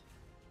missed.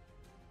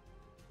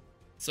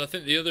 So I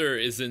think the other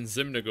is in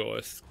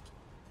Zimnogorsk.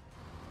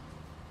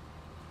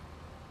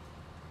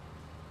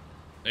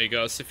 There you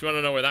go. So if you want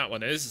to know where that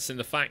one is, it's in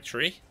the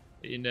factory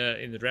in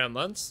the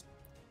Drownlands.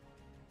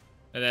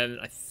 And then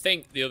I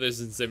think the other's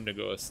in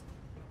Zimnogorsk.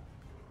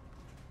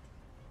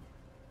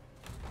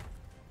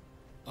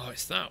 Oh,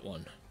 it's that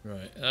one.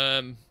 Right.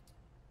 Alright,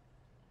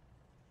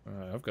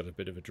 I've got a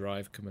bit of a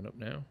drive coming up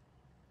now.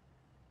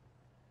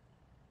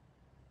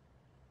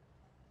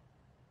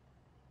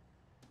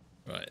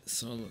 Right,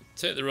 so I'll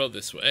take the road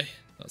this way.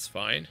 That's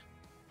fine.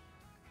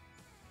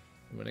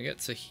 And when I get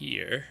to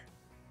here,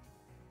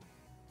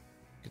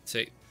 I could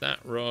take that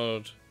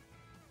road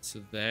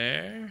to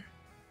there.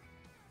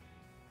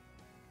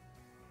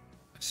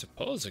 I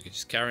suppose I could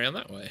just carry on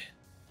that way.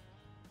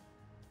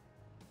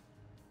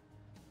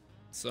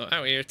 So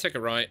out here, take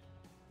a right.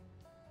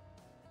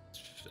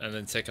 And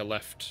then take a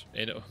left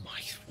in. Oh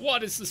my,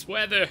 what is this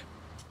weather?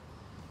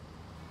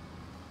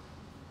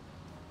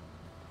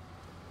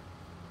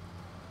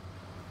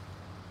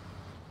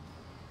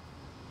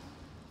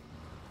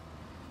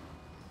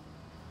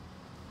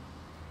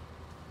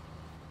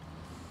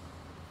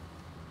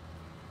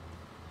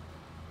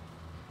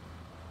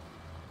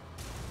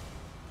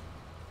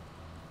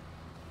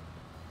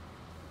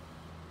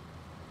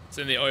 It's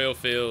in the oil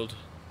field.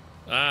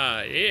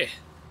 Ah, yeah.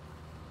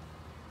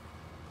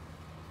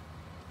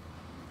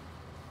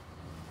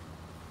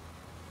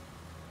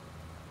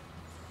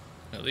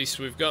 At least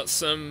we've got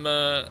some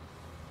mud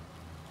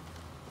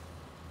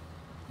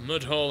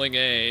hauling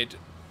aid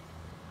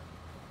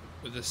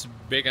with this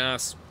big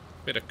ass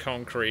bit of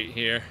concrete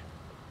here.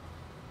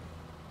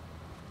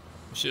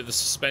 I'm sure the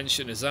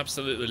suspension is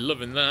absolutely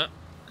loving that.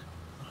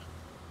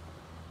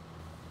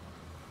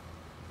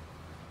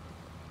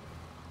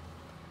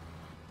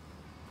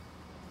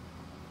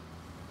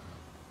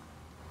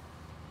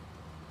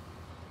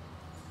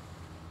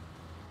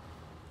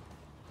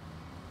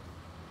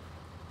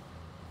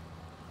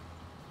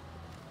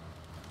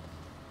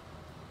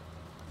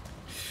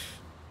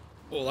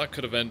 Well, that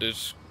could have ended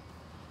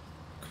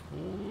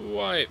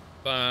quite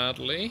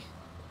badly.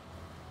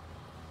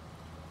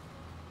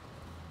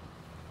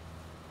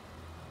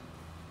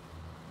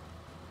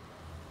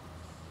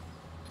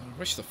 I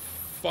wish the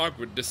fog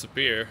would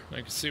disappear.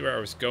 I could see where I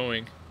was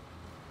going.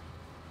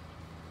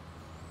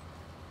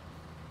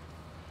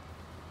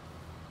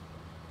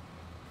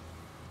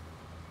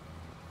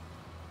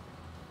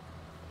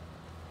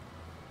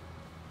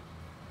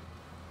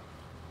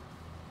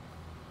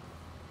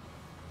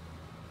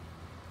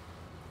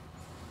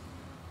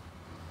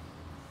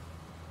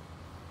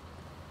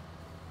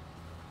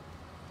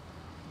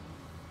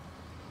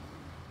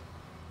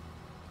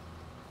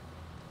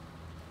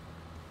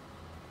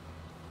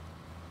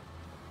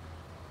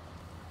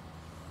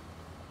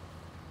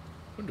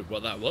 Wondered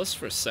what that was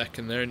for a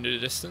second there in the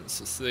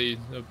distance. It's the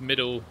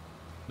middle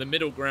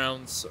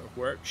ground sort of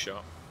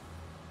workshop.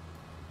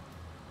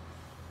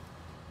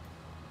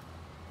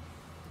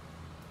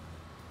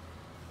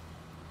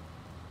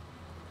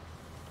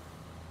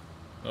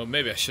 Oh,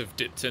 maybe I should have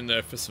dipped in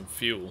there for some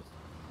fuel.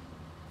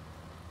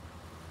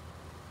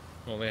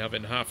 Only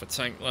having half a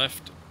tank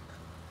left.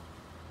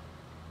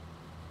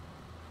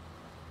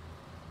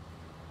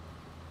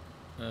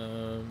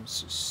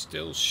 So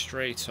still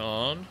straight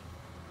on.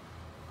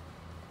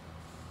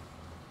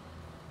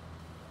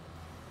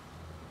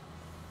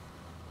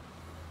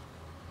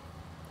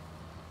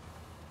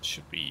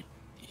 Should be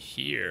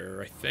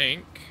here, I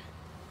think.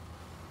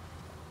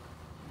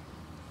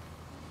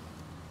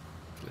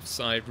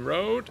 Cliffside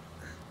Road,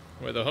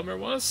 where the Hummer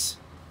was.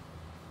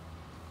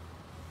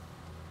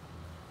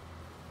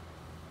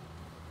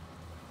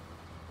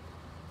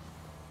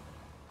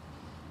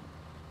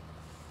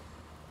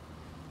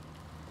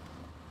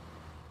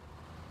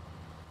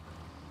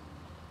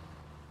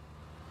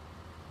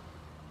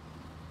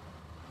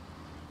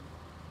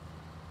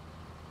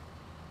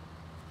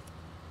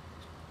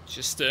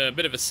 Just a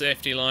bit of a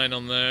safety line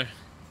on there.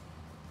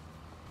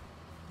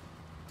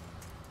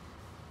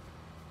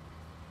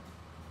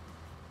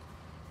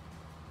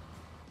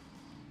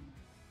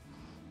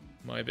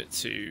 Am I a bit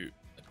too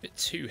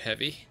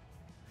heavy?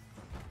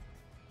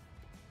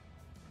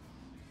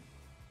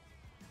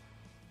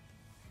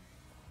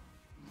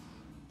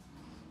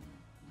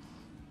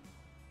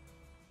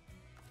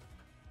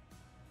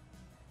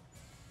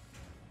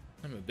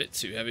 I'm a bit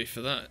too heavy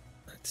for that.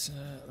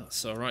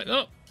 That's all right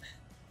though.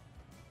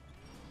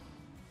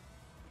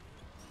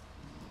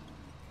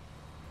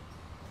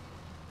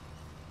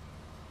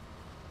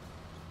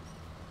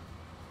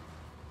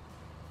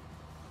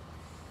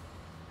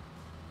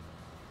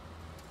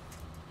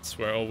 That's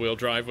where all-wheel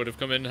drive would have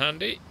come in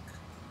handy.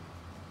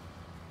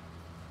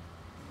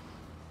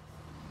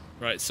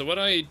 Right, so what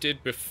I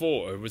did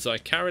before was I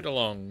carried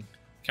on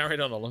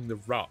along the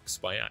rocks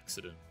by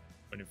accident,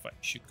 when in fact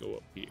I should go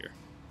up here.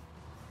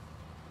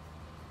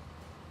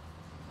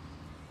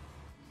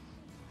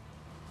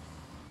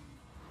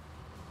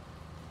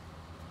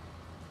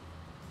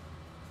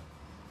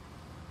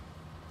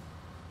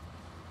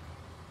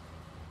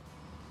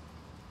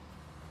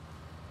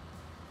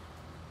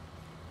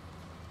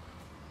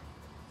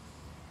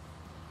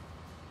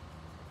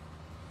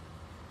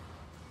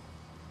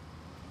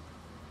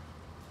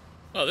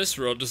 Oh, this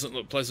road doesn't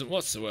look pleasant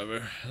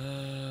whatsoever.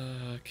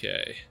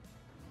 Okay.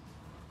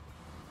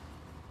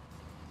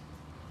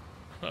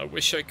 I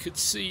wish I could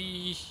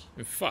see...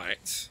 In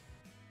fact...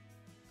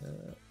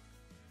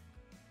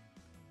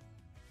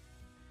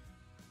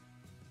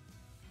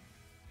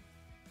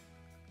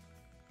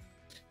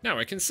 now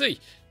I can see.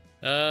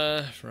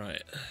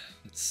 Right.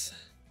 It's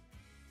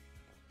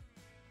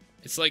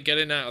like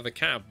getting out of the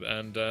cab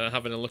and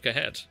having a look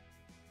ahead.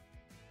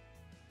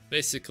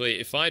 Basically,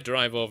 if I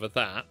drive over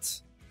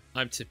that,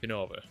 I'm tipping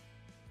over.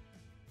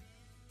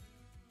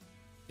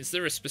 Is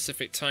there a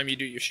specific time you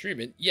do your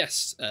streaming?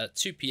 Yes,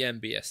 2 PM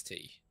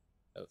BST.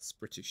 That's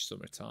British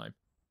summer time.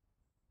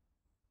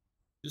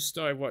 Just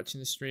started watching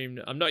the stream.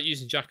 I'm not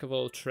using Jack of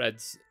all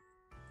trades,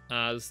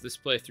 as this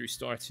playthrough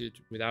started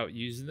without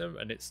using them,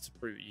 and it's to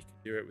prove that you can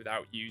do it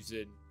without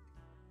using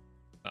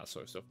that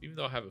sort of stuff. Even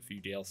though I have a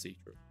few DLC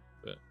through,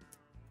 but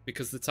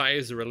because the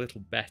tires are a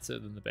little better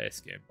than the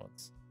base game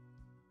ones.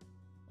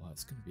 Oh,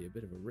 it's going to be a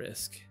bit of a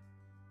risk.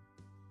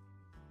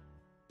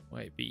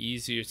 Might it be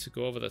easier to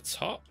go over the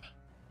top?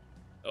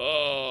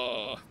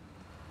 Oh,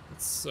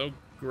 it's so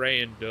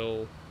grey and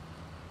dull.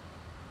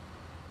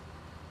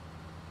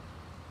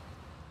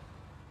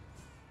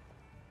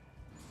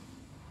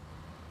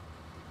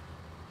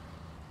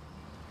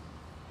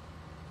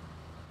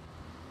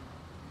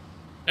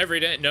 Every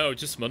day? No,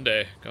 just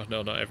Monday. God,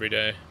 no, not every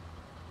day.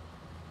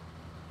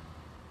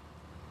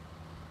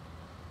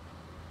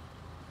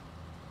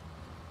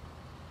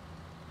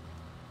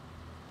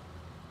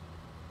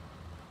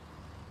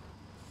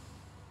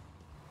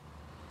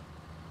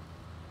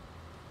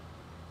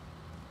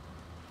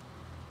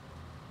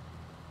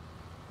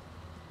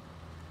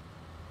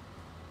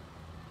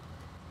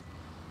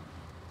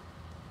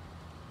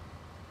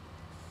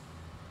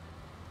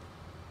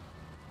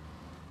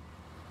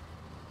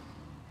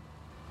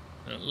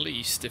 At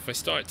least if I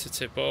start to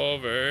tip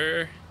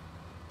over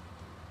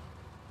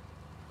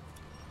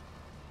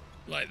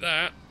like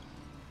that,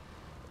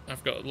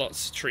 I've got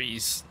lots of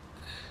trees.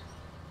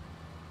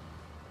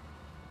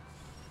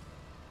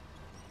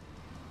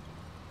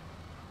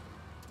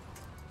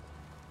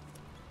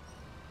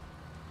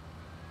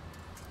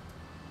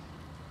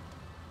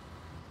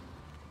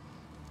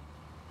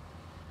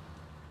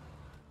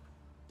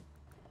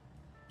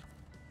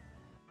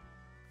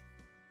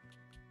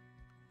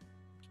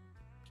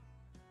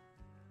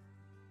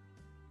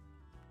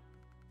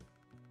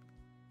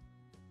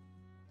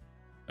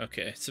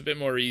 Okay, it's a bit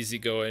more easy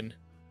going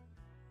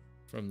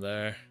from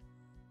there.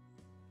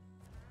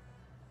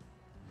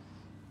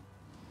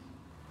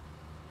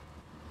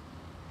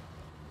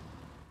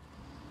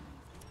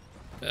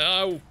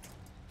 Oh!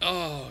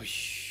 Oh!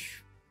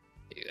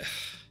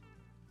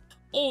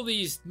 All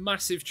these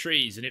massive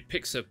trees, and it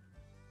picks a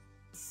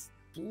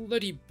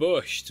bloody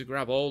bush to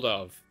grab hold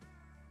of.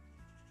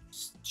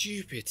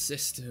 Stupid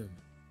system.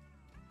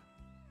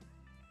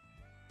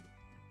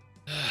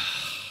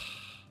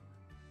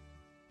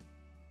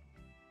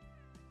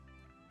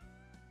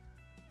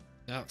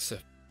 That's a...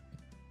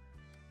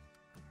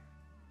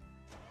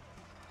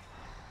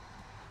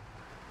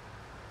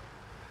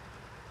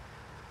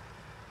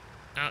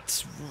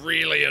 That's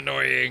really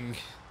annoying.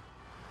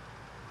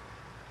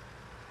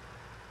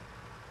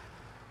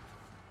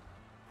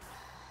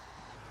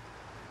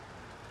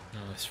 No,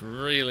 it's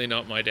really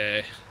not my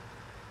day.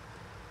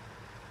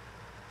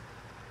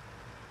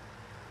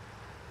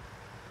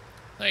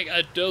 Like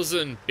a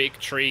dozen big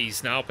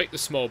trees. Now I'll pick the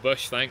small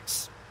bush,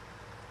 thanks.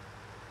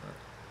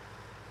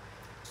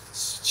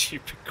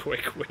 Stupid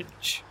quick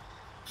winch.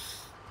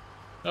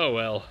 Oh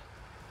well.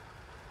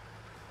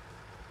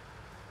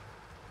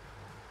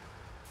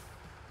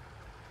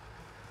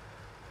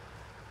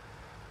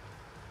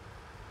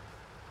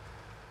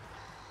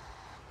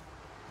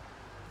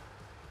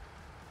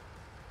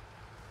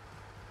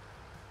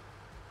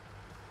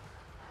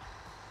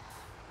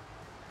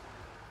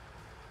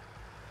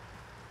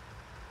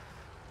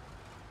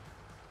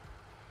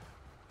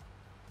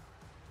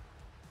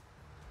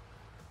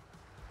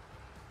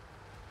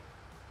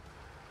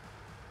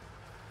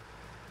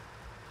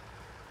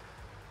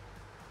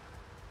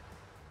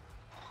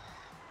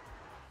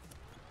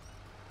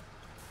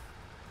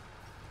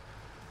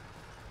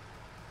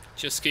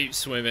 Just keep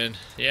swimming.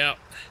 Yep.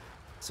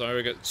 So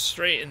we got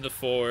straight in the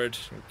Ford.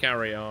 We'll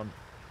carry on.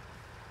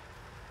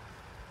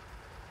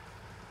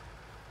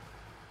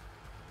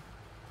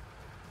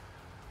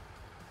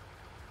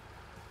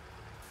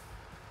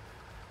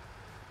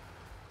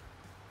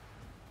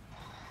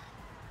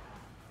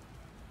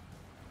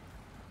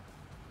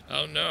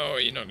 Oh no,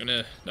 you're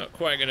not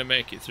quite gonna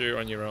make it through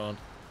on your own.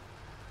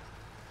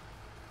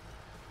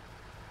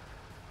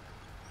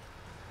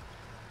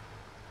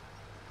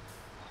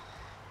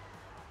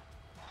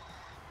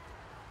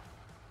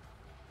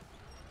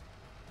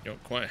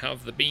 Don't quite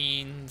have the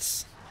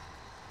beans.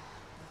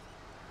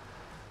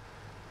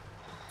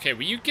 Okay,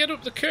 will you get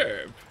up the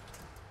curb?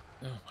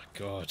 Oh my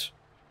god.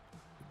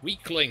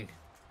 Weakling.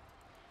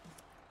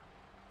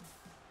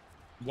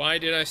 Why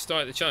did I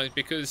start the challenge?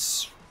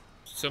 Because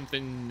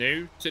something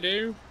new to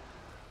do?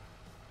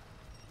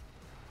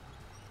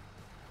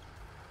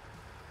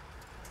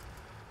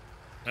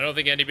 I don't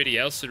think anybody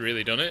else had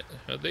really done it,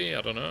 had they?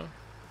 I don't know.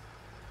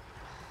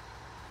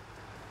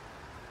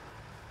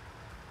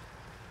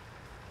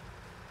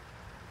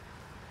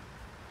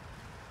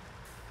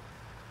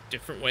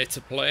 Different way to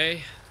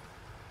play.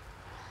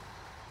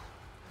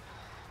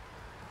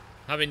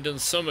 Having done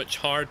so much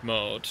hard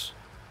mode,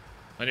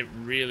 I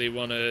didn't really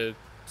want to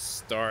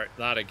start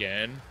that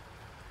again.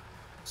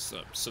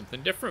 So,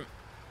 something different.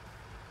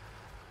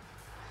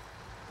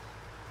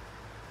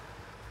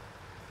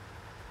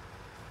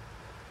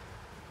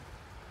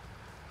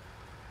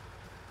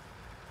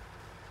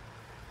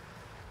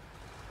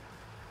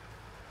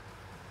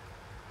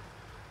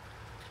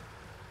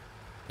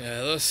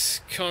 Yeah,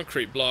 those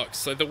concrete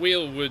blocks, like the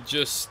wheel would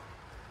just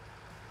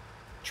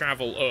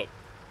travel up.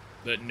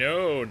 But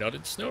no, not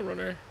in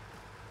Snowrunner.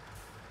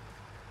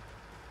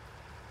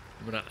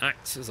 I'm gonna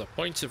act as a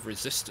point of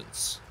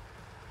resistance.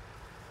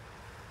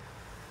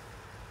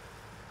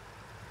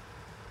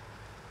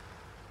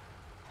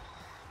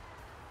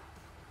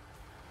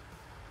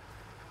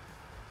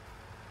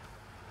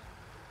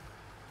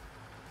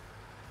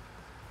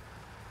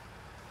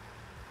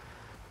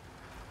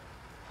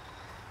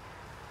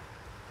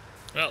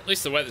 Well, at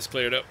least the weather's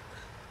cleared up.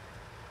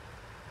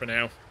 For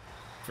now.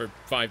 For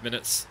 5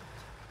 minutes.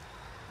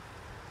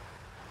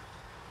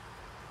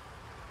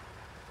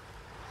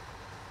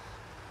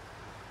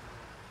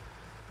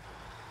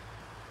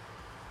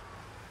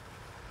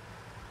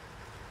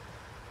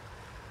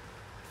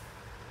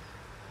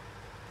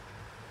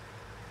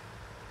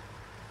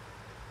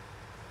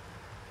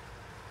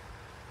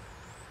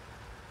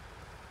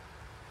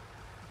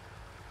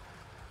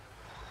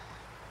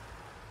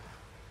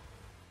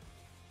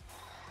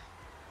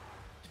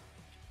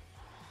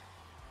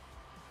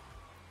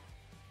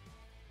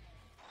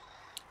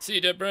 See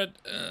you, dead bread.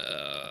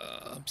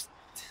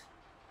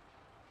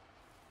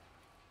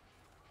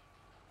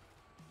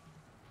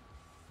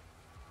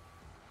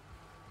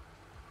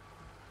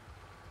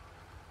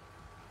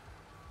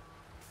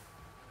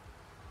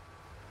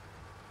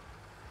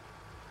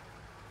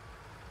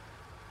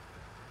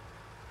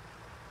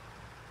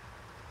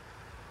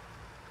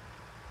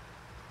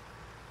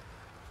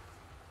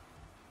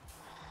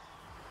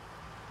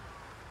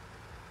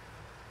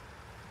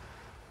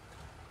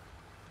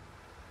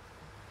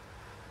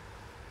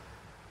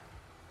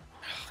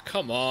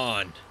 Come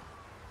on.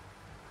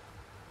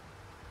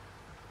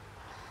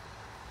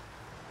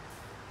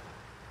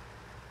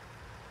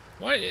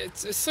 Why?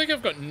 It's like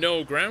I've got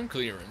no ground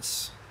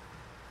clearance.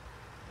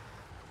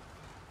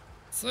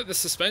 It's like the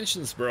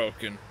suspension's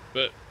broken,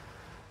 but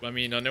I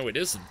mean, I know it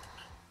isn't.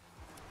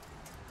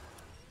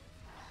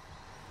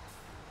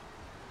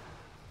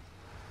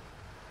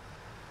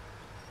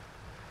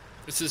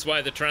 This is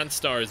why the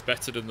Transtar is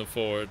better than the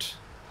Ford.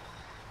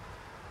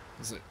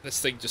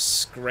 This thing just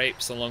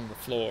scrapes along the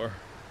floor.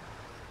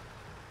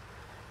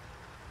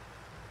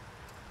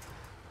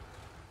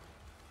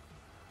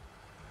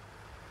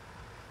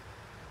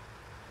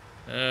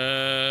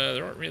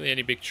 There aren't really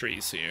any big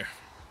trees here.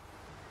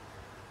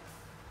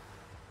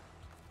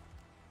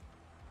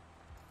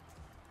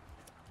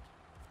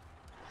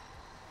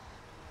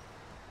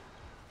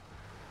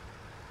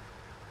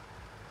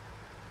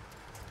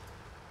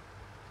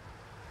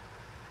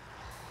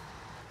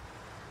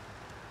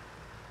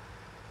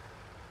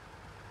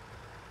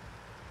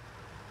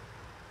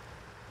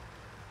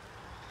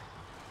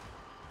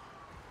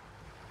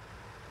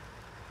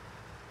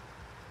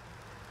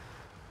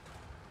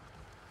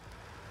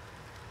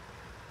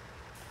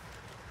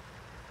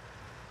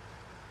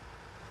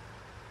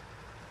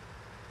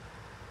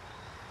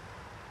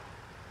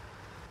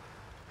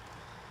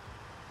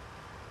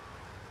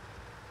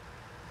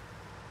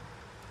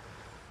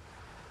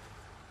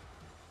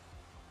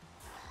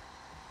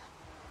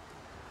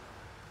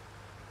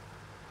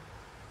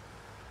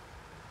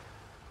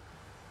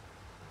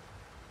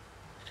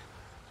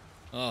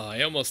 Oh,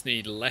 I almost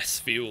need less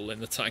fuel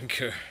in the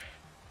tanker.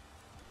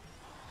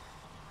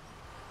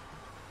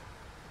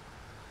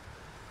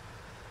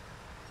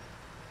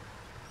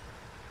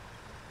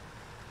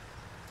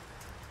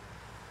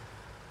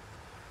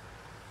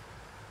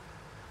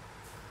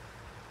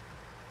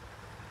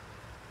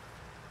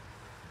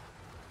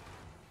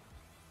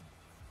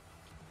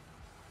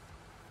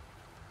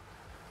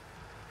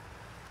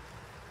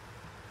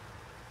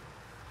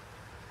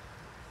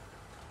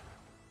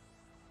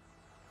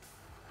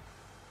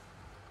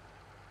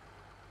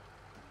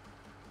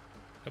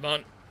 Come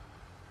on.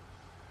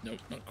 Nope,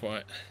 not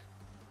quite.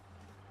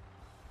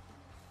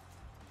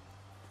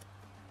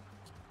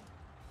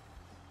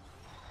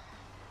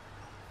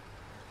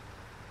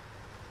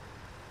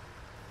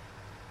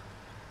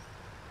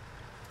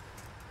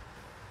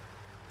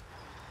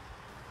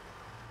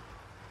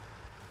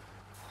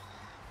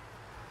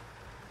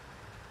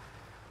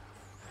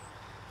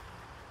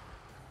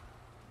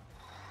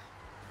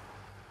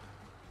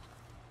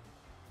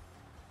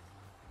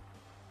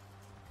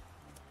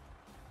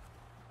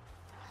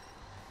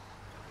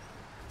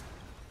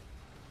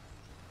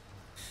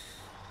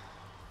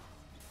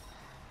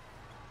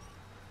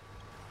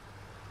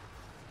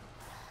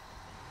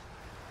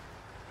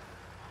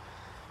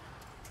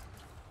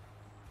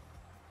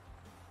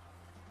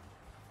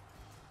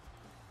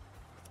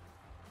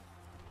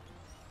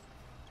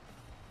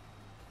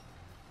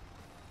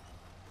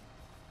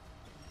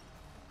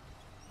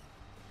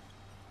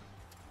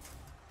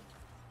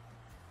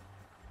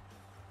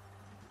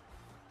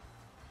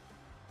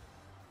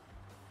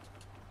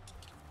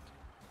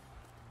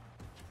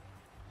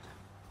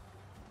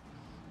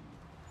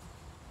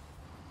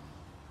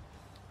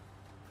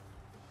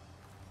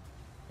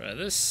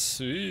 This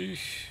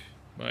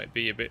might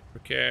be a bit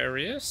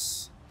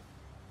precarious.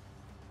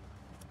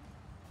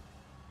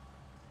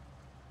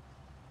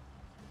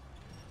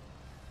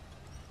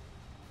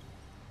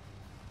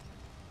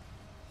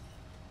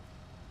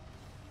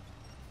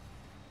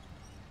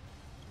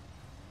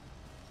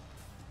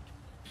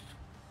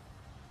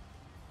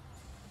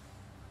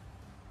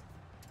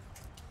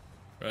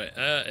 Right,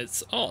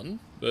 it's on,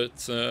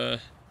 but oh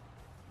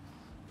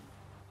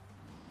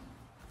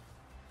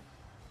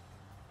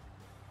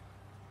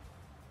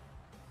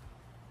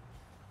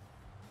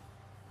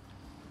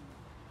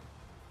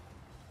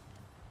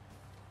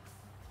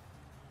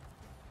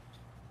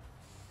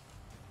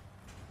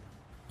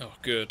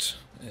good,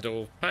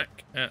 it'll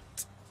pack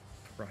at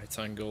right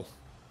angle.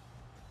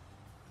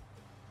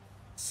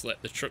 Let's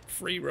let the truck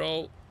free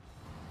roll.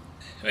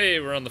 Hey,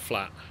 we're on the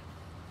flat.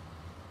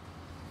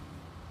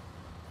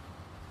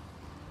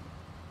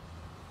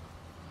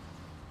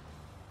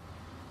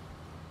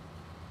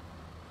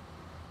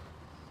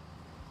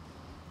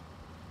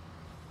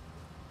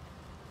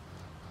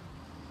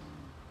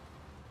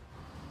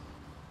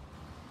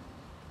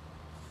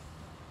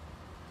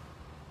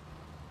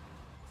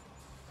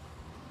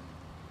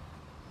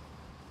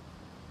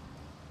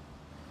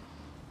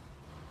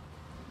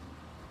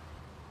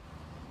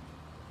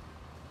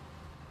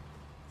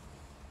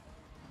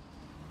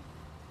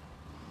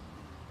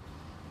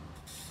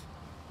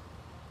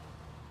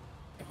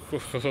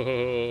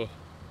 Oh.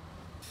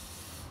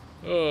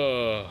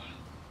 Oh.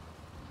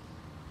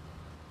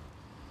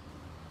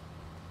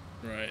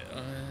 Right,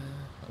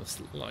 this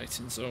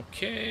lighting's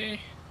okay.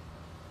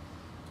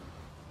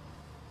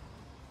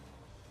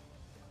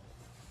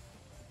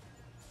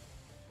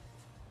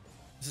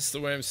 Is this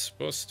the way I'm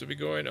supposed to be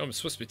going? Oh, I'm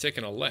supposed to be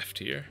taking a left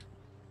here.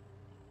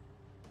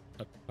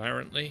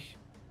 Apparently.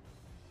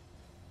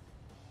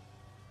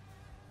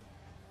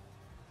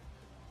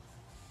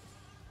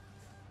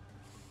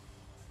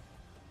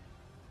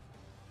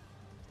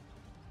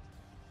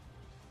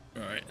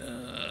 Alright,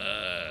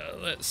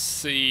 let's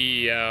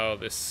see how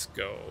this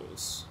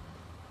goes.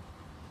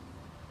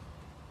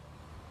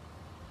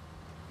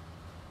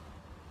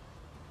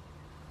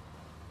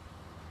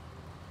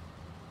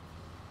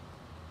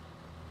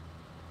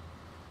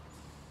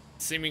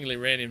 Seemingly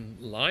raining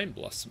lime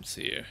blossoms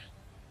here.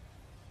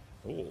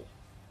 Oh.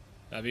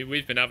 I mean,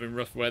 we've been having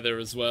rough weather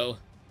as well.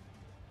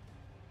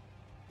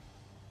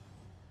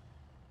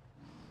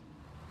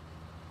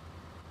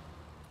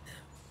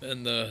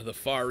 In the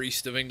far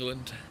east of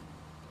England.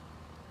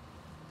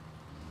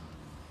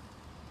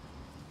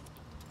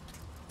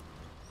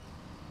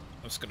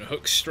 I'm just gonna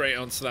hook straight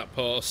onto that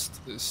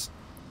post. There's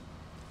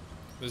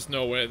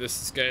no way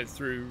this is getting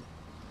through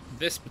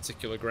this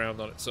particular ground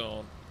on its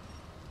own.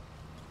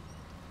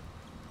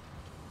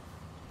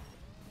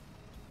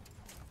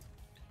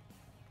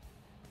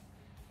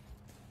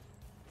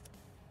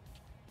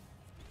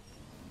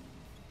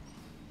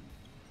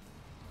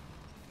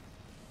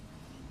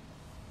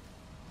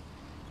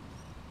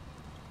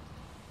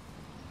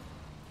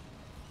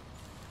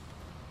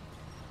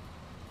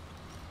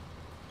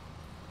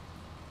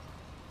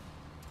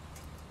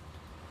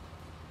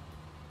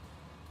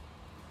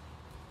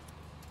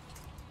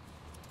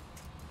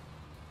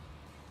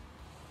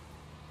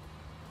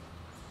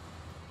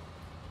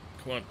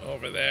 Come on,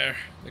 over there.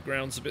 The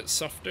ground's a bit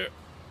softer.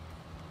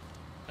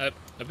 A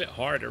bit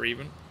harder,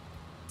 even.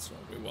 That's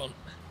what we want.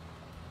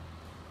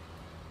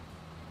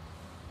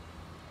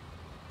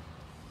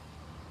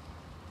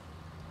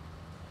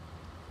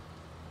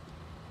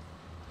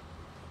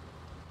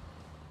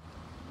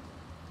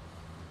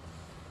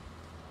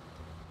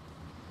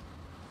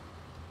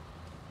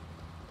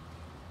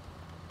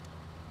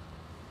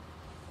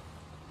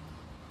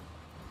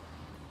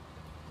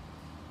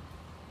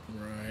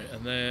 Right,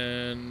 and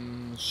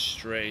then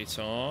straight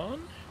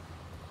on.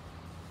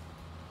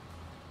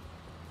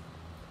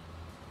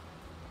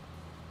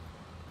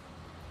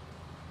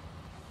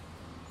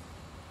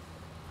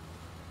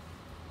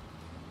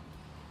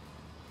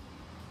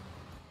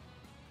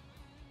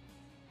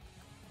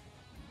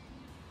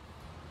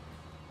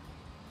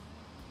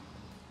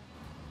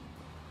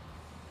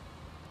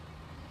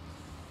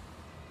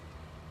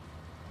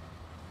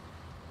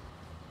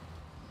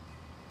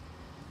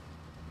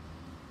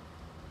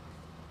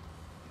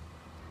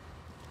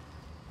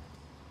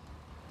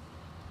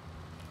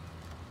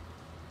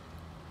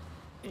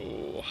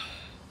 Oh.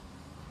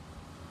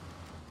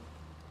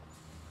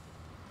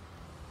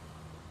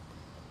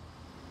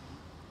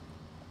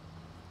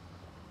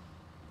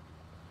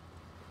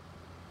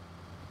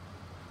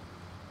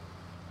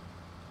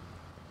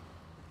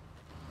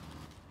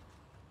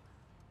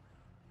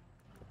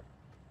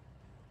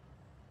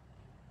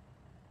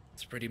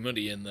 It's pretty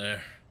muddy in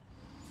there.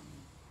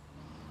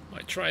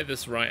 Might try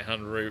this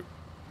right-hand route.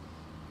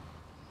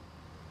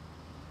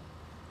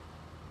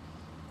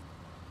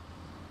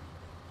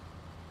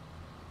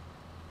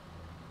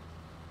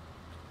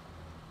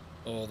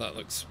 Oh, that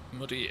looks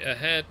muddy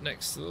ahead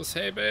next to those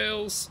hay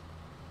bales.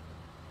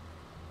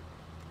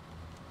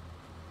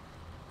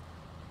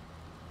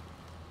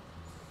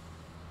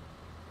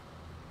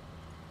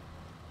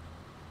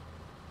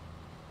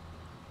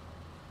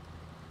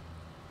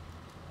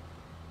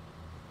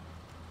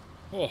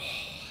 Oh.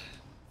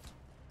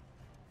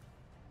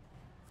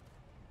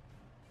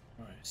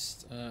 Right,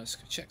 let's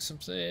go check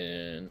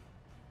something.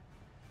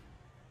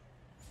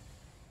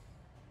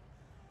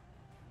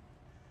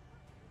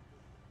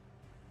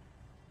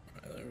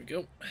 Right, there we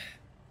go.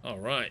 All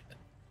right.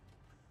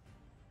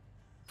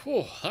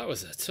 Whew, that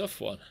was a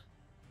tough one.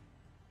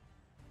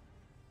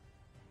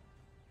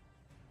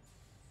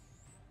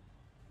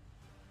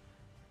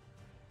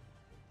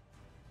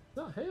 Is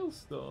that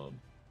hailstorm?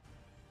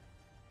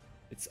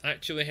 It's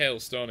actually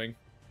hailstorming.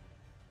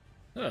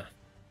 Huh.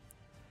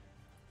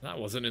 That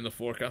wasn't in the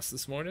forecast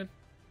this morning.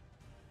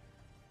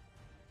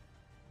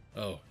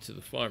 Oh, to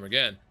the farm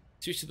again.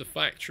 2 to the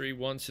factory,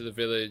 1 to the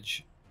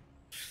village.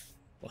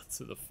 1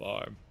 to the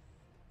farm.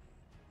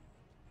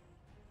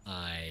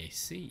 I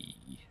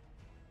see.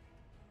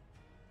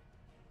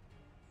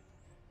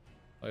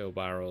 Oil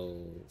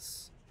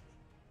barrels.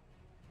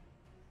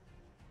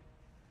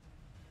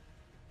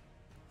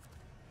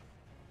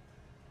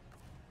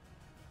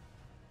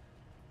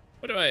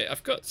 What do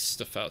I've got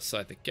stuff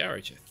outside the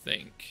garage, I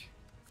think.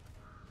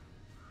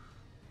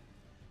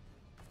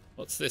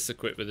 What's this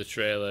equipped with a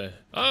trailer?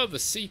 Oh, the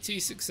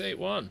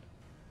CT681.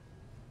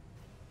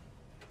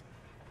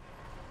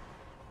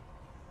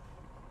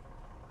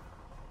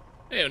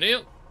 Hey,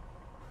 O'Neill.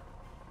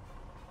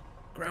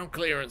 Ground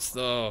clearance,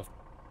 though.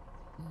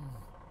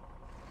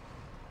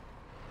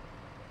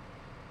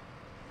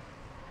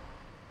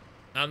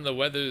 And the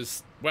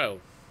weather's, well,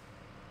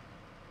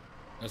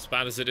 as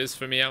bad as it is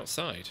for me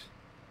outside.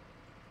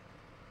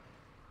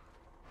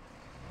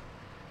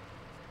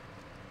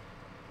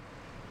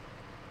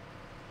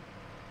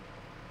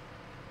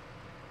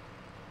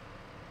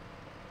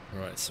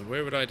 Right, so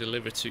where would I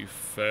deliver to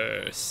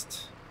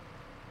first?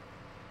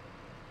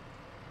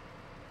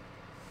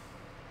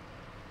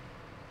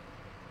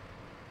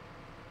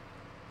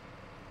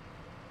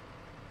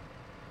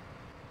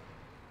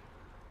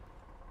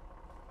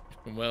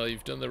 Well,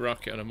 you've done the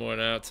rocket on a more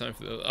now. Time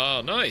for the...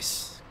 Oh,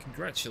 nice!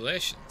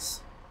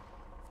 Congratulations.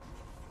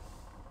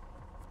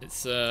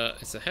 It's a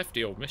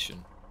hefty old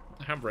mission. Put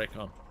the handbrake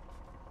on.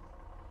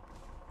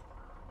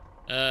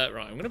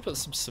 Right, I'm gonna put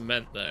some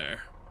cement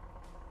there.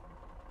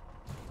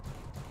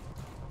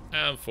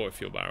 And 4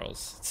 fuel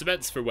barrels.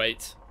 Cement's for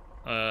weight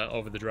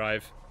over the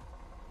drive.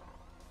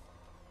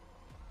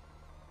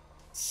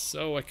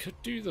 So I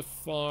could do the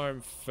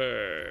farm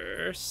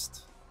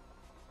first.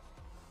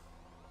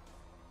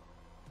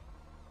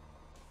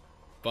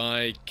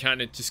 By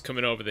kind of just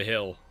coming over the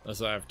hill,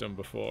 as I've done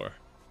before.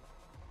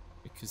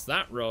 Because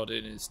that road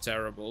in is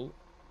terrible.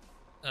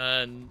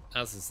 And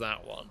as is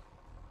that one.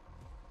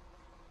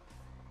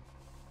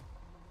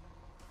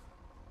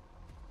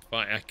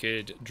 But I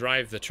could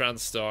drive the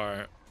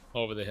Transtar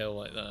over the hill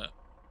like that.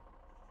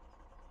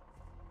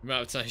 The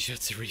amount of times you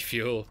have to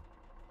refuel.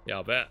 Yeah,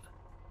 I'll bet.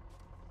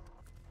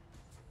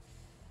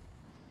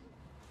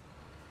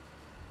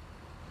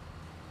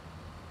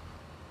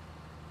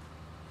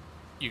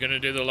 You're gonna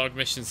do the log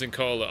missions in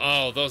Cola.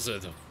 Oh, those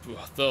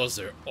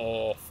are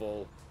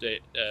awful,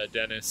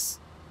 Dennis.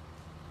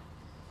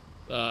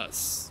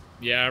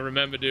 Yeah, I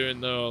remember doing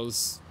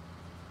those.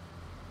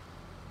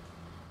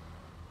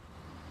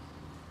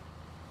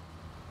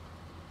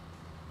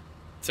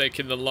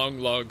 Taking the long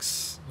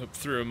logs up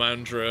through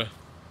Amandra.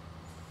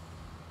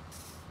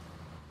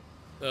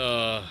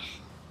 I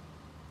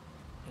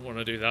don't want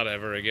to do that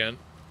ever again.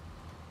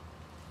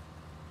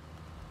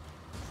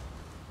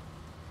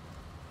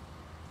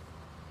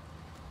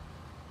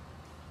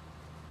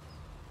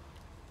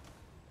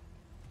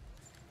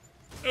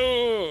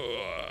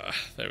 Oh,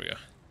 there we go.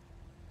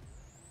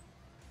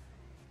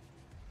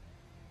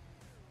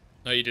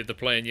 Oh, you did the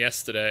plane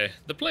yesterday.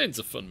 The plane's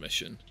a fun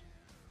mission.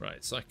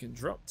 Right, so I can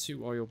drop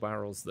 2 oil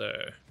barrels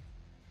there.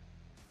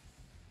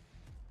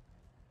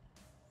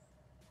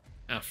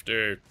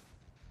 After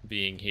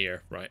being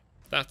here. Right,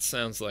 that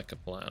sounds like a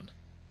plan.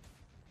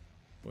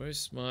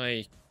 Where's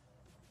my...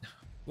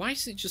 Why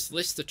does it just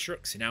list the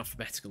trucks in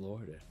alphabetical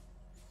order?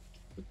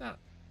 Would that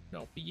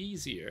not be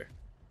easier?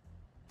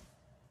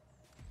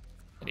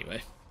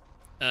 Anyway.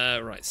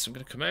 Right, so I'm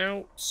going to come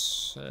out.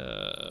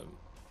 I'm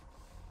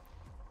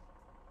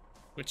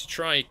going to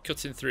try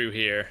cutting through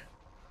here.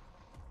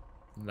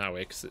 That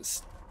way, because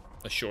it's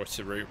a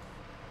shorter route.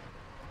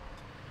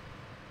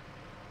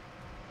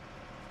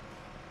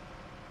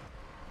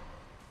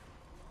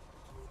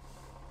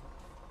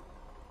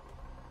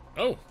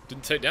 Oh,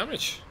 didn't take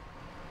damage.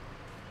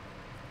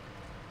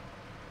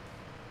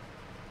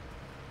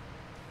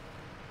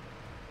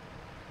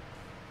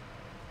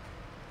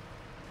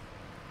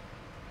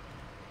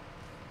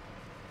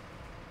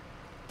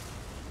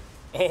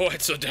 Oh, I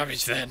took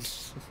damage then.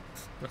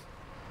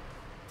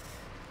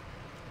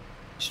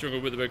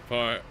 Struggled with the big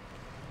part.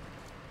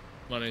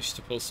 Managed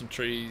to pull some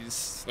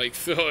trees. Like,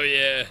 oh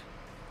yeah.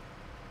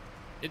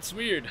 It's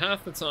weird.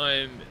 Half the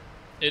time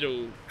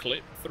it'll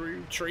clip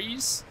through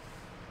trees,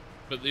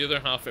 but the other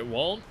half it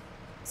won't.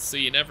 So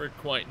you never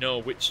quite know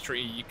which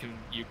tree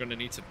you're gonna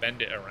need to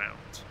bend it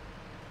around.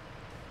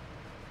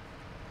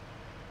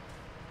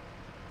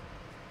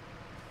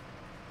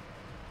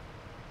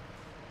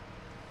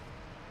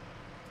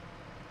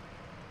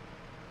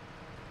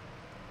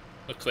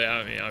 Luckily,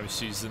 I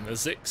was using the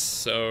Zix,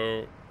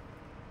 so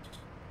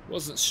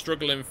wasn't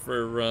struggling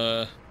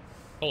for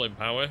pulling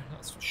power,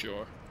 that's for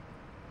sure.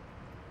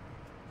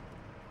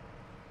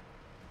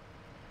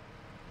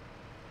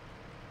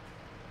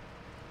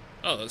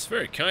 Oh, that's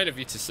very kind of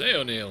you to say,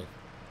 O'Neill.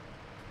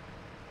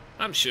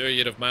 I'm sure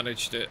you'd have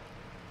managed it.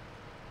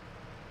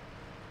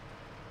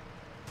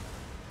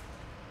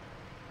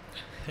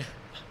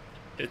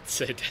 It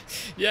said,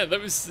 yeah,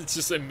 that was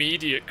just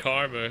immediate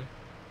karma.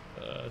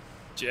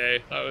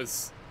 Jay, that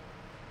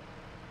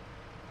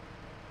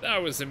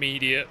was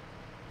immediate.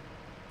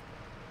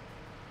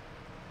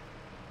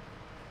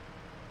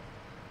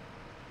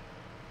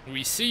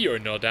 We see your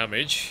no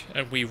damage,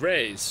 and we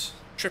raise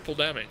triple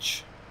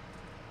damage.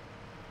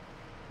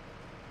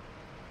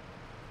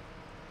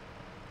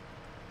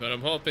 But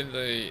I'm hoping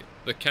the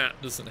cat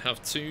doesn't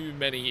have too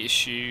many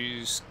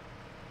issues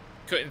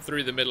cutting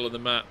through the middle of the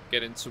map,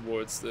 getting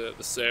towards the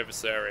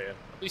service area.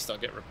 At least I'll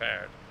get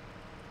repaired.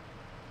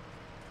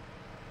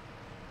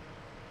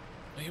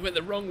 Oh, you went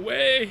the wrong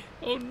way!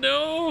 Oh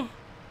no!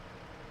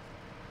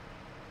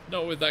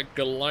 Not with that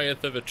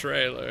Goliath of a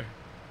trailer.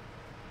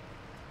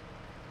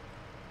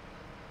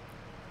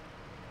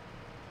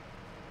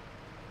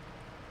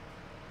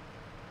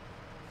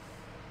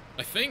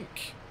 I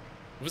think...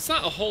 Was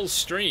that a whole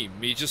stream,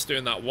 me just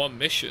doing that one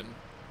mission?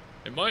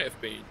 It might have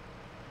been.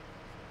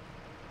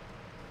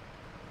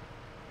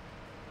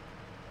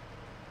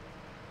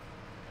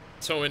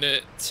 Towing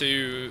it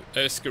to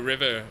Erskine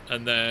River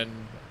and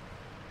then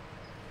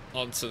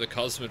onto the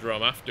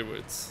Cosmodrome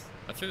afterwards.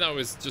 I think that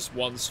was just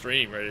one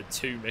stream where I did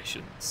 2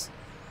 missions.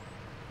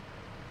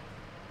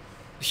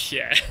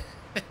 Yeah.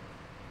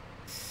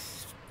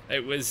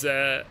 It was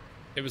a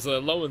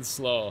low and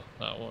slow,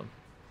 that one.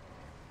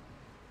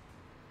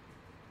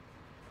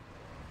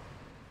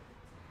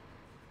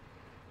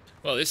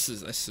 Well, this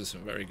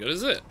isn't very good,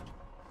 is it?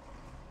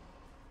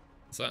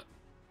 What's that?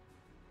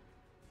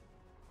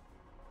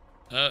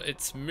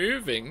 It's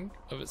moving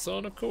of its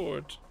own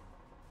accord.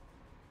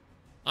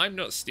 I'm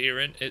not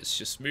steering, it's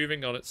just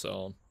moving on its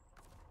own.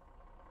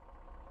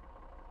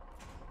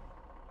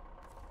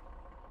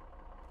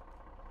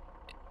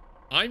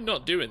 I'm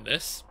not doing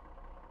this.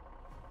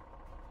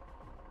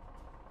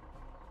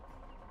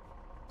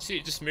 See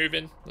it just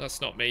moving?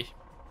 That's not me.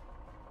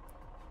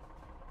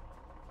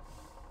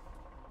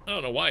 I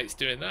don't know why it's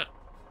doing that.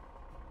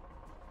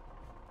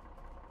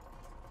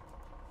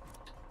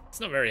 It's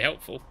not very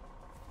helpful.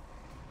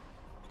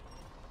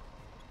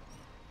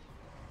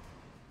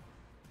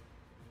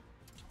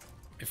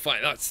 In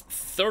fact, that's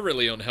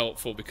thoroughly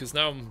unhelpful because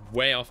now I'm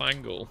way off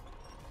angle.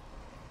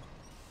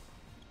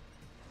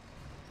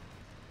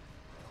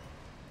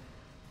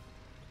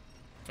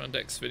 Found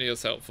X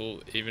videos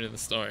helpful even in the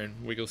starting.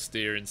 Wiggle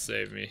steer and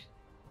save me.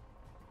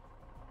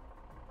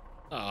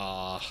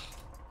 Ah.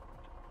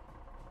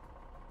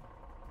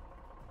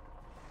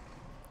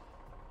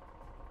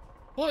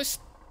 What?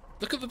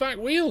 Look at the back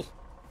wheel.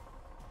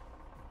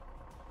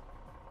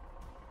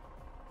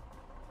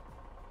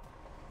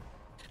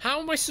 How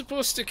am I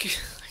supposed to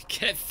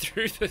get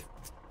through the...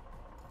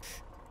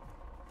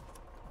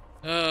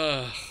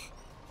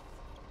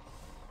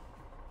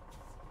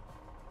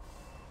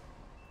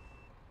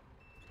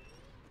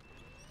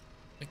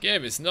 The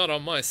game is not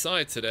on my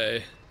side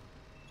today.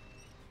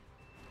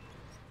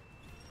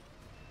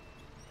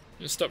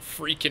 You stop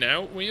freaking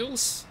out,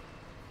 wheels?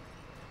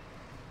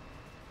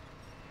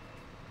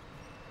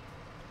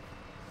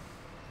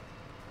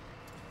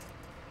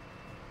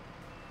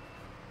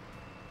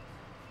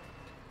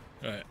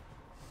 Right.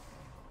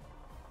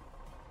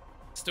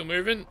 Still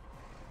moving?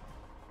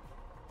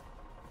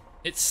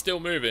 It's still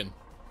moving.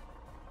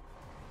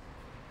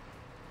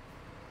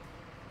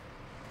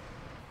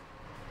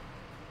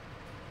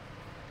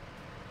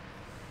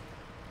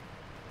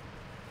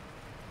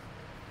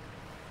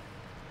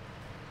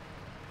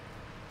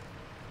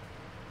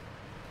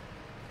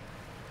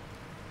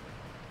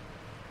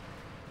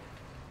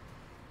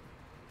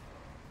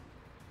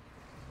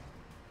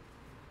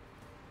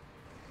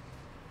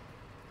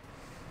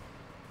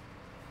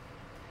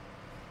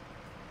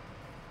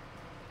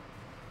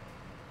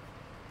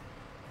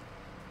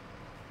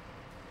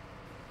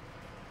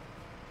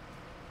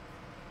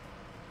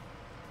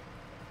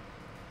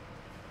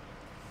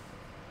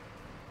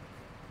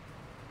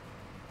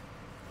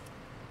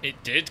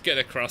 It did get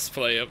a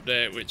crossplay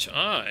update, which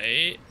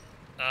I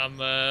am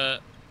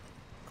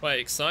quite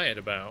excited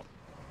about.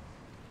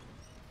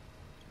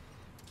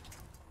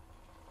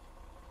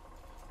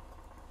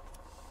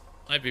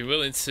 I'd be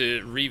willing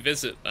to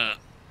revisit that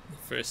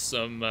for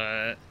some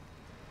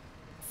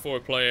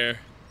 4-player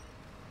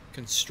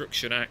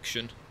construction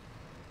action.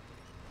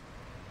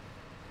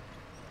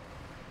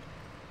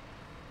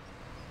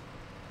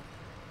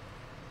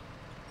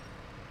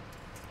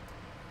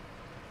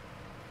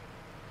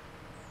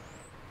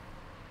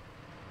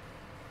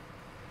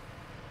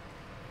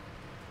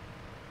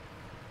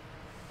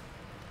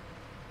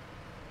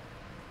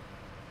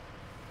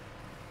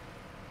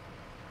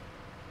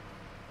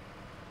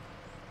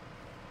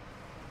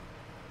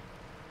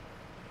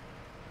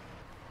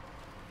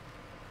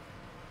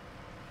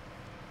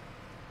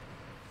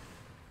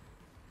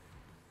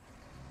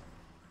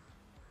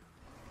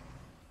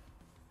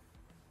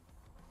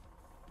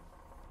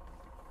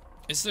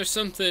 Is there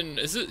something...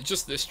 Is it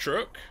just this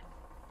truck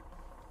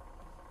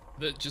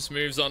that just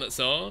moves on its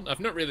own? I've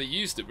not really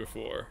used it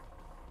before.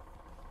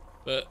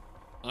 But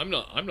I'm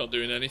not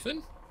doing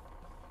anything.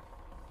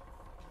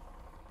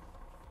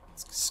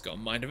 It's got a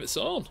mind of its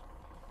own.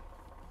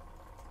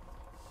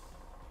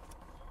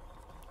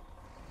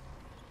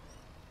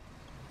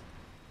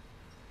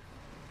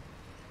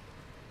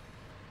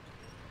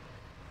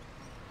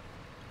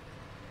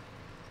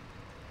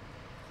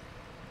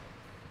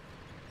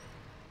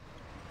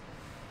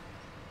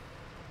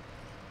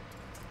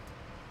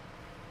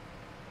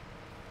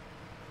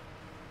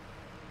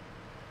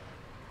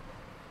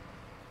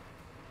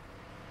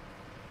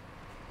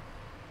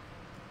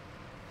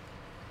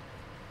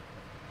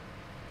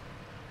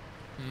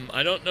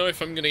 I don't know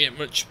if I'm gonna get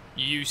much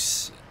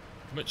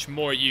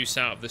more use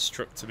out of this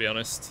truck, to be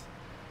honest.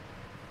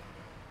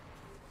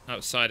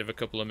 Outside of a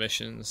couple of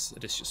missions,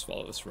 it is just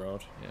follow this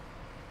road, yeah.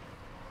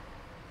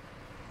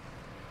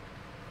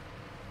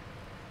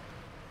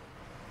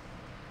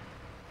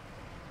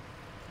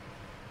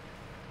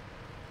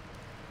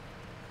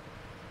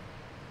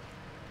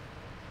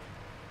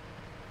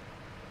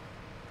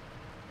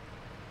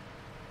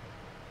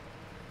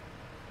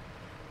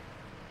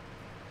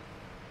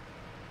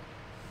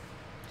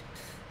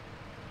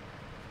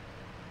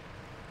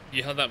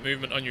 You had that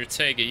movement on your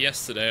Tega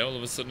yesterday, all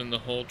of a sudden the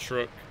whole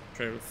truck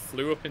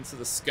flew up into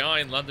the sky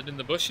and landed in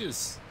the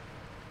bushes.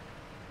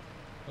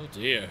 Oh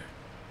dear.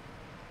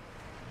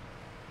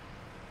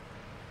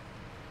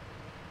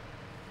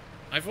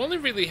 I've only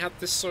really had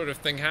this sort of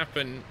thing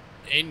happen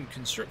in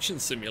Construction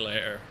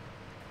Simulator,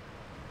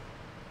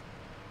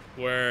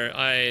 where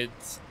I'd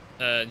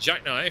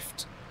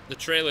jackknifed, the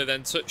trailer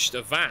then touched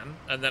a van,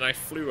 and then I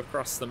flew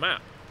across the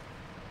map.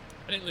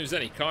 I didn't lose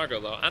any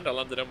cargo though, and I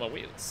landed on my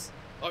wheels.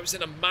 I was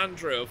in a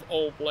Mandra of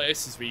all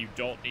places where you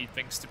don't need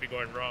things to be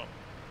going wrong.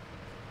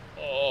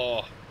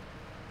 Oh.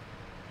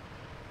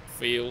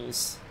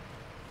 Feels.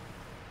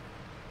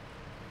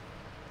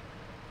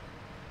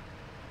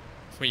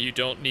 Where you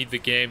don't need the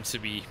game to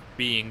be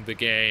being the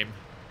game.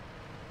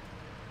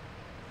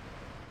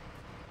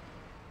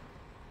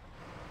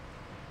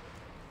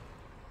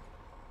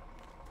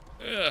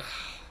 Ugh.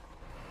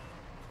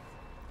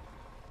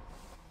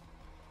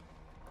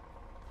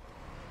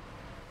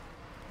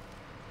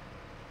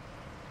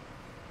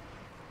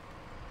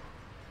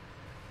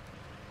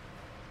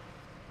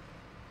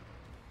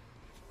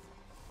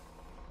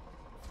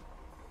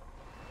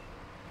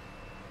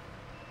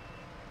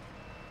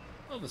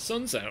 Oh, the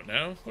sun's out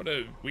now. What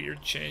a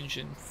weird change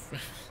in...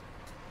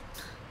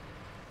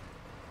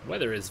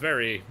 Weather is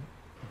very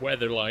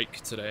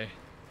weather-like today.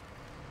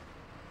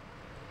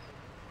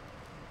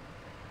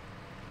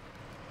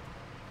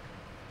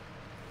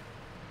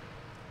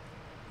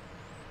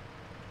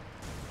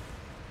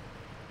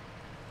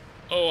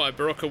 Oh, I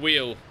broke a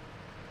wheel.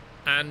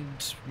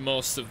 And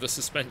most of the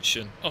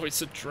suspension. Oh,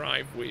 it's a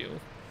drive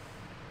wheel.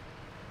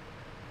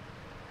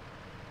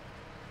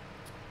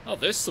 Oh,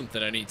 there's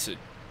something I need to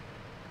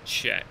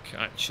check,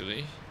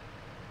 actually.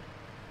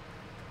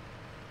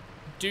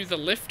 Do the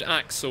lift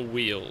axle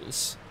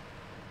wheels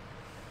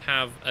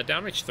have a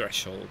damage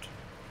threshold?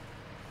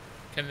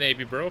 Can they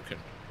be broken?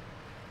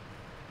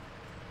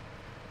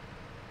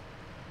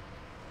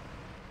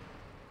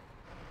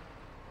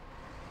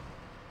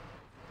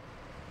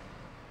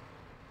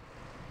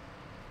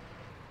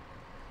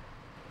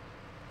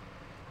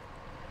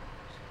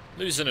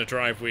 Losing a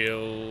drive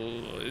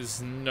wheel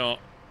is not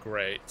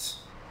great.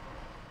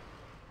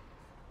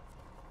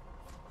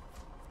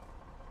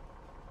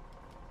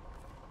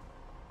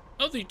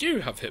 Oh, they do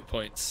have hit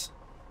points.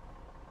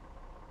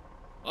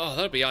 Oh,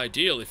 that'd be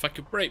ideal. If I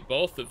could break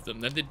both of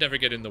them, then they'd never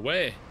get in the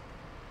way.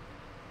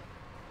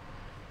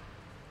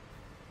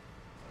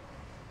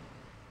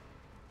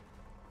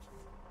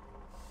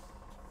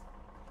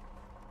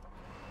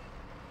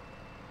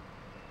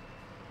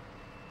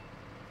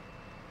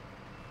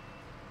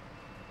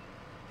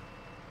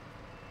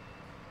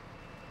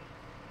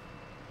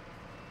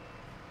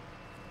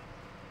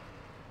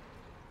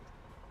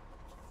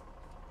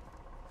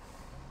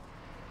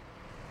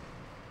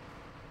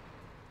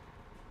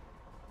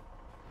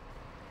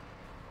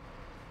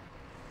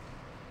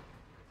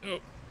 Oh.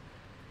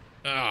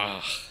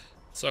 Ah,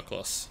 so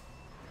close.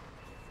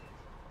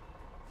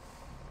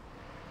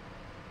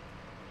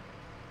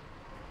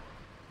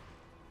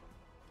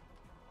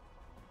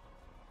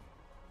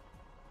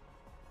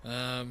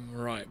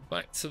 Right,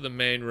 back to the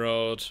main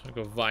road. I'll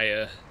go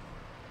via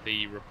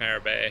the repair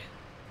bay.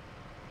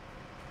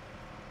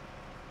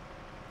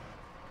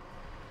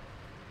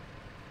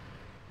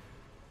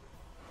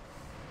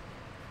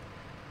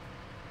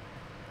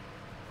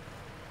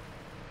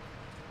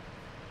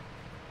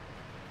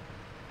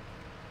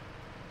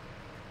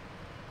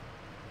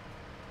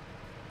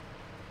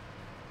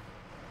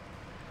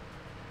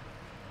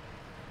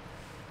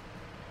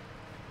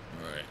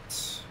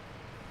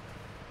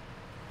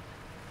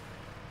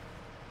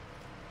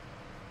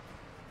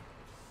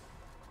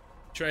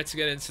 Tried to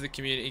get into the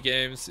community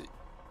games,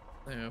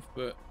 I have,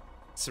 but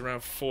it's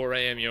around 4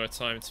 AM your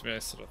time, to be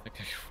honest. I don't think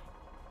I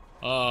can.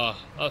 Ah,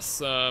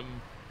 that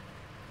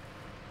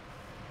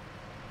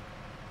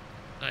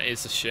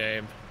is a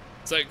shame.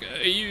 It's like,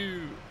 are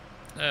you,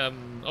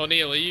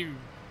 O'Neill, are you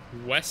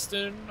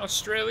Western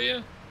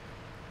Australia?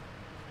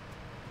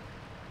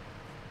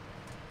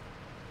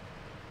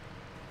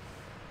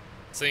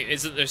 So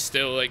isn't there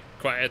still like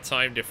quite a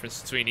time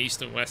difference between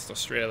East and West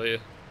Australia?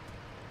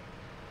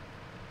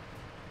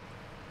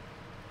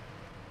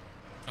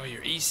 Oh,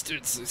 you're East.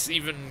 It's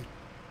even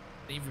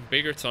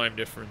bigger time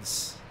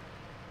difference.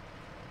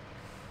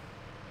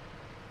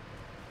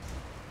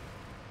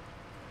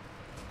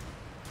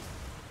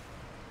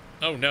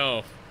 Oh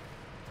no.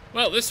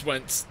 Well, this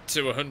went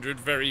to 100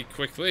 very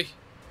quickly.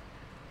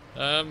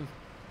 Oh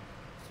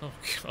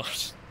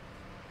god.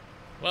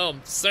 Well,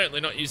 I'm certainly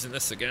not using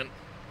this again.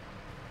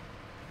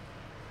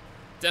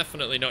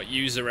 Definitely not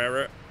user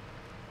error.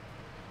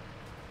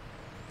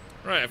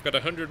 Right, I've got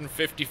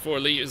 154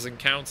 litres and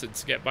counted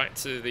to get back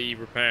to the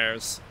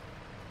repairs.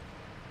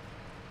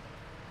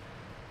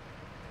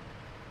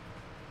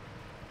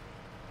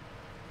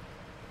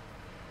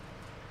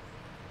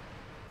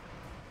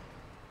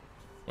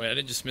 Wait, I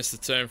didn't just miss the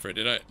turn for it,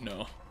 did I?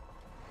 No.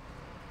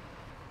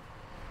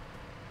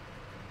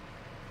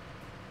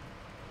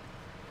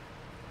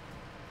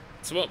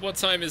 So what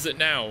time is it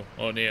now,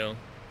 O'Neill?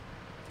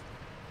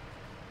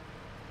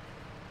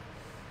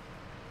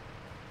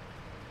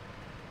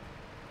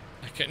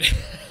 I can...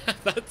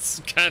 That's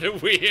kind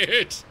of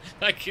weird.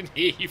 I can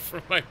hear you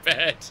from my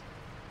bed.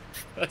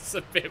 That's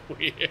a bit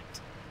weird.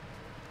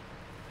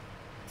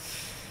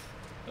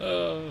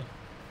 Oh,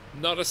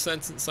 not a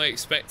sentence I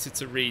expected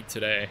to read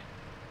today.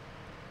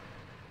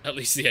 At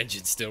least the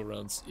engine still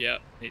runs. Yeah,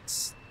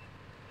 it's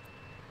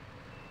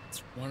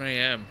 1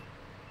 AM.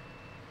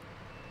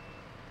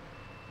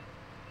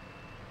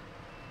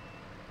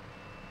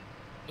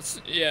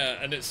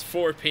 Yeah, and it's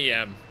 4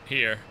 PM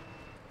here.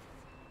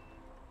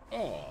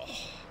 Oh.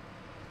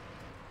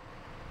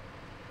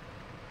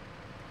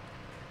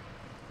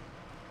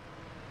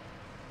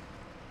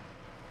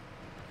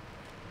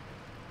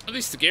 At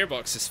least the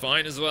gearbox is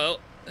fine as well.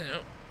 You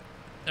know,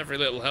 every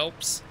little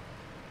helps.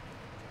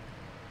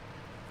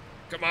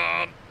 Come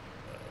on.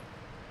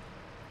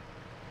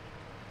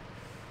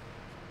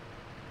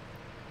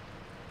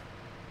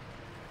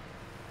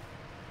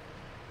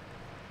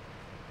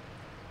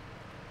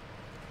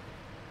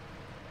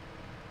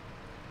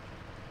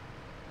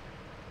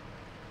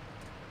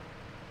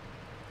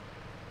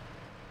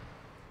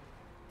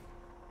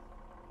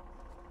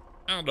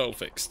 And all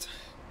fixed.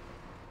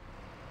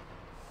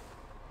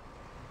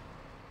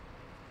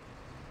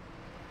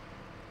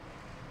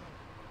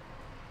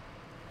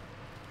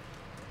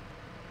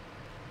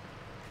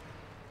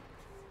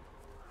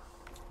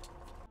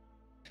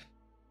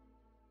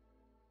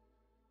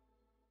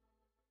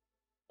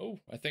 Oh,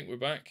 I think we're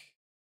back.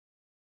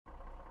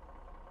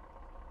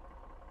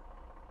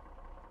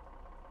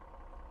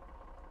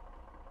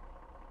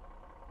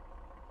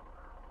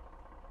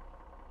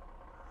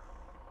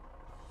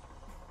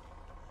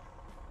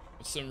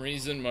 For some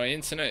reason, my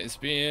internet is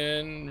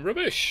being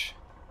rubbish.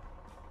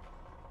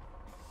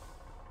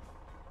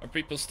 Are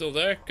people still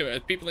there? Are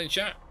people in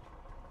chat?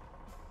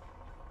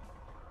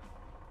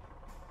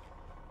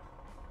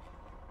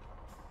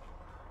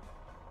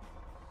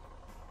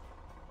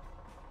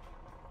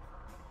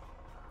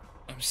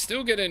 I'm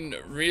still getting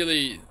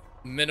really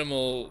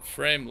minimal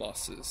frame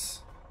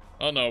losses.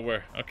 Oh no,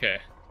 we're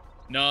okay.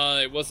 No,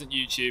 it wasn't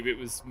YouTube, it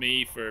was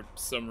me for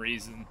some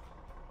reason.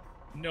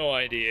 No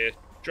idea.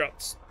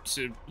 Dropped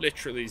to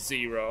literally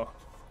 0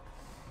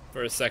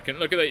 for a second.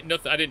 Look at that,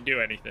 nothing. I didn't do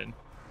anything.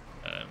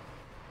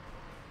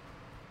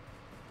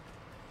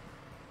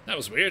 That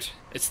was weird.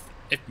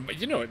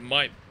 You know, it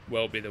might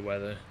well be the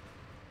weather.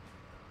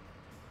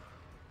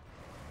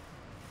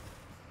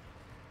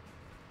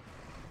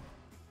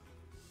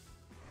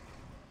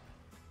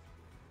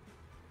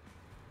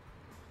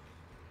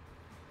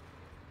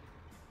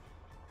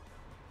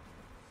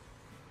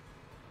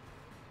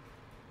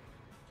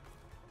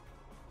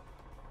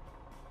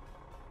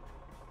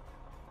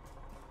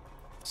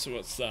 So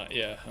what's that?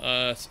 Yeah,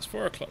 so it's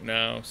 4 o'clock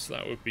now, so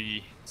that would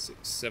be 6,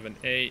 7,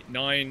 8,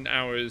 9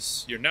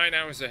 hours. You're 9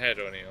 hours ahead,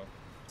 O'Neill.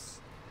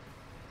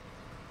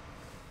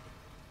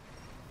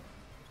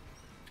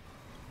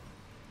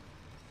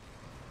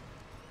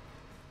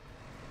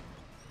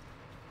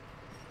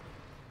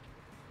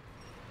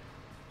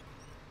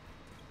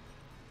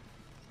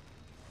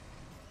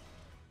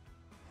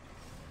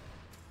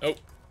 Oh,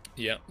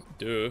 yeah,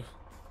 duh.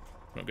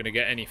 Not going to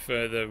get any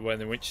further when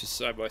the winch is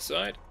side by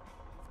side.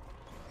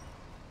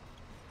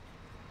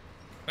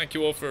 Thank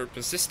you all for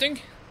persisting.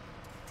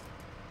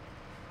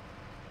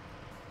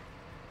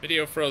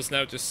 Video froze,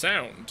 now just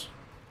sound.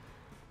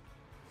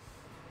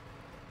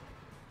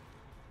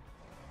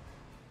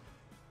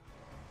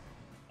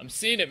 I'm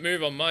seeing it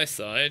move on my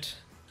side.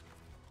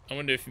 I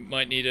wonder if it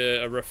might need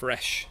a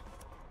refresh.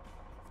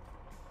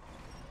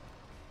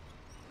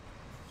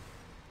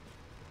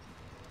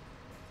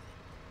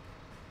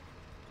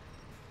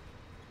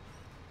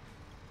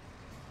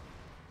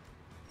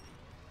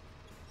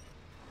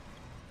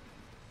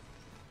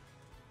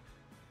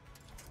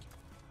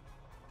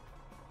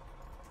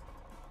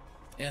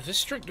 Yeah,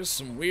 this truck does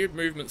some weird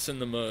movements in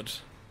the mud.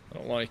 I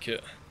don't like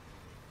it.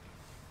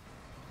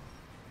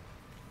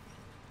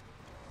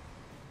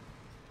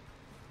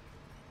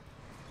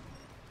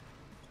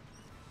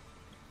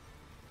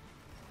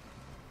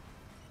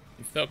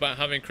 You thought about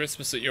having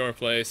Christmas at your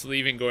place,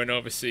 leaving, going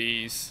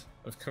overseas.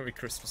 Coming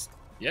Christmas.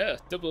 Yeah,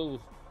 double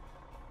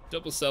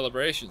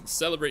celebrations.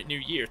 Celebrate New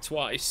Year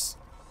twice.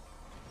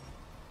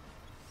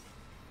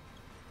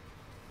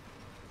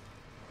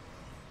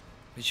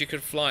 But you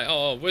could fly.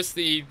 Oh, there's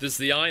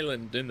the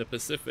island in the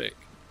Pacific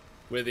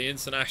where the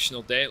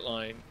international date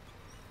line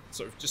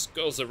sort of just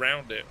goes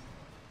around it.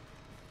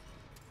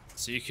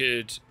 So you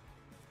could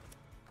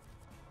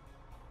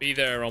be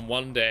there on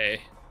one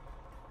day,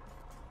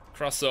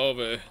 cross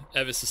over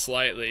ever so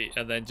slightly,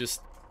 and then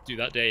just do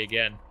that day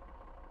again.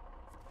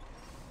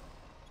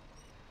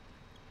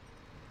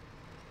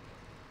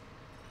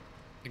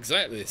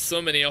 Exactly,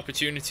 so many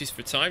opportunities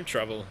for time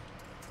travel.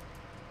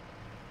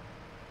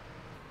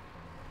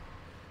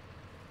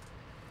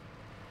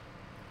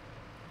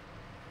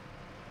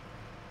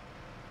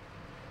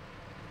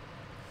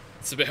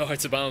 It's a bit hard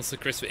to balance the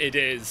Christmas. It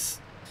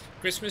is.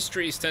 Christmas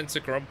trees tend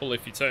to crumple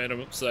if you turn them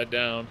upside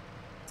down.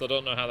 So I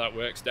don't know how that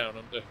works down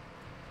under.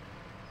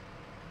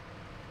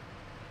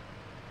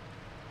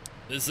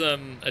 There's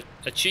a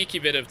cheeky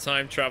bit of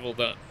time travel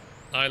that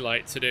I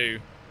like to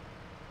do,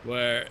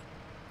 where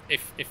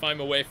if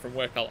I'm away from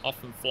work, I'll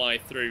often fly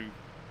through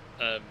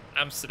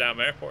Amsterdam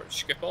Airport,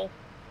 Schiphol,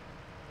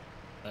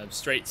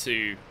 straight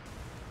to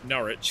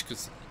Norwich,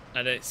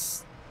 and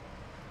it's,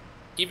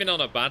 even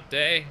on a bad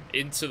day,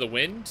 into the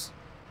wind,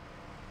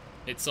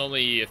 it's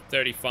only a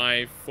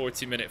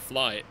 35-40 minute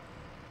flight.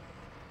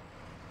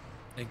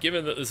 And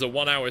given that there's a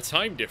 1 hour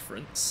time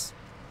difference,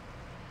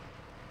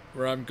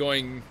 where I'm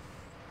going,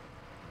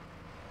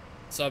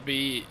 so I'll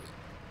be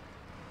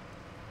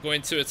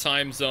going to a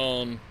time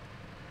zone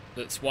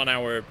that's 1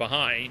 hour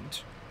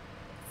behind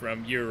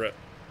from Europe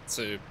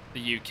to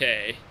the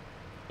UK,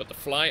 but the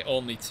flight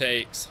only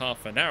takes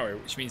half an hour,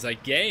 which means I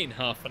gain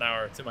half an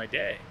hour to my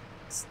day.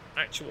 It's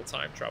actual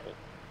time travel.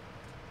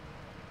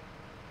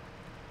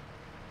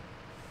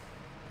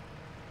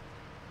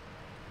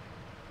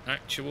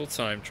 Actual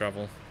time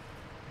travel.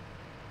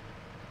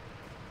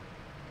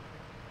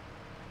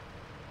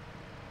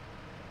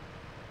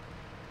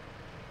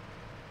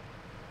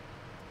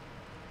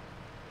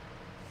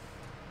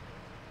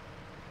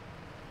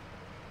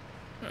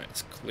 Alright,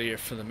 it's clear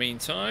for the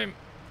meantime.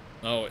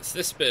 Oh, it's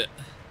this bit.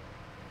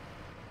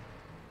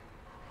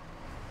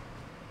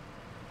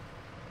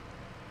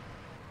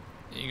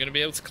 You're gonna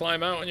be able to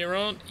climb out on your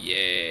own?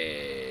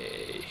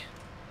 Yay!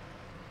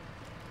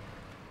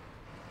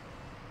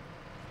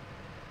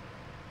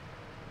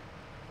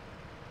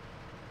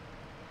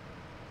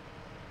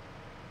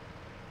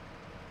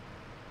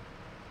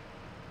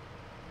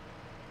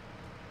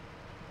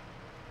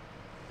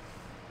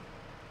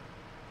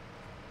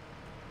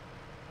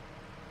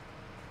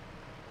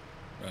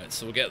 Right,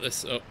 so we'll get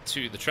this up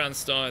to the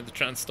Transtar. The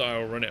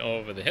Transtar will run it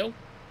over the hill,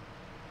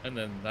 and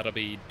then that'll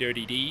be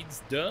dirty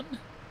deeds done.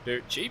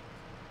 Dirt cheap.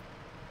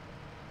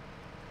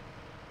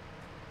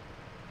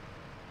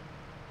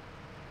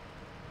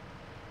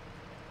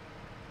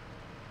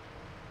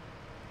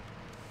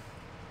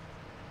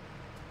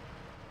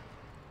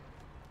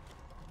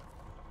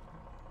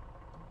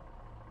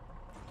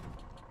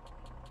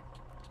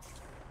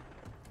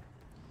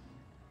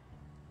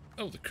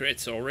 Oh, the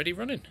crate's already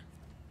running.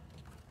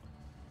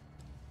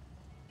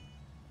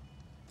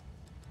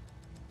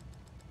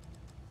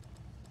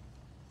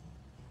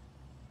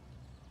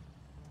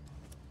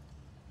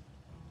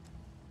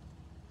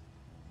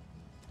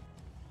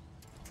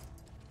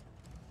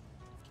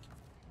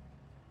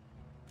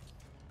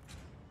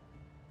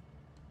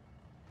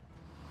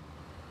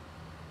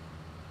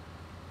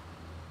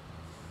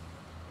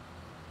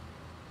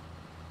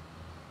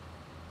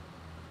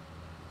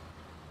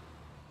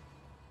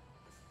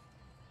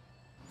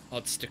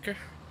 Odd sticker.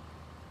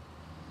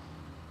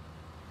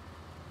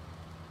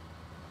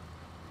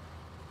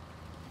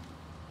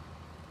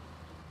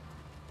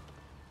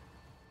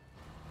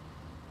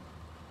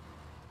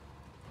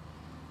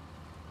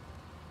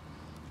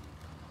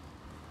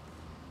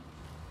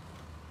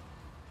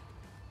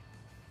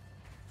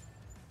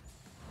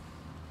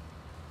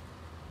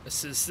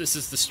 This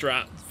is the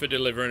strat for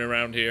delivering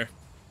around here.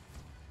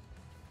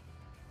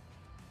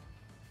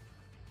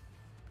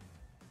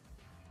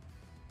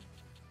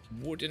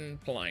 Wooden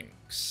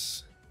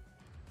planks.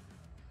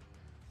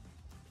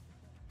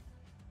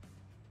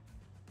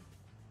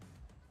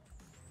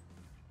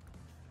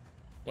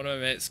 One of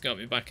my mates got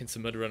me back into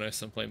Mudrunner,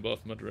 so I'm playing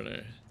both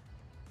Mudrunner.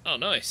 Oh,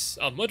 nice.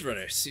 Oh,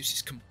 Mudrunner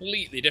seems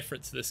completely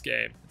different to this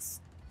game. It's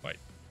quite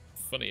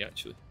funny,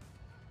 actually.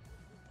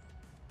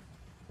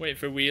 Waiting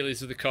for wheelies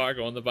with the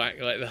cargo on the back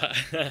like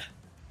that.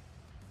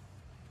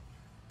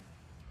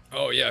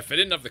 Oh, yeah, if I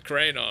didn't have the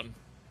crane on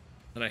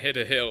and I hit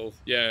a hill,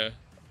 yeah,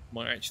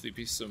 might actually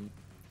be some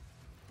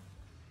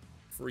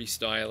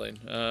freestyling.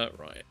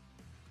 Right.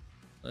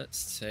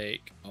 Let's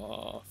take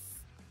off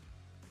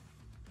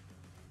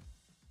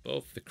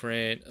both the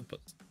crane and put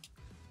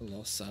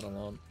Lost saddle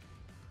on.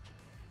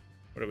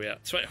 What are we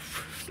at? 20.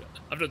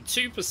 I've done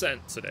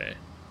 2% today.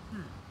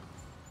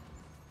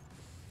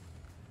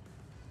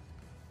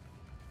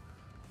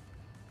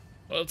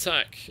 Well,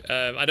 Tack,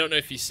 I don't know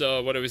if you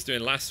saw what I was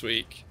doing last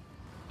week,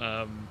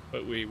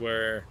 but we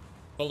were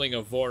pulling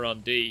a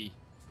Voron D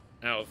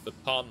out of the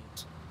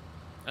pond,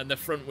 and the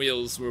front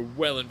wheels were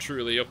well and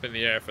truly up in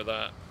the air for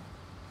that.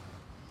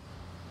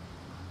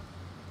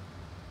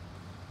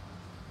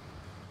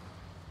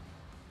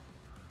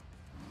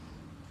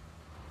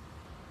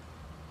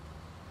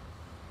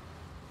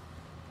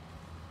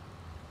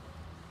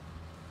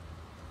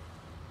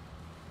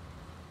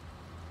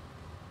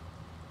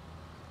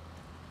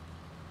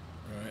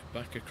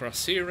 Back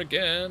across here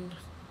again.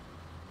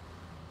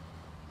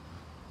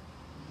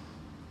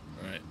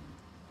 Right.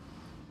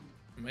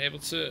 Am I able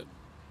to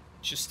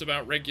just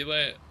about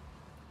regulate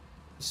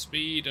the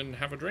speed and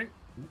have a drink?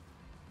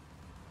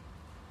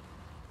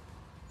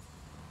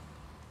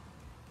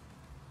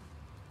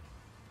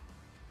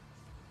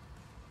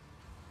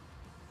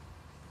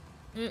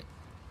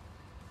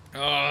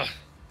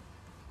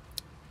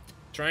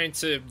 Trying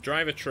to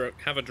drive a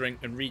truck, have a drink,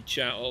 and read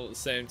chat all at the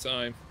same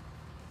time.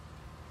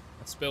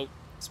 I spilt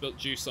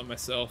juice on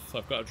myself.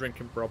 I've got a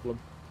drinking problem.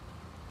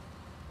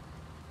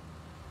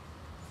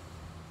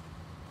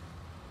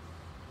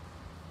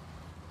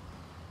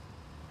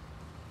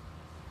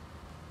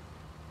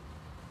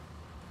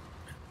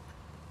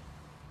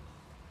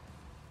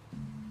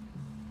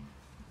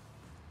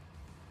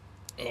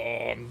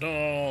 Oh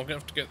no, I'm gonna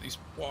have to get these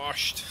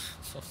washed.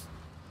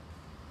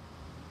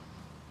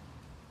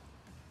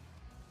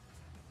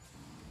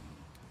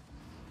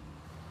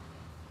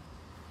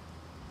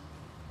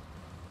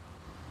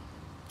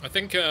 I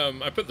think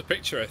I put the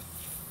picture, I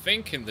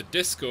think, in the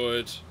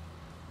Discord,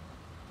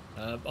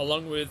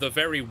 along with a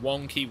very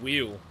wonky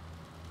wheel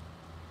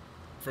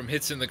from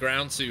hitting the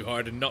ground too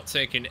hard and not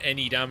taking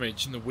any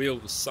damage, and the wheel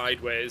was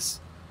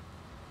sideways.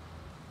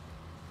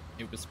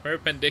 It was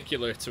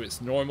perpendicular to its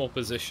normal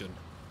position.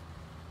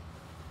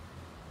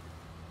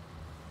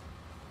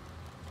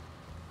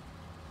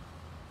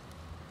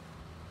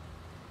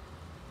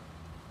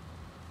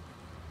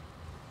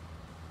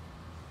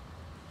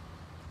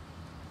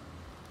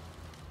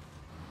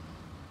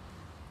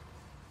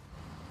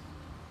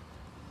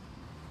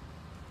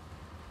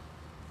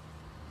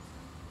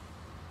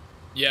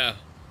 Yeah,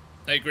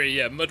 I agree.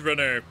 Yeah,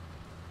 Mudrunner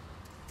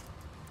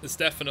is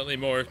definitely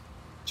more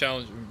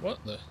challenging.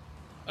 What the?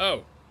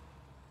 Oh.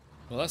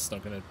 Well, that's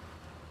not gonna...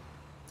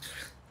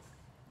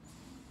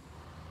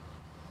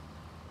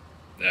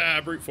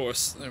 brute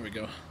force. There we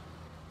go.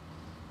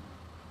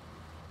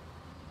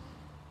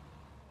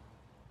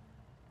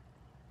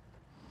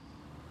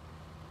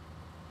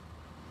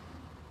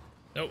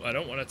 Nope, I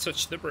don't want to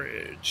touch the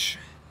bridge.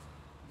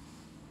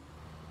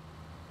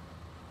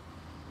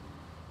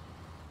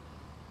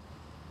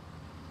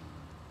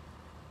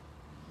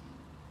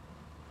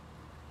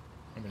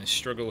 I'm gonna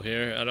struggle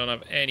here. I don't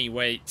have any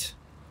weight.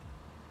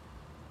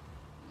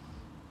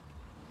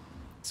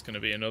 It's gonna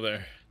be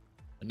another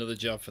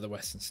job for the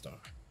Western Star.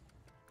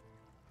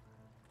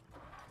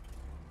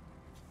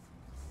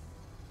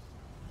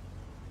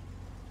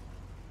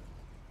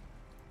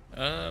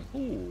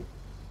 Ooh.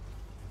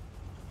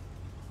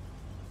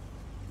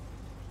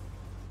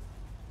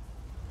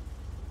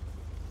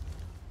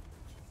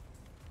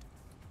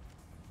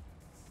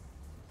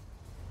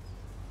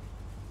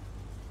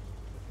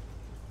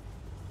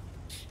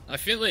 I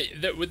feel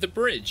like that with the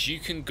bridge, you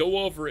can go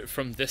over it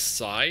from this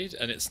side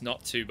and it's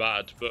not too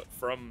bad, but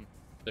from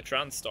the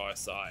Transtar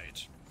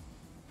side,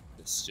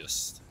 it's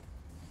just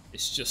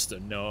a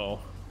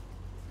no.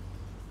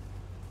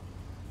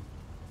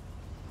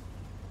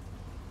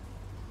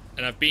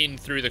 And I've been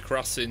through the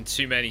crossing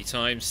too many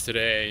times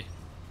today,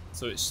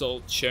 so it's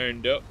all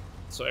churned up,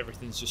 so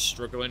everything's just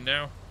struggling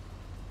now.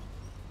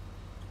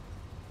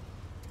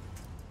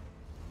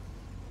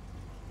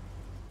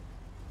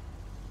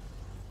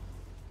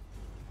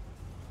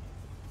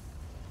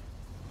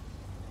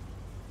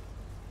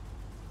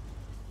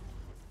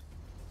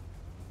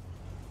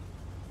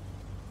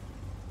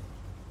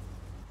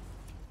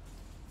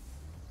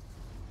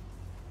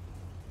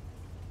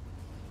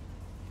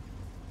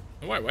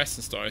 White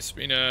Western Star has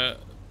been a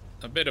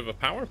bit of a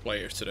power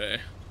player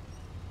today.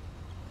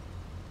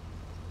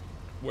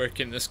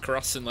 Working this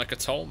crossing like a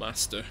toll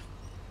master.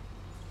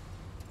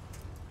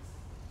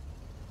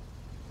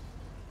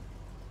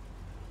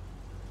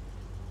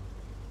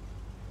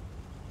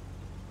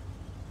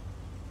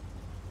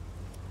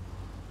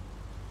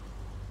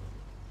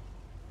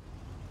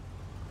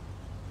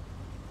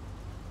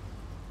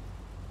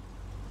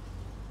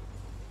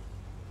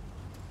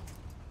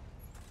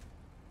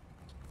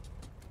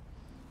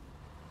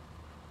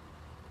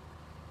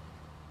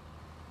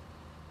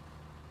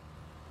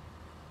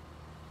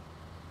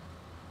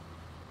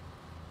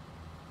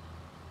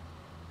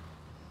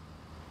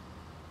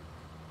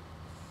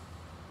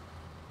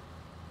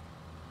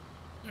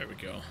 There we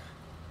go.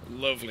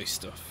 Lovely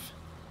stuff.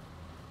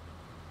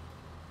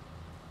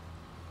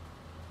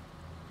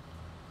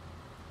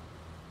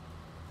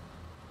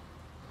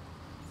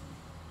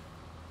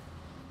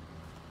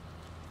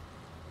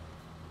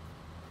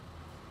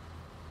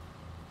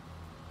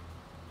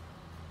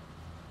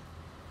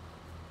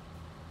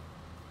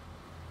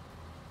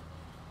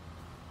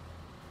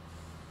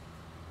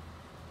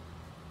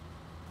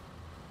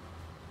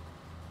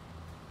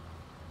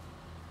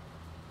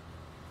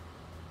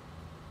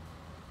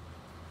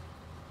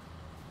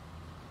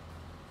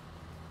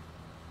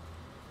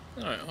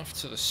 Alright, off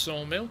to the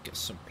sawmill, get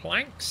some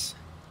planks.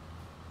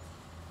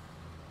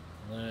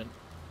 And then,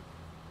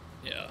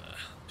 yeah,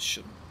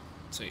 shouldn't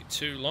take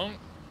too long.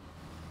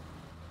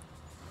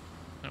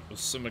 That was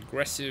some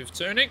aggressive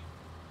turning.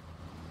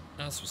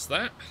 As was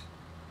that.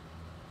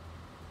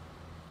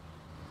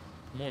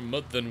 More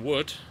mud than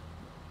wood.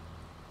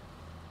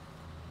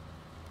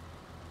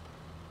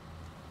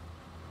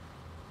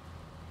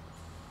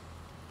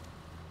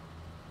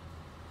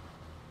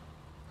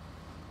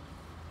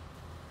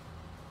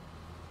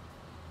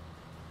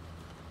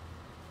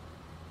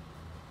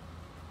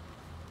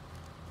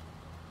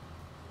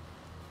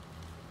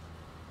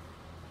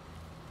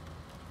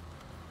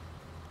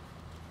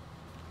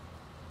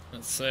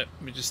 That's it.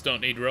 We just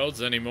don't need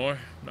roads anymore.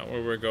 Not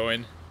where we're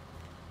going.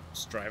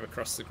 Just drive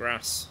across the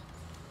grass.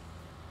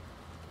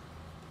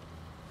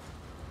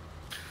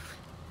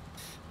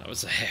 That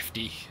was a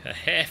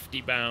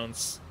hefty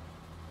bounce.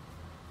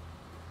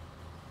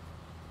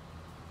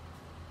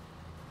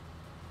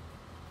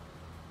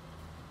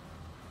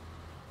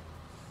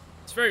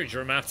 It's very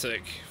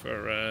dramatic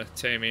for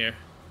Tamir.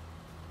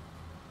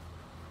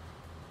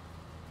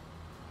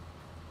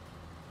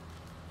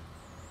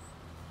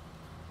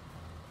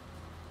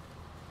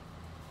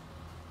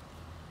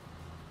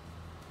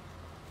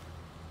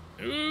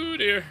 Ooh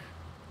dear.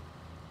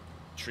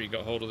 Tree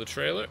got hold of the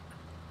trailer.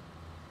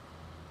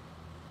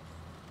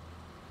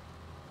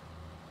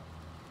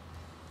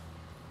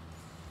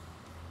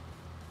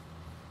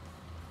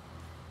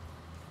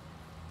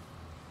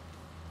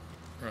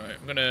 Right,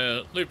 I'm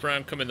gonna loop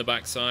around, come in the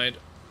backside.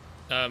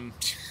 I'm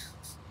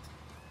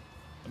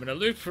gonna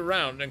loop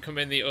around and come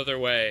in the other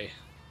way.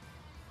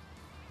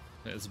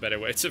 There's a better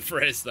way to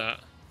phrase that.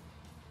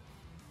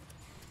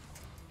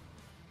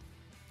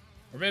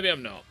 Or maybe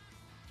I'm not.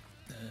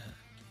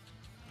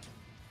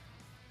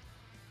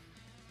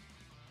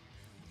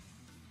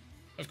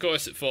 Of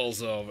course it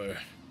falls over.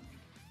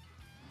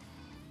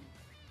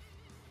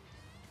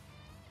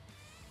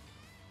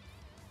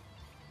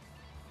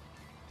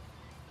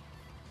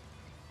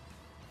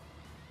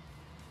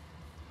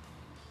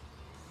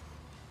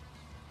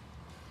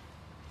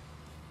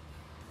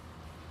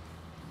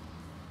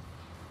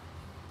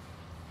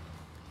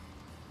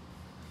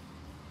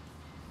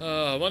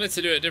 I wanted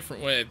to do it a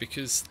different way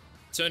because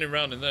turning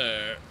around in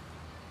there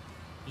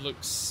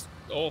looks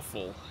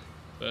awful,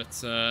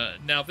 but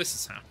now this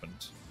has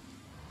happened.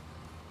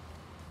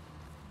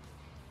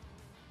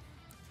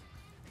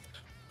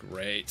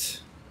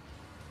 Great.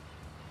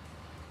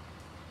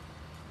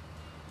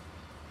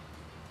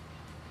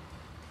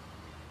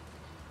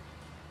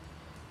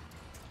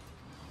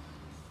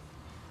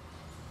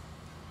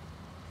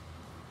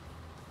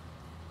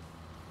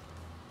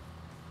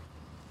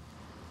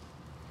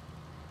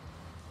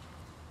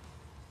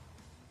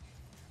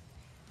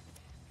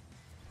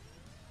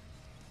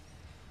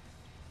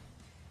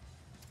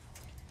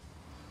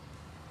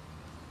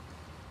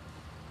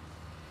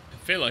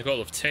 I feel like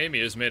all of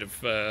Tamir is made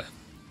of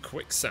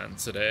quicksand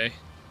today.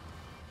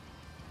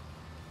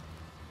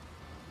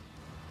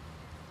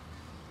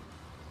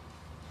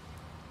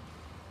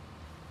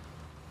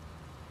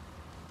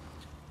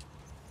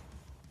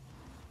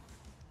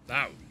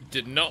 That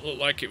did not look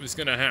like it was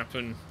going to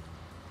happen.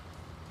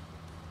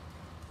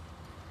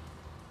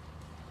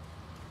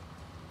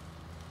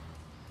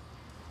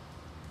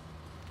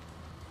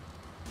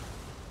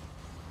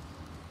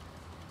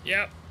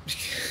 Yep.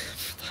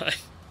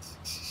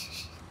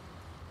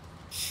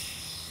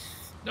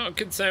 Not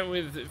content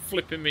with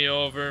flipping me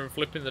over and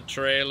flipping the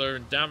trailer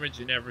and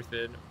damaging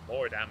everything.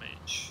 More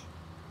damage.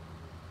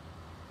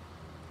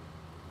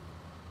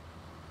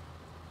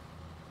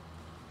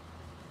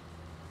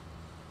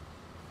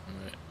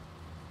 Alright.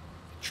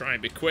 Try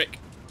and be quick.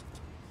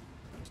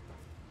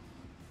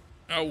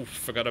 Oh,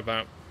 forgot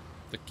about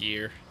the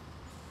gear.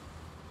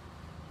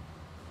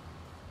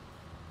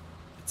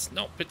 It's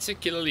not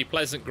particularly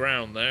pleasant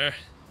ground there.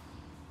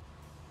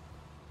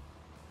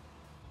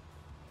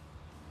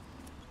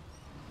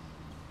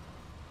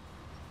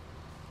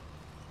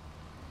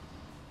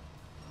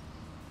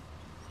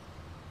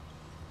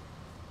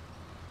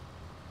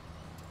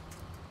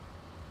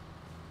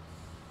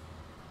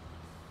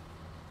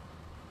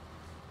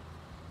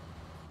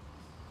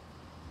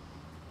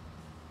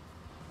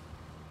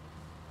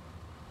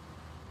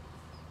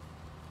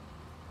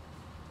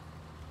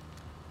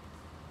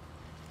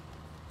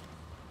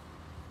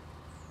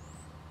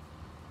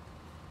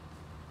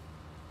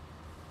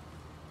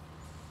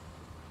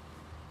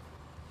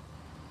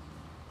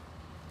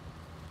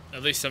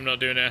 At least I'm not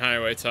doing it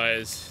highway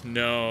tires.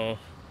 No.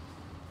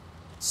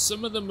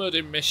 Some of the mud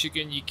in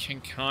Michigan you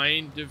can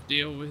kind of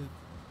deal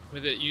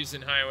with it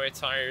using highway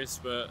tires,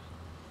 but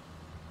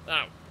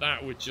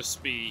that would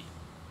just be.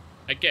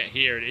 I get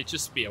here, it'd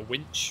just be a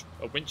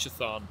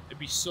winchathon. It'd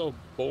be so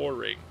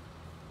boring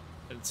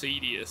and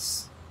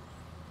tedious.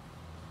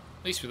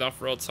 At least with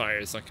off-road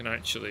tires, I can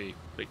actually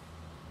like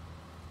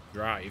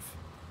drive.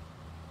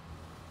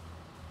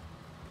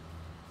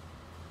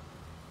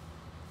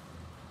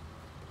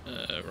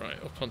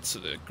 Right, up onto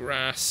the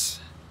grass.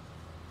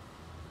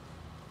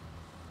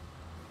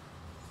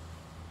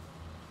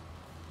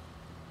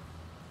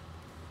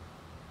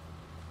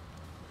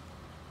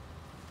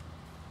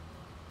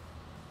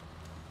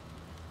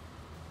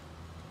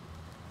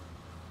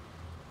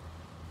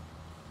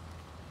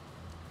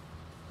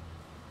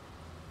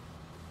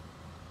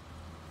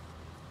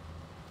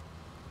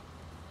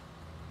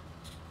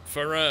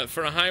 For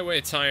a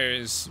highway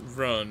tires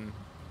run,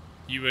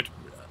 you would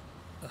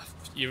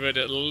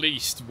at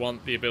least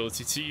want the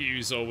ability to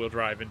use all-wheel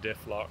drive and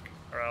Diff Lock,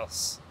 or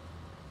else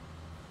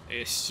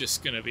it's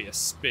just gonna be a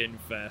spin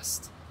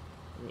fest.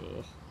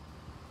 Ugh.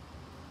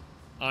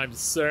 I'm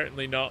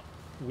certainly not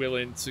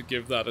willing to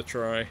give that a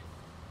try.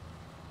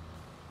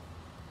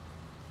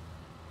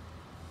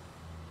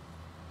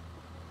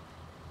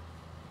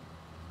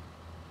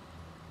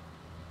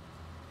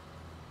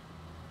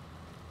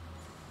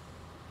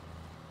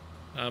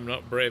 I'm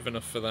not brave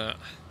enough for that.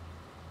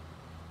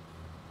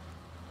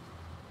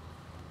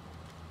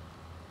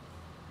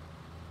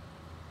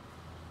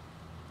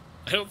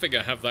 I don't think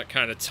I have that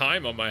kind of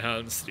time on my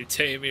hands to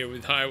tame here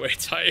with highway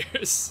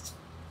tires.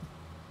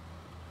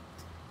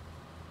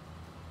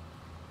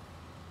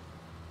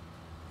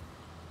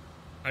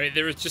 I mean,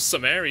 there are just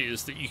some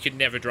areas that you could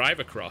never drive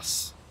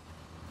across.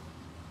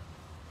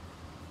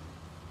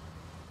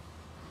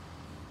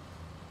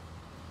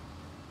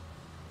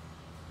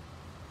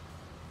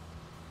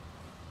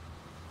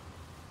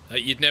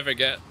 You'd never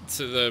get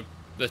to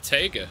the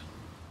Tega.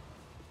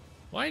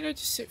 Why did I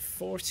just hit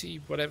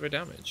 40 whatever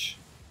damage?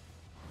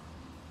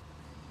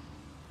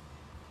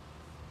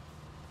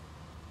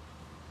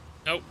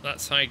 Nope,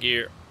 that's high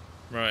gear.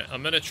 Right,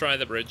 I'm gonna try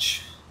the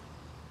bridge.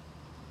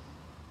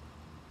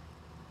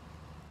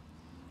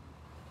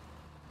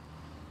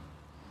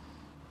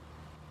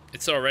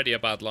 It's already a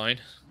bad line.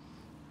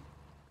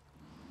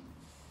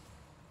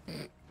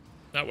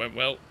 That went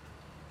well.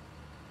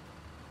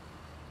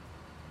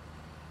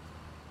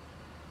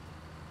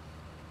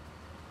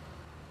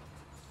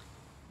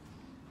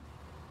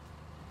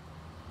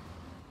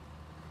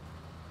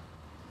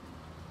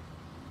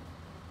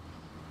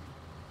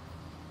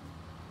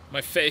 My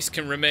face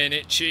can remain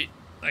itchy.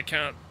 I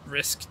can't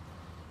risk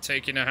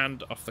taking a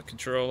hand off the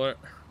controller.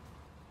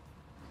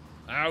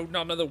 Oh,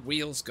 none of the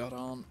wheels got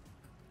on.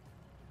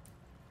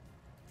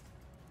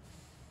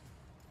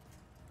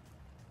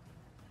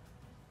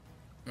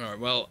 Alright,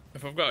 well,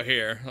 if I've got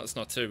here, that's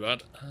not too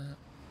bad.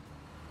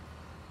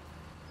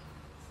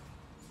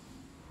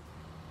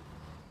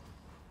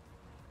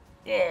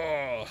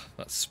 Oh,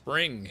 that's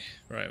spring.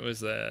 Right,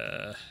 was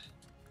there...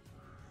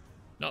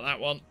 Not that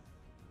one.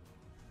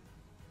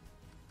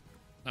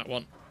 That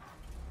one.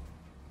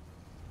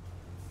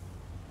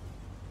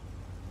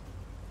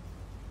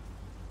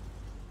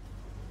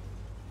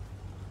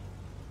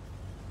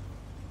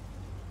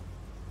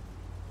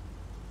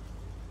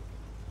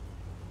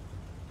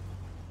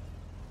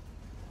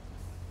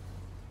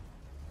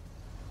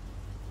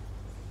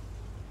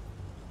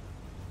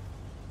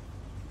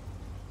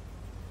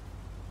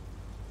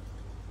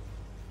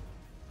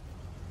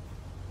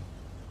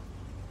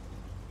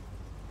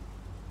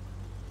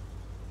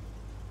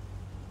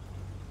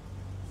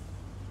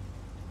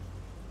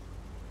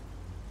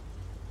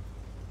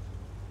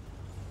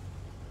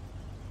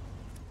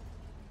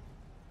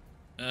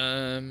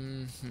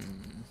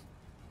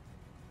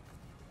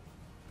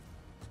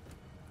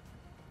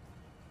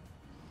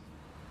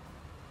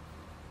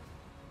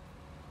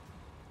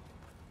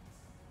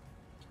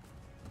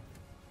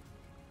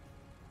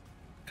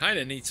 Kind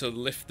of need to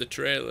lift the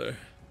trailer.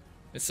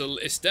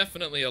 It's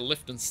definitely a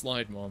lift and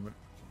slide moment.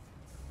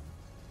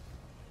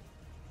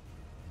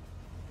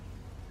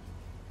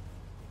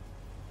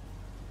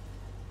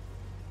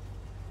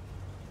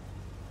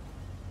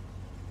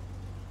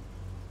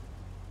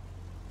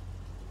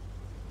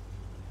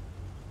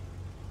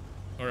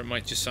 Or it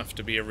might just have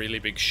to be a really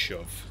big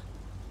shove.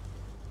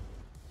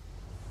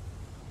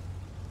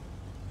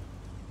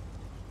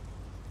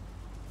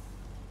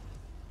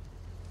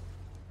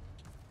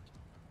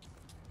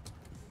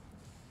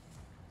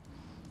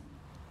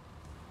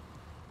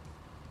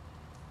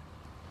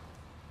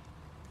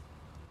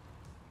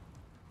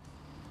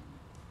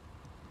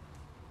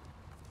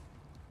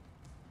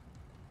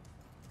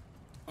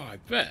 Oh, I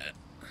bet.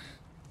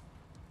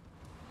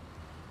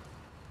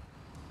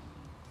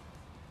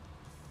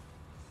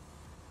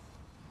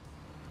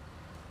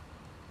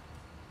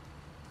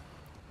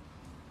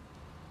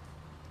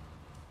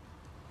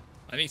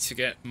 I need to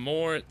get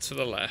more to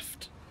the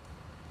left.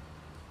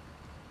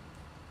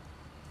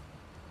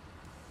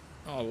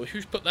 Oh, well,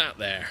 who's put that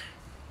there?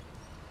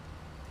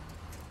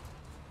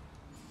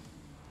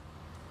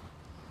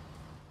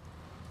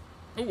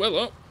 Oh, well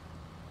up.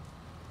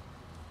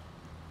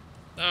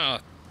 Ah,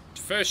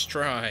 first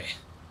try.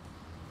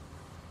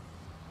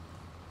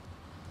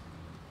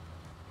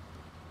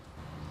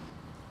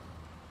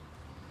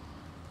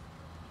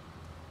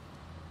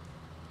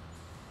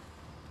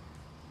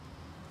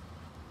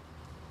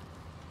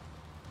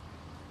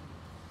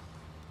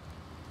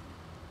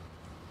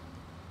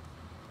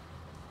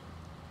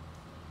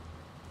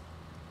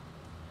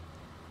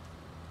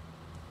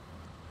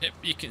 Yep,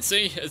 you can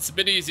see it's a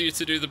bit easier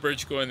to do the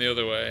bridge going the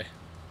other way.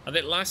 I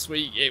think last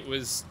week it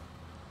was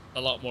a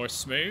lot more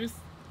smooth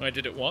when I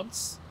did it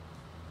once,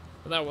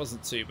 but that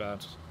wasn't too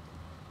bad.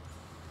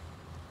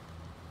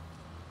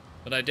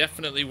 But I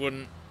definitely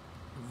wouldn't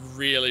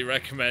really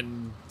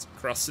recommend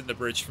crossing the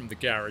bridge from the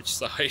garage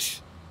side.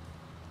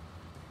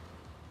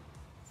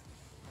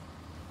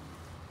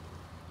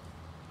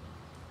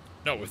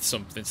 Not with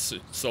something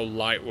so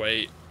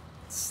lightweight,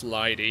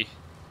 slidey.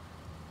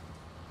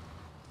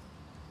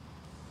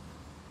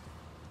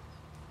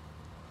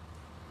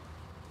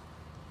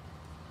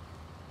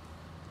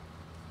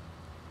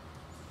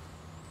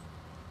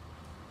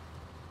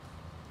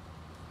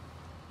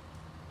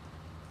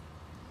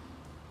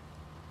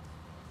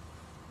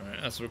 Alright,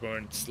 as we're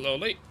going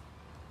slowly.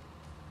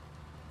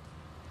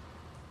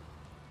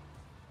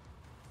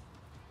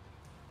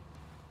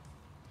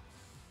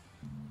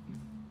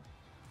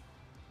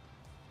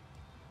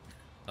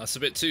 That's a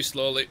bit too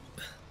slowly.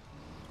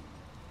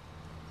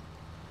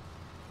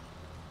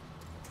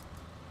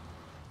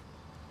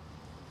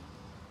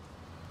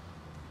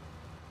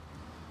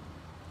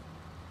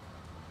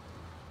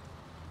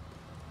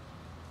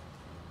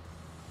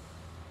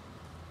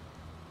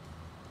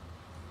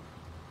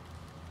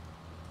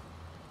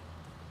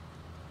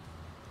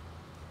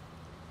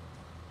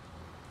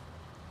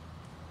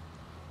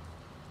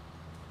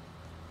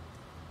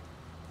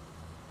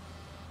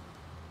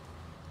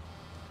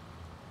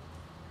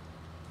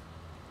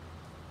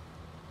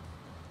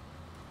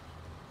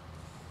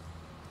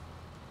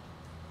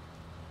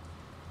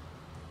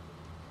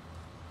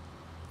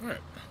 Alright,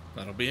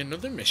 that'll be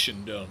another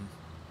mission done.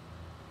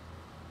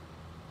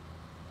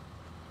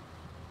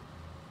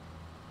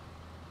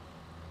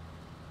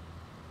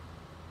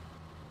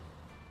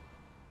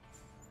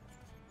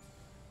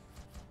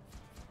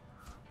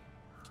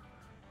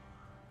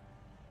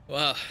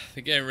 Well,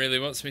 the game really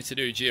wants me to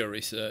do geo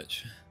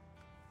research.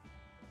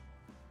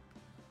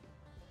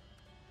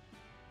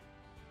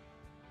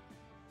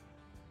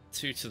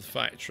 Two to the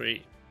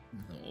factory.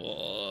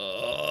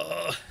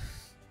 Oh.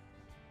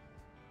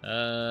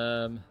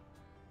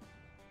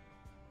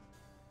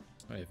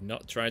 I have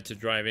not tried to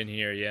drive in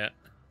here yet.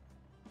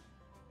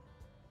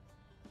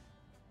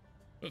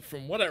 But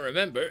from what I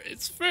remember,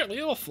 it's fairly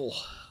awful.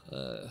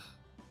 I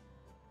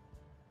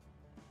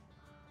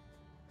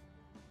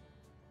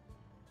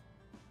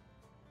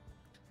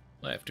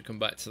have to come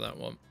back to that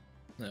one.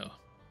 No.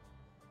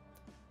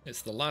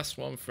 It's the last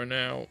one for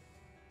now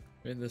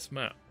in this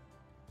map.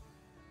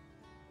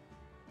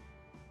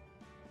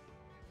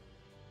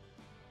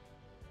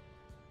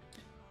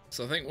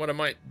 So I think what I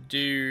might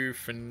do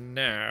for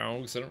now,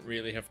 because I don't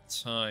really have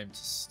time to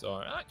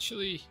start.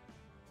 Actually,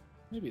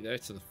 maybe there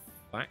to the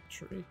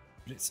factory.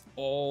 But it's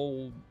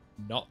all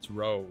not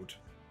road.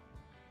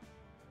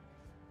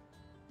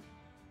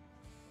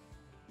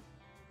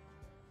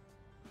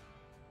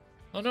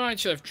 Oh no,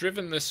 actually I've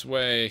driven this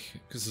way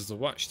because there's a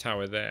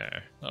watchtower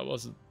there. That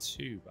wasn't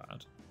too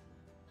bad.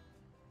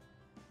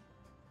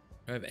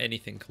 Do I have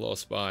anything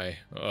close by?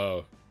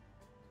 Oh.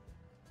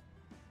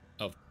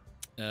 Oh.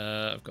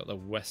 I've got the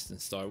Western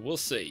Star. We'll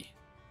see.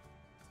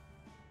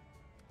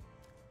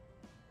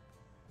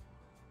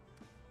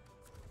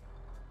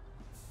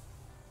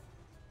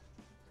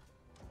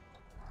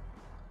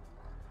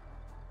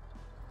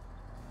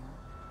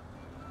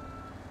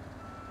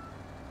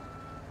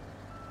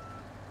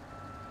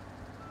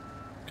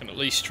 Can at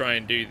least try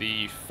and do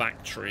the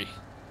factory.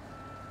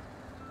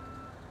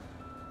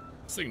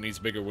 This thing needs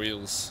bigger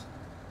wheels.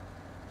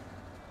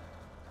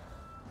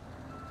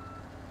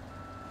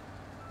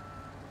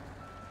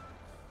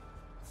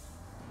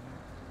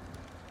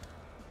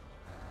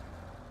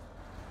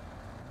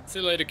 See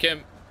you later,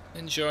 Kim.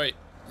 Enjoy.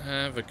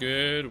 Have a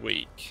good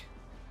week.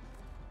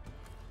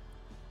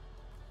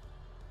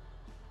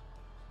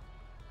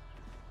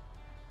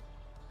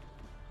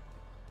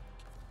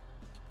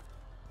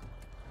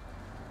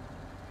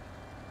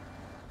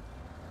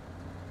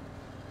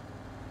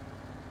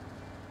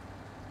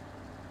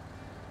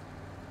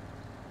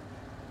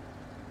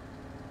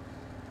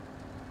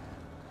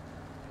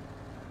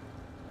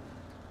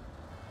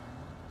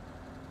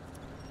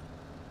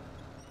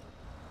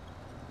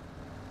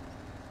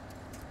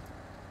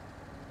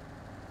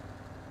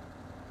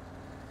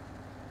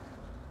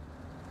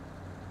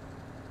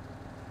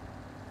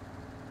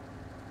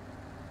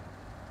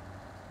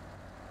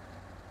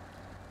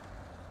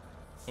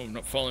 Oh, I'm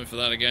not falling for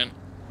that again.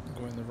 I'm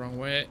going the wrong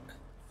way.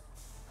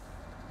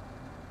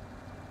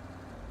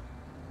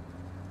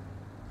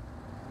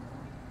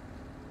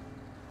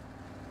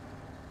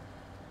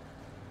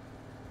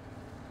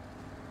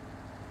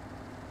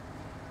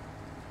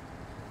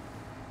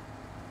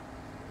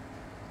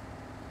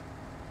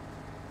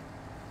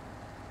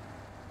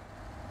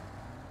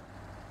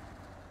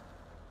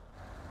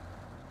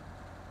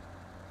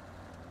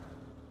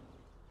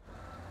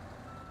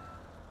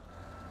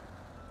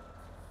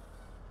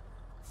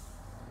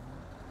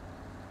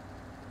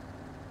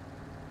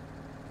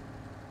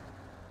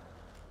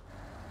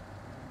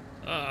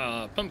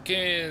 Ah,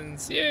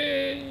 pumpkins!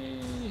 Yay!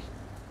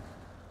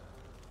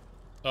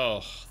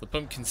 Oh, the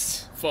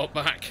pumpkins fought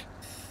back.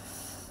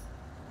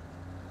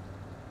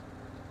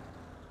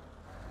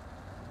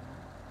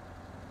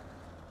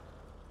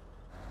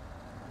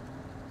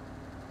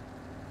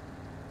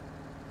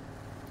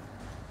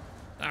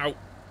 Ow.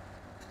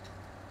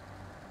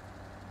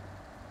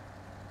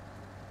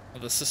 Oh,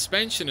 the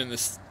suspension in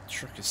this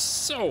truck is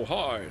so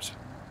hard.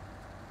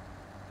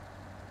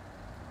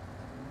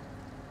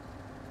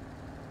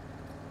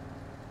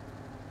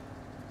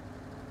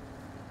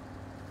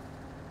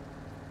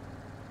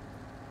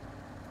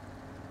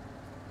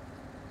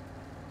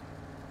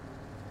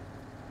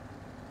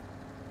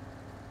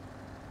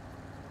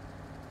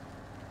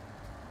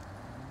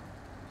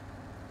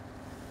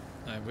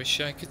 I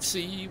wish I could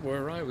see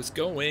where I was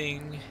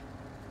going.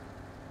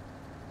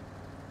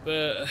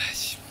 But...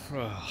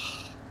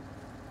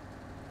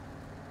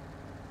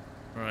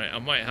 Right, I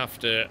might have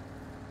to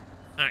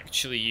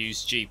actually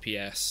use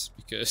GPS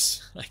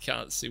because I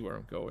can't see where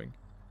I'm going.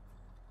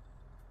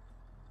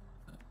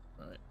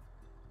 Right.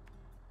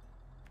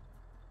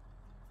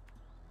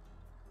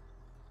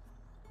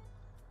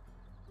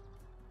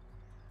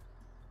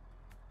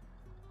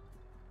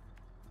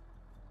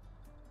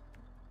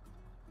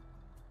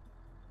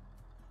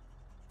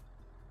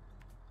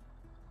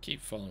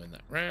 Keep following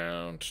that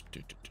round.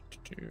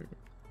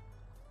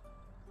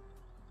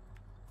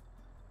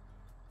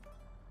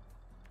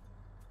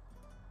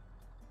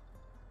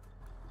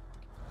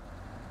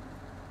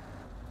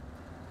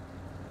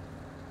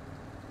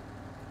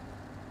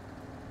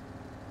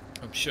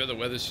 I'm sure the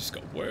weather's just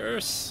got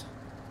worse.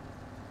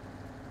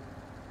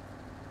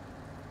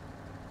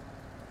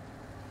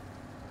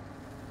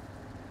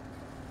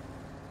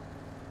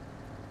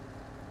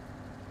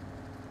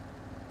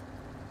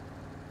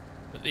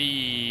 But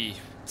the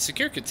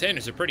secure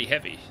containers are pretty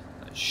heavy.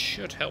 That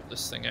should help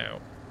this thing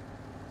out.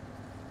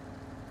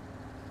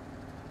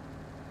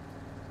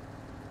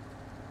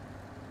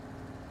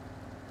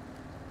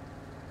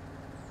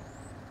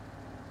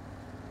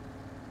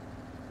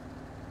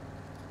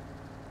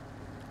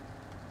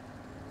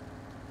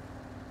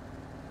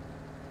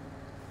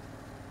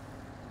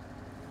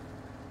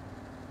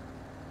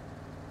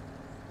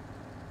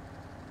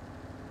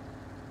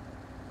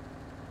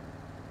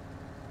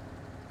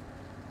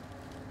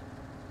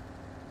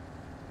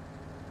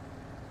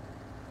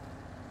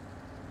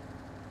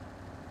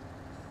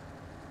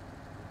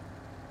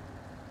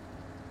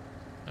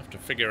 To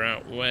figure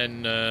out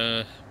when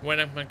am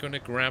I going to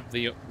grab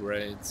the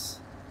upgrades,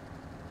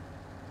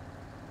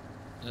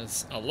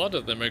 as a lot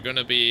of them are going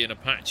to be an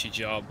Apache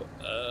job,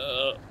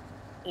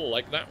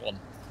 like that one.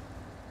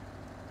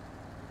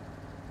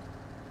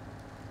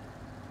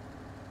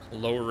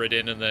 Lower it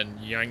in and then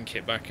yank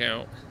it back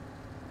out.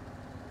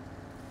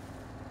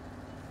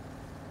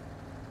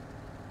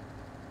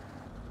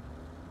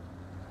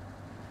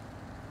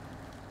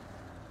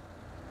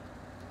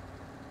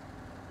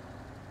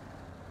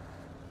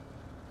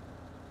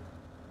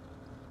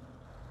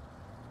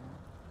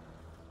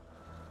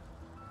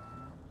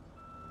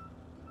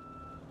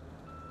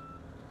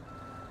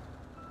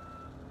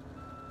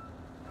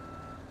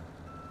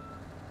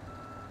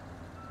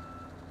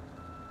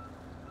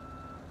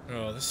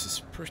 Oh, this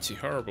is pretty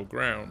horrible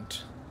ground.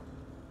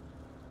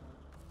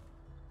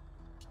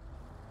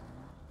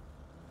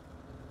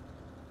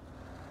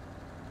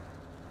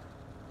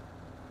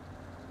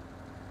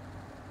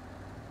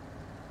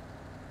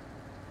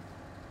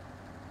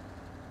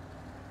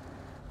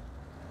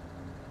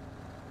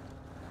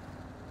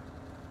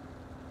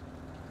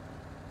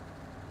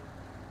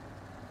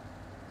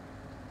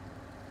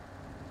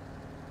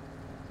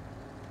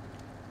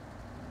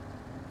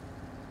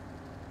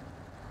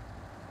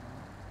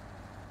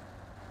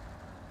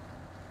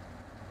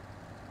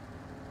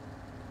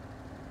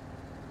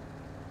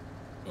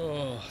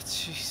 Oh,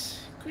 jeez.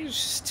 Could you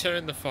just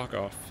turn the fuck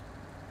off?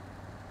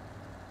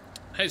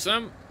 Hey,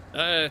 Sam.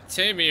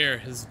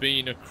 Tamir has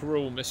been a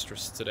cruel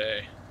mistress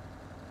today.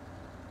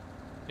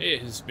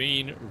 It has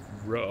been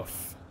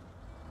rough.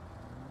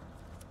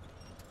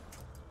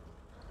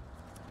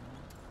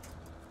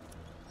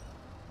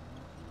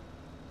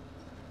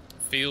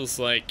 Feels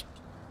like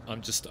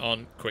I'm just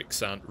on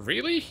quicksand.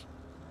 Really?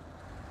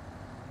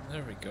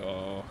 There we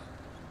go.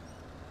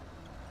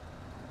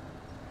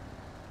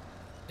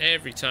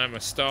 Every time I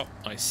stop,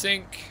 I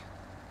sink.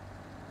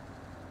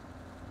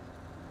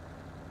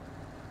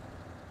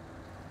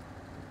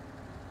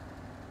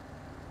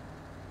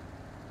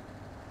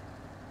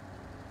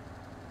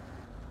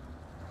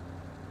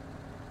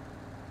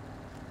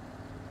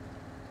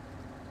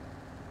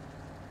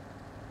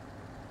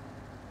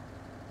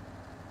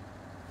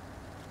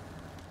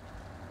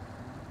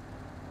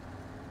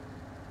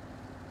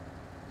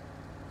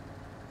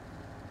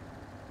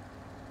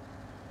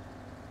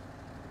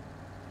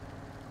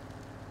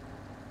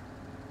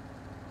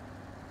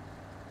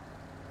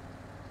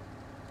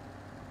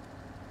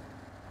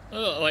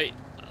 Oh, like,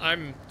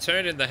 I'm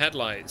turning the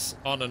headlights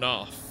on and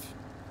off,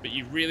 but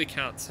you really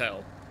can't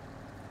tell.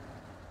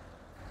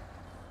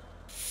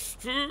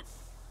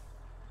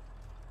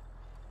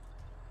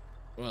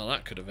 Well,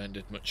 that could have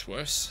ended much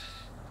worse.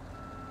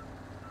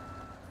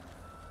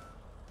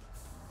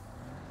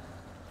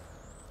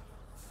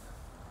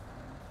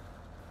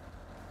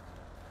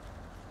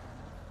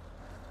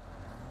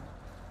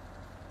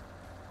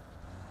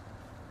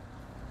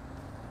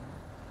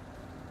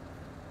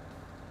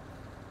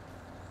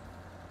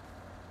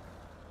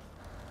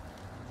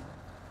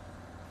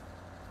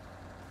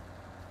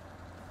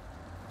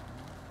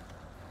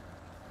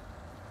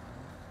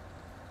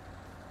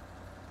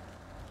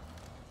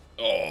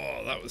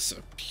 Oh, that was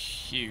a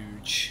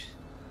huge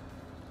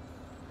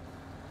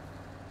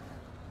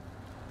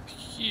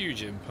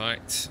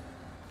impact.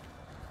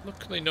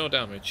 Luckily, no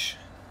damage.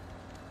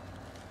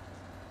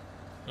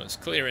 Well, it's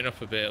clearing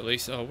up a bit at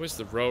least. Oh, where's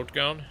the road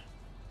gone?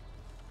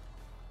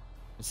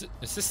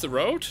 Is this the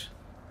road?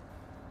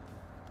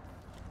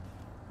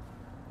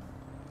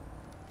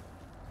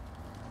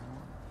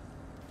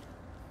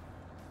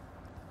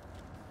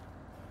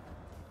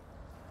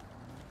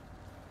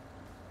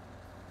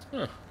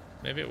 Huh,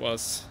 maybe it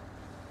was.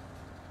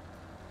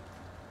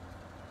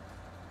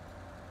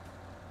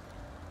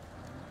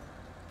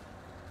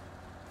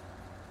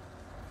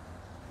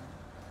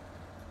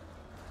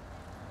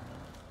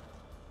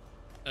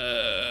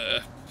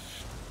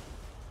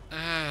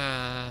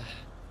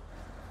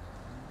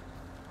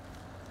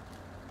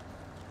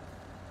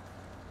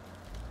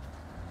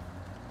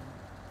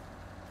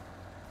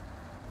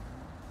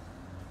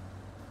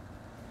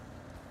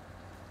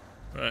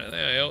 Right,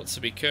 I ought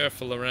to be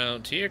careful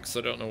around here because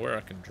I don't know where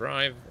I can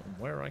drive and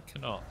where I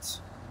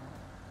cannot.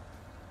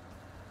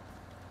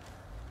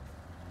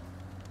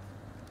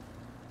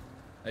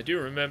 I do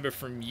remember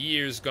from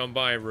years gone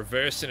by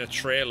reversing a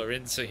trailer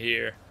into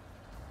here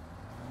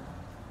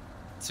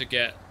to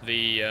get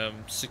the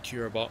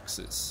secure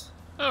boxes.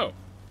 Oh,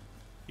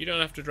 you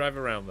don't have to drive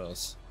around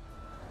those.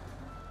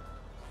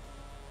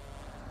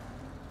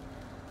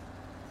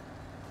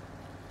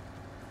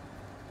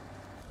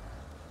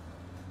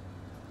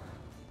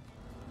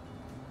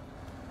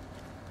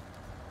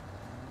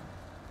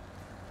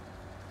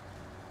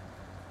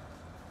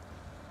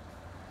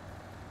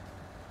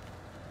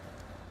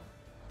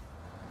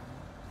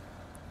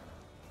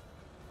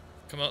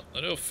 Come on, a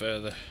little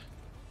further.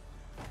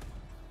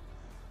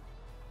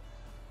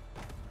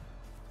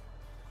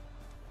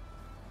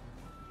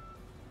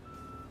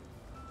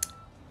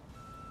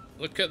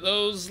 Look at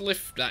those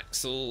lift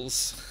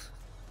axles.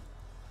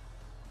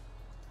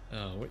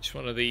 Oh, which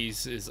one of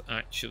these is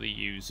actually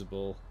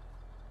usable?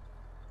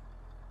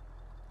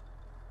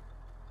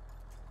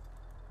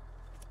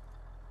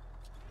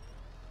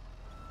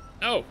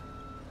 Oh!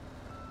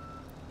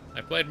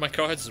 I played my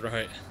cards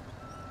right.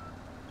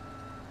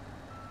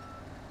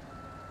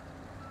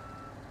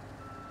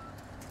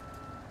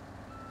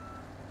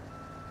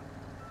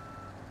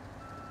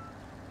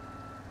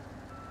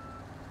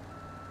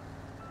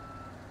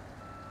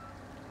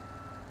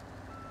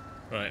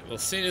 Right, well,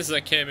 seeing as I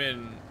came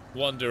in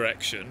one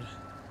direction,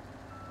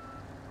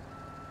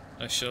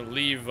 I shall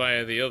leave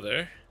via the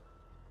other.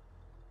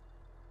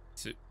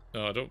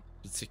 No, I don't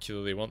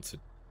particularly want to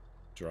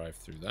drive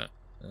through that.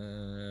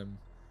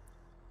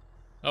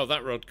 Oh,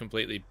 that road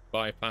completely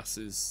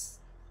bypasses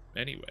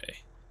anyway.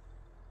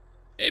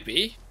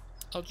 Maybe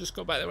I'll just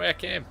go back the way I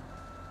came.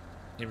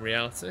 In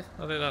reality,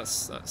 I think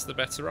that's the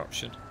better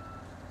option.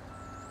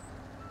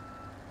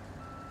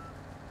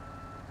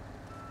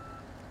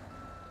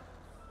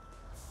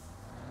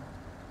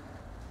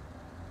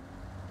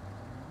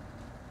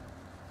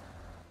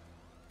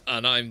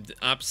 And I'm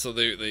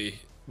absolutely,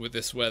 with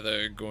this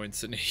weather, going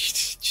to need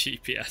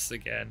GPS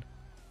again.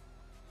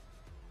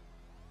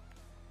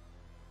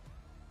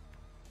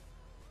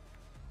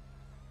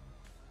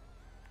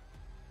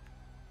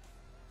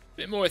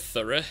 Bit more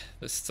thorough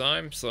this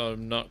time, so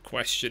I'm not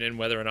questioning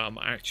whether or not I'm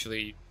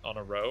actually on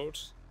a road.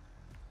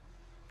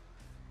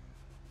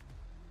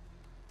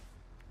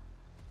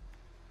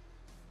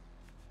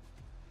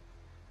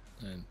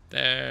 And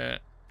there.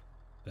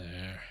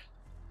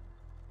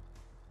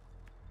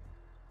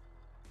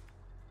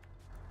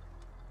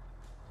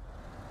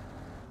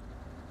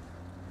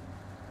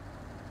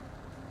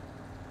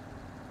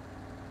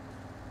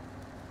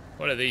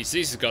 What are these?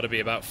 These have got to be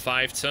about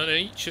 5 ton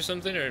each or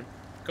something, or a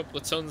couple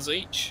of tons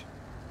each.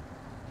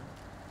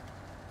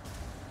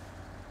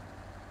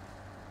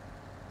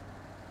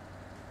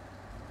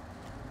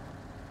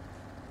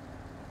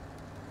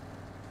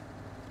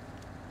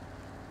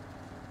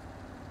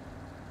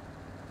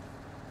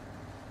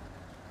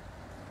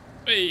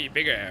 Hey,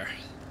 bigger.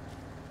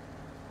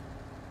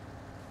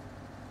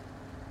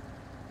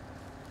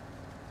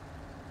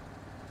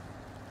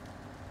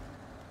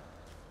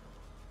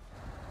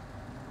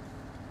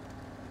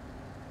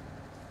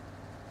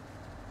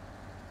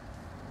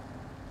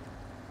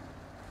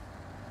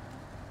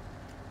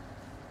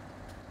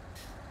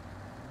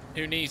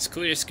 Who needs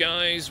clear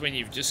skies when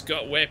you've just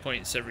got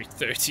waypoints every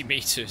 30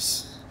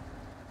 meters?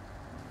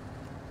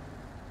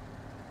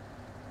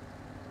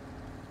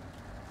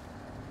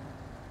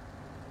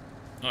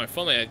 Oh, if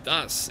only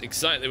that's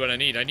exactly what I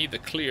need. I need the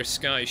clear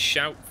skies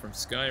shout from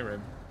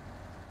Skyrim.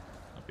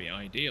 That'd be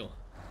ideal.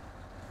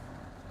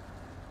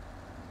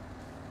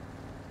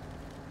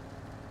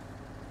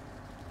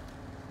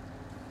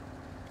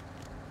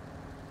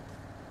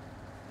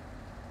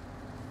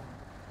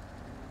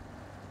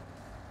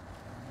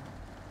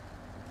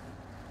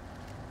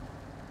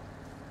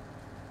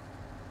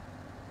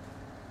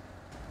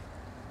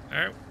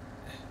 Alright.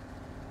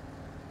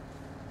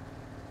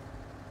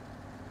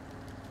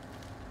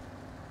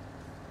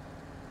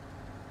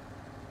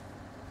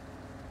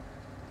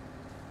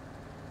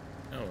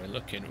 Oh, we're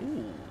looking,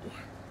 ooh.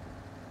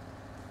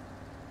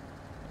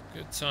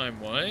 Good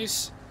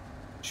time-wise.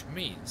 Which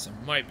means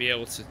I might be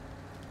able to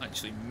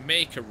actually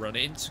make a run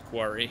into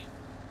Quarry.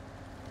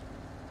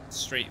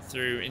 Straight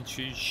through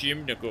into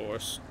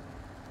Zimnogorsk.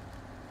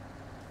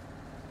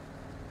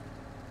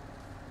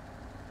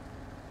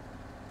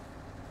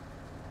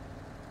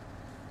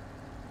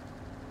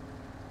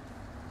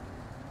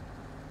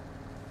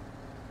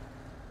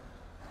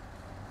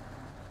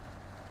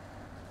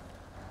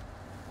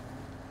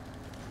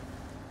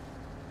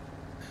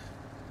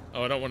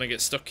 Oh, I don't want to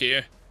get stuck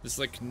here. There's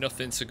like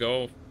nothing to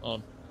go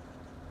on.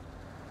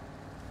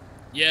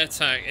 Yeah,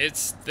 Tang,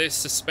 this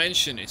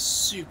suspension is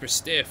super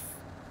stiff.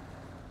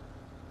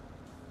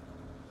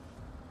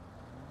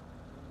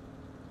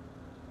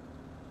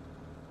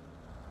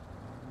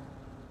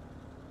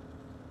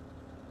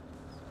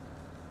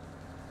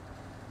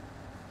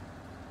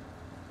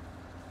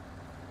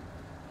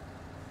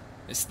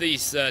 It's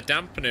these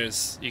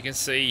dampeners you can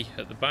see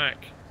at the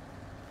back.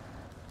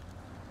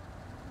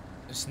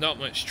 There's not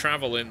much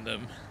travel in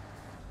them.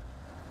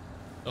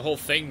 The whole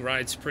thing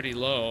rides pretty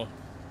low.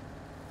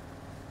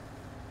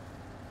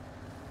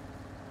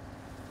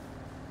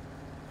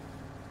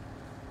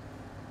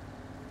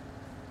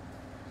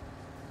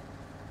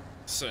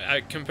 So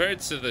compared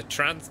to the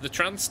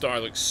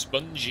Transtar looks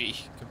spongy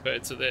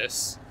compared to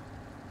this.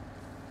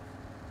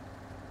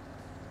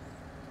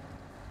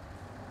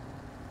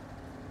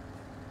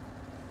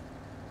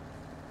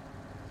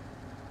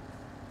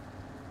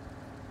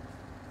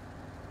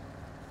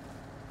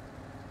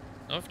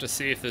 I'll have to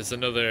see if there's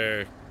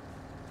another,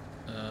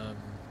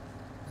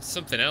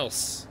 something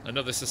else,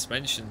 another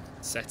suspension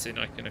setting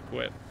I can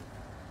equip.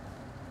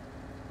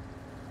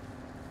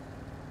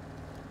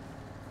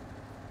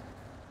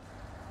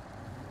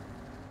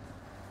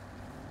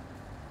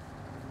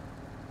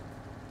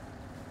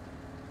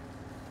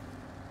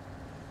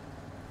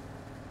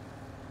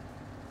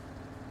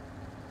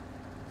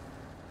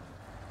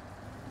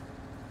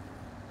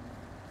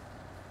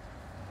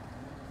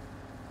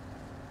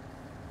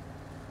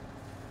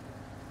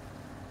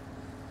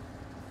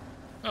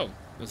 Oh,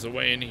 there's a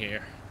way in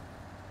here.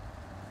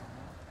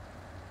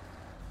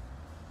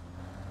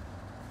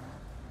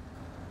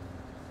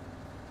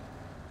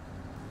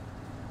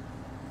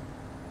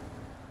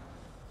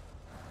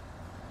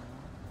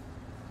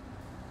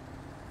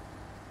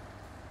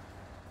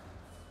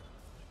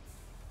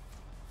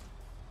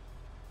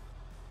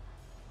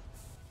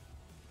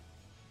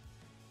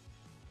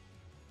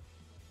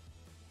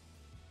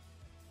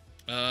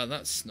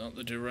 That's not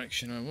the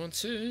direction I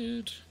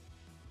wanted.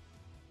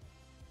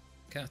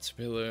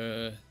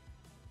 Caterpillar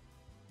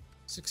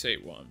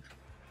 681.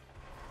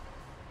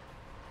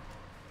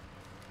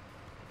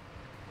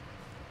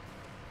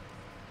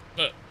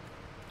 Look,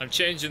 I'm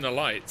changing the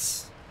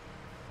lights.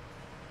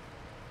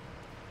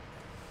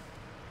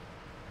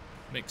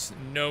 Makes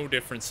no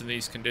difference in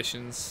these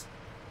conditions.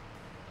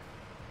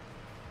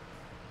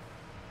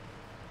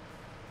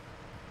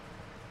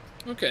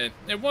 Okay,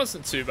 it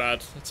wasn't too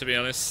bad, to be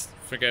honest,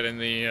 for getting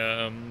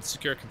the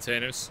secure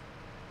containers.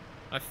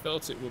 I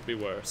felt it would be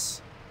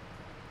worse.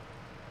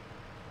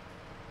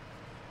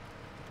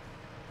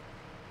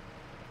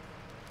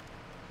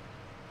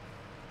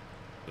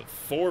 But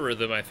 4 of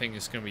them I think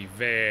is going to be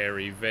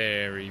very,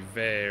 very,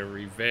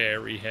 very,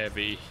 very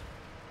heavy.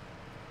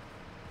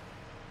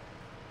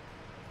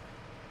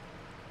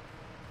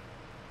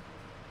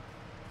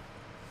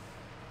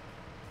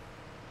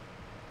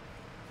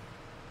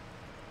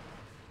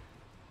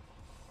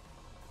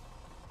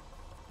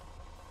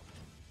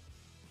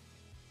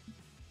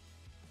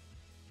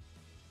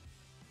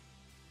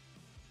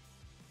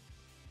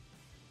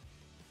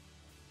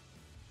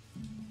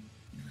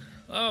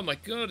 Oh my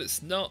god,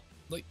 it's not,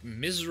 like,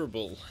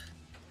 miserable.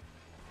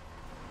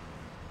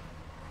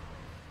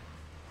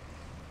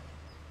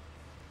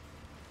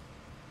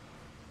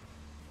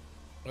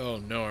 Oh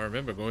no, I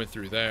remember going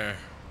through there.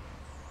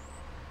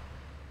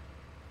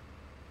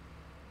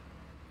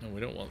 No,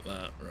 we don't want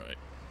that, right.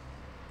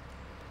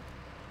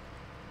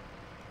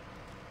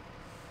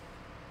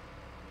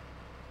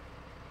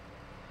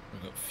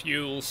 We've got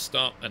fuel,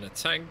 stop, and a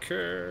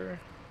tanker.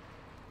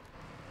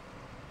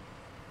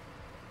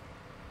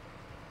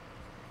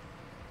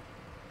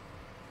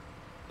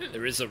 I think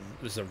there's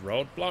a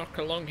roadblock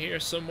along here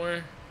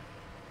somewhere.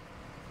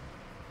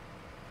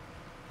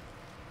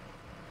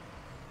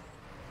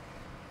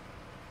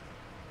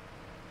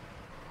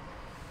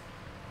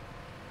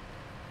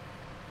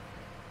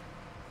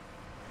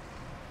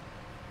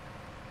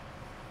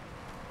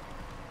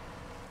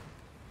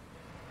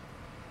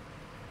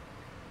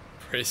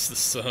 Praise the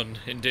sun,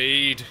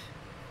 indeed.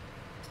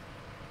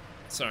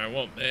 Sorry, I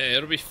won't.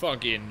 It'll be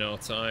foggy in no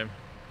time.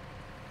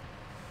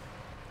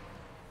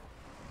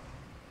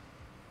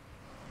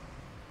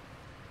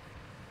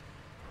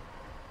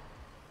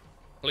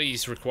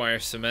 Please require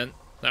cement.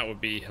 That would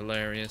be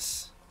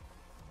hilarious.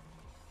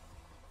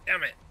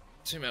 Damn it!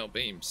 2 metal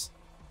beams.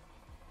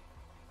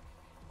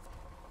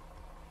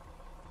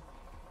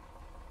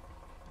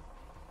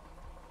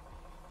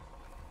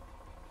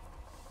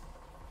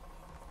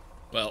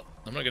 Well,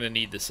 I'm not going to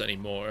need this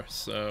anymore,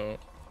 so...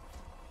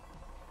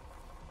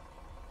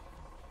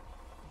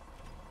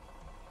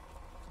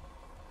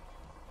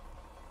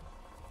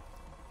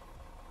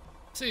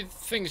 See, the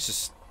thing's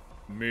just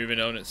moving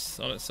on its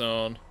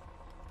own.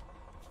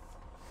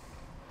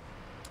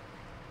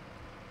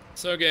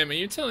 So game, are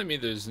you telling me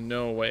there's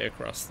no way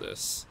across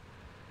this?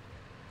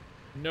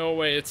 No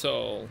way at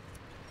all.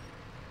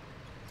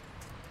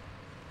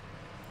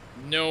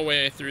 No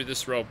way through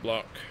this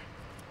roadblock.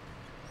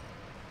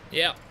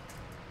 Yep.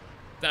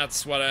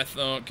 That's what I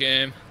thought,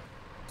 game.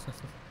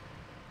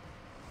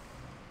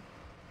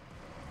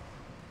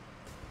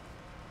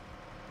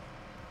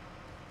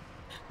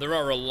 There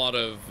are a lot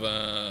of...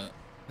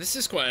 this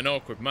is quite an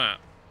awkward map.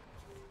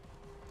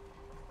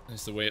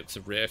 There's the way up to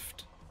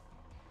Rift.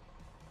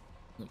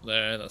 Up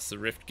there, that's the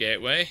Rift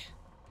Gateway.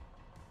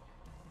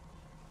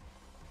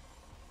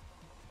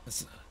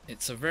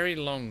 It's a very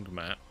long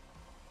map.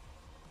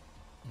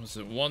 Was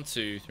it 1,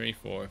 2, 3,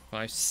 4,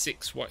 5,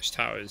 6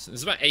 watchtowers?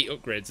 There's about 8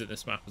 upgrades in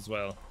this map as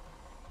well.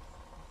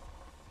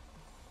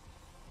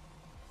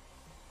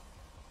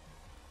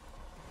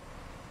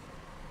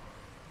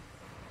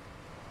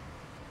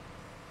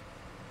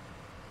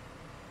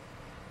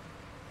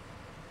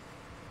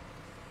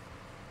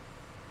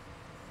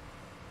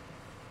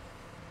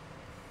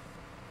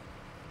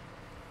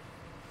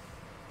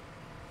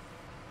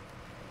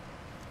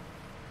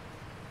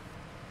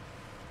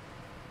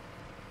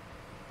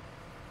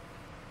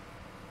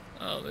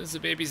 Oh, there's a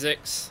baby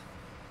Zix.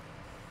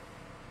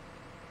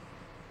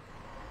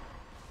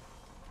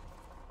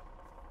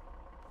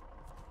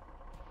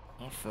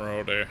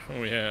 Off-roader.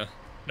 Oh yeah.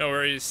 No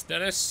worries,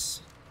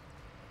 Dennis.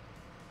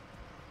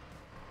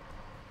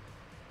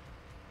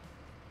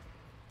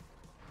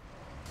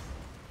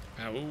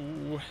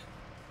 Ow.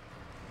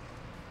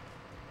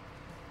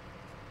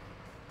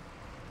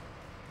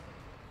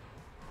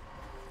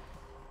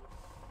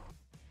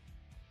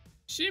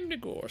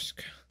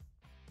 Simnegorsk.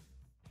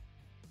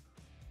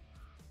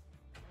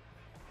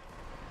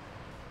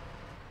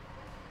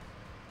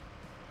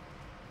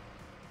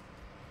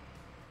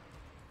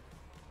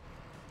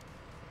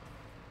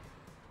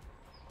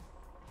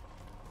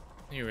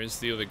 Here is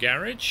the other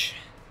garage.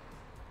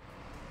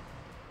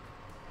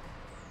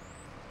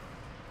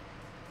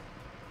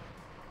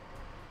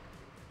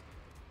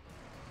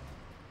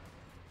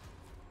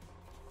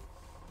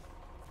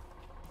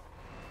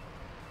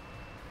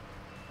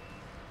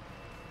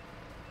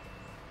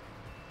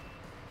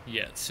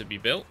 Yet to be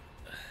built.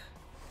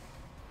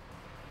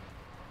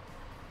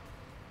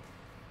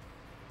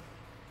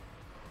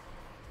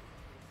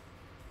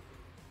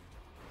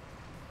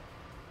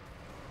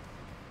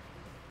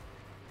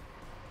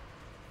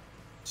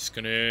 Just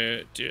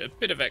gonna do a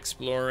bit of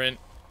exploring,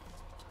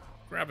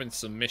 grabbing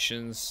some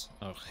missions.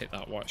 I'll hit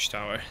that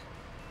watchtower.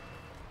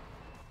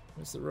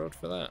 Where's the road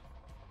for that?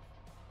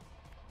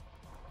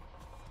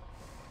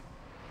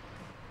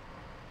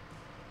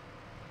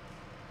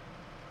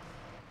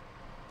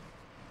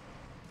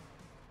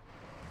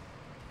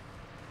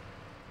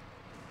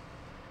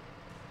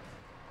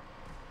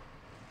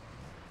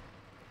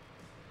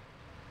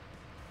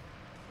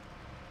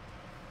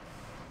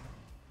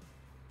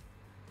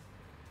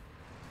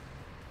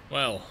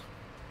 Well,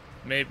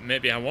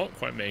 maybe I won't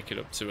quite make it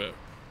up to it.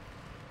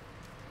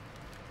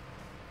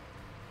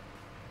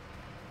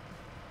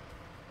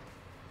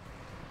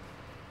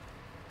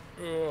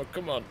 Oh,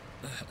 come on.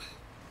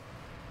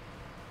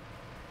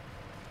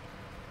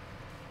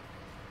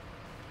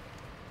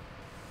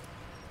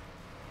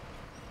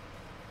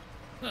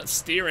 That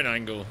steering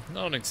angle,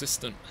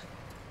 non-existent.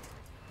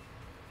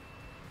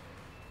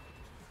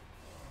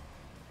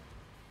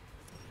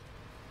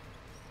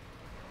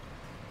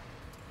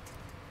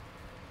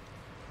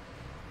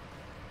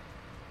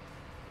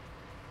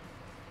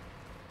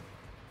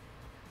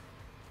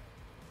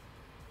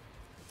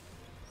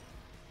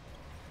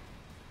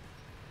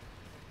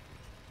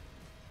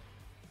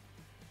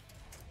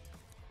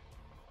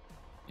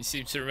 You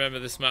seem to remember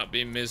this map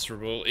being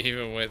miserable,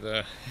 even with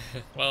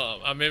well,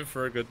 I'm in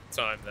for a good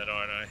time then,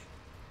 aren't I?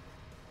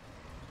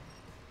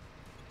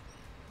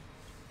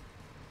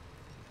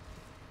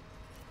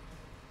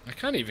 I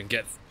can't even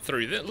get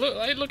through this.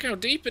 Look how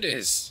deep it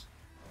is.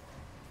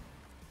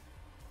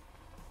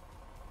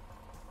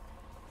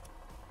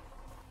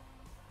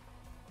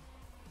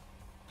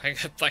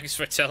 Thanks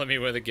for telling me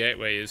where the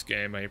gateway is,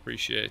 game. I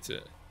appreciate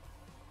it.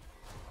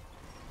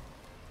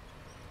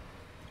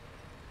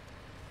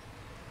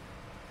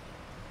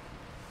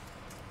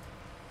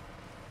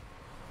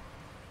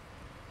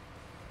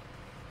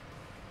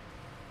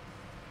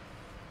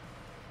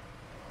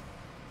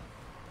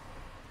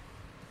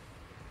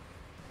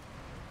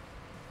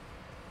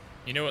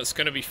 You know what's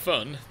going to be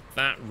fun?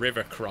 That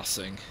river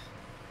crossing.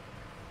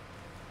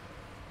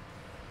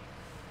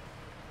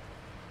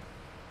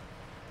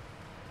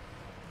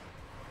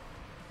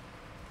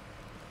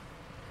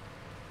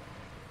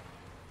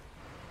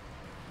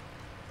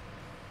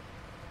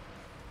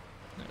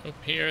 Up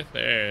here,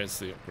 there's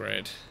the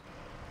upgrade.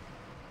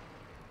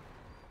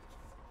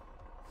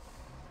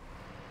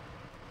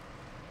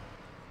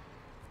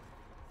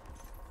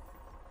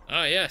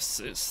 Ah yes,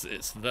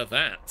 it's the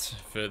that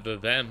for the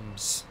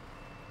thems.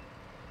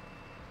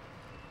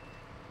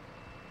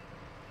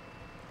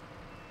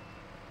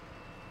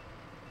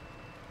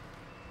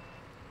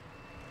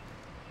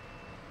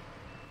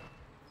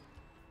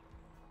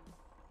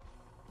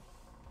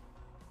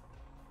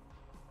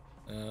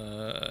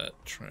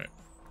 Try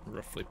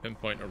roughly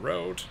pinpoint a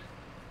road.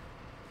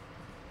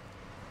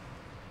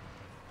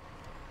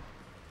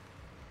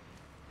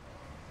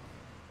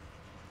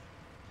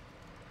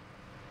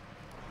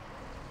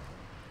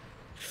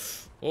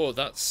 Oh,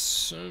 that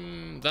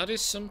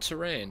is some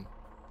terrain.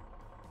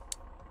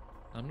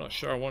 I'm not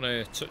sure I want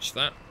to touch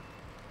that.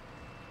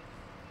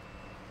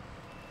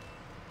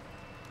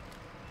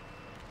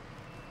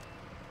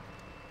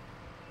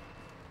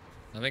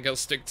 I think I'll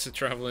stick to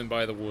traveling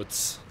by the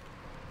woods.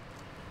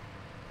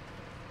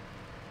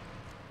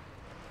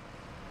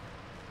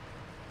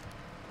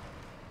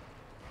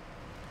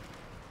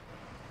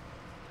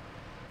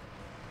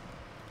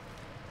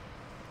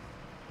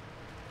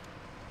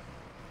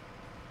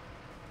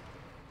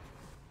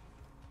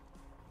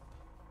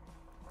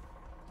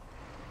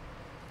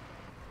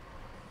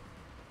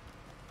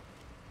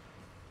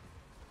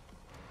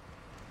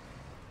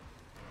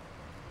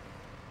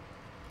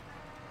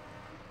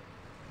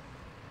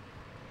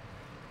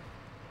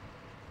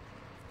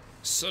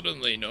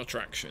 Suddenly, no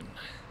traction.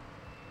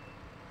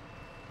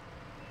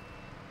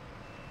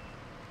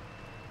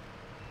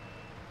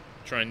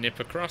 Try and nip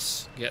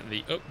across, get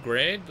the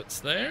upgrade that's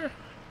there.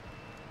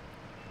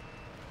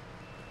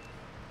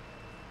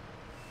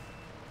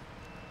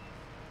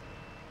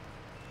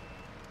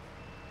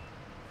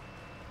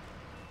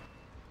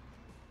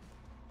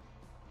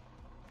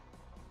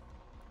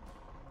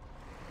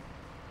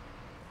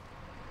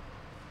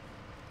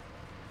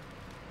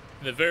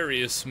 The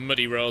various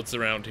muddy roads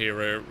around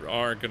here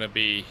are going to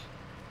be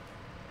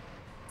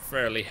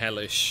fairly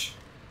hellish.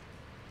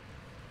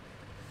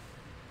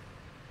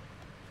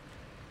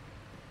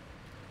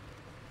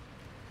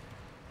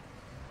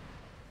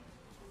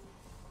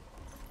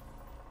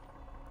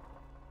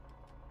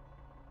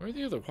 Where are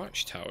the other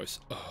watchtowers?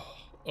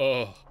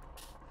 Oh.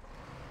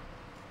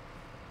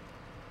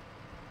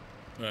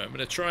 Right, I'm going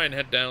to try and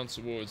head down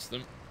towards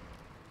them.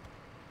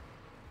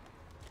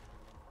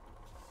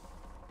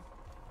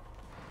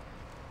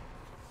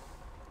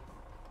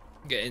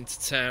 Get into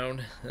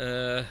town.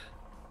 Hooray.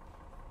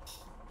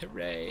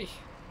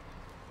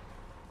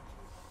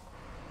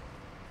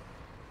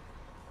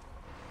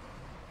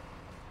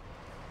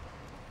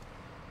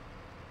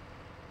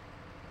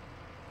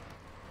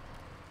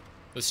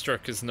 This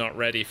truck is not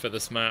ready for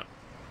this map.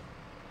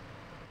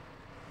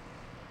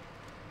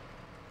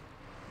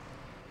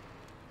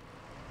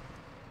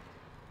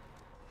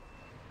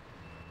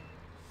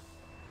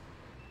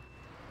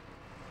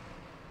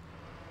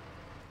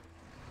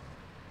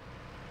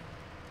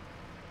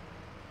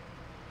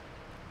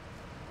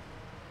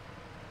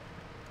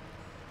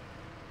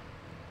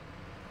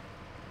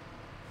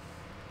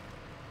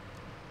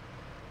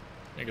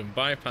 I can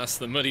bypass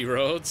the muddy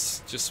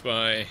roads just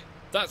by...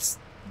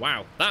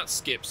 Wow, that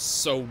skips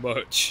so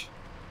much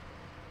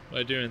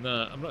by doing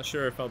that. I'm not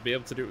sure if I'll be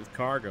able to do it with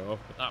cargo,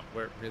 but that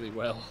worked really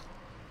well.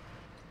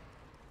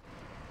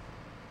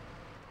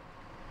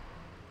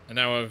 And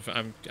now I've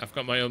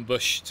got my own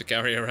bush to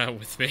carry around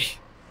with me.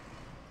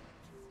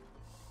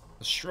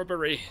 The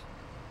shrubbery.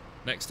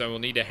 Next I will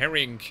need a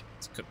herring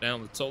to cut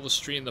down the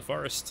tallest tree in the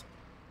forest.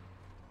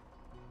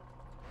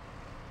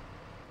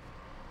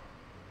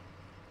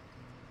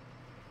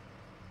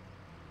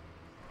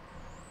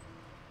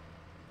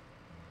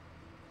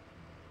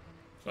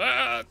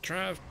 Ah,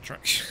 track.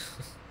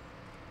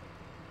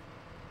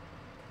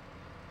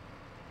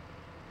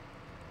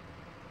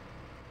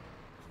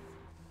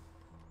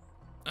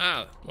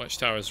 Ah,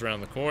 watchtower's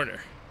around the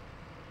corner.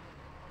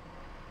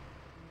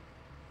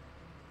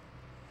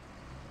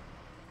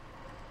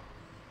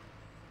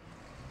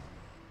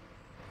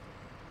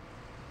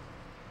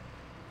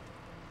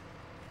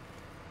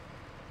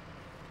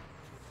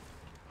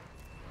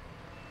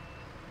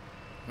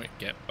 Right,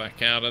 get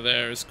back out of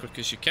there as quick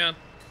as you can.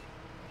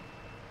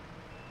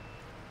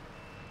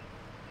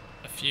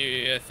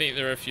 I think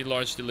there are a few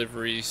large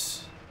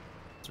deliveries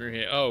through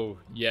here. Oh,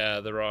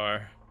 yeah, there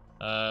are.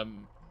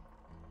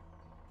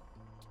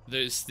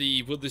 There's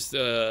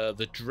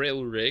the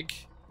drill rig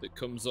that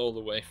comes all the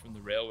way from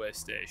the railway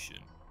station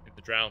in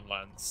the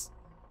Drownlands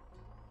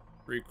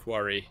through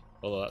Quarry,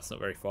 although that's not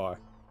very far,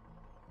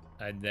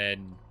 and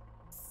then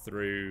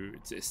through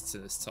to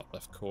this top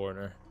left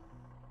corner.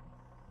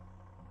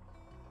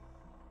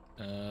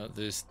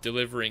 There's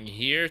delivering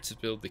here to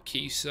build the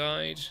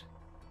quayside.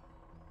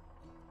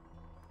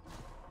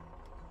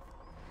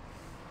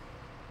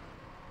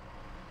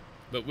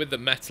 But with the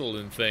metal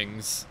and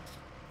things,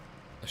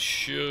 I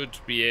should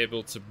be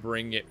able to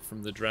bring it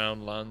from the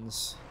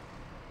Drownlands.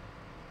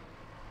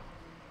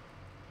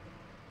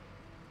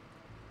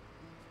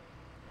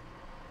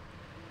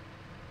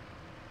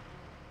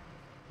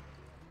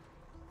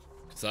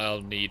 Because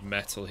I'll need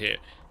metal here.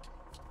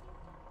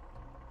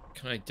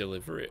 Can I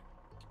deliver it?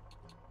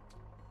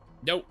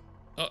 Nope.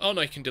 Oh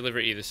no, I can deliver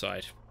it either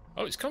side.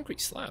 Oh, it's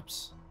concrete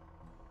slabs.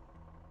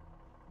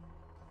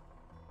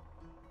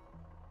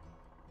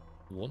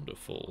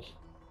 Wonderful.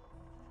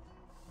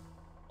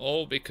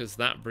 All because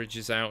that bridge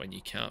is out and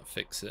you can't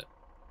fix it.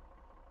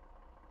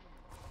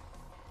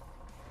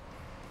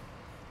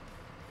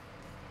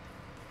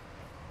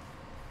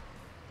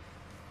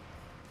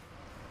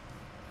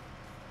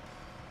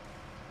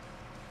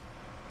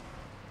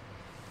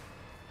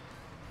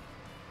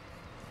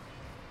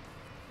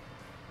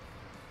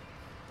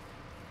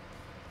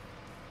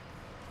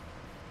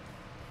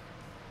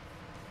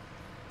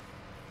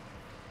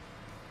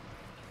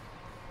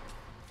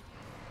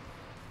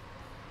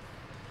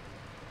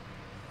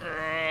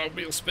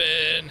 Wheel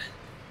spin.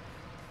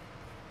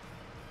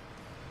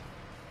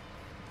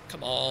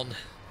 Come on.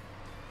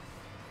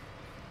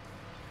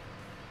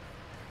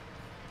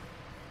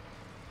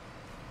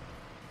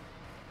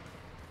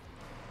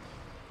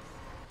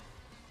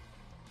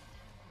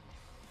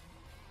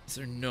 Is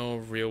there no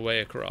real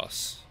way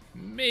across?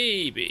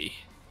 Maybe.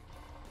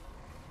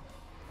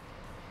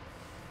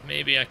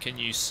 Maybe I can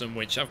use some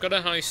winch. I've got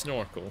a high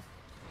snorkel.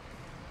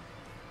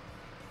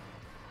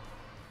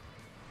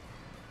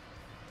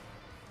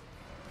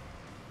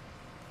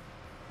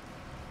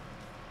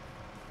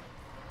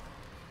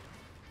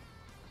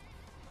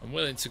 I'm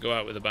willing to go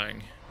out with a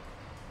bang.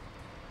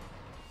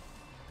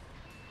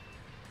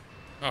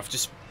 I've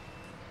just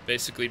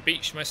basically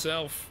beached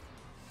myself.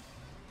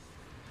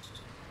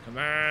 Come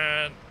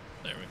on.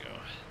 There we go.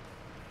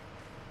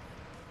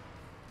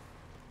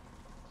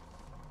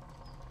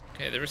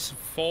 Okay, there are some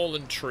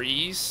fallen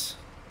trees.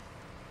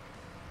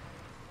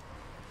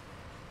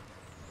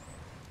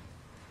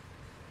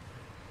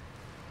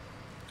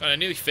 God, I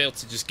nearly failed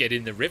to just get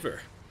in the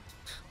river.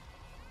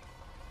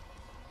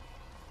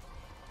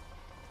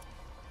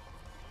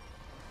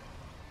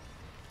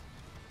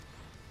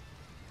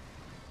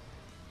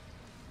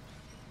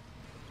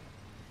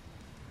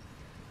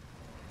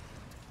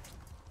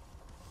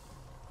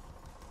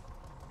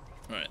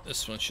 Alright,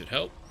 this one should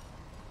help.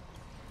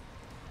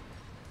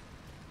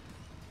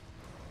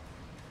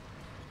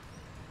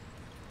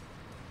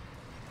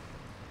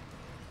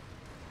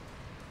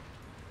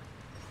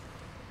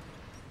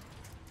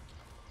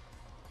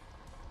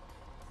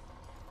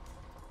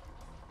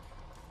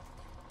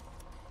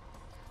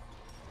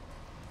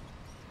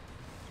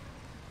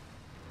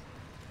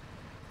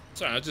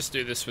 Sorry, I'll just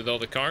do this with all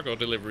the cargo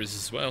deliveries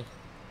as well.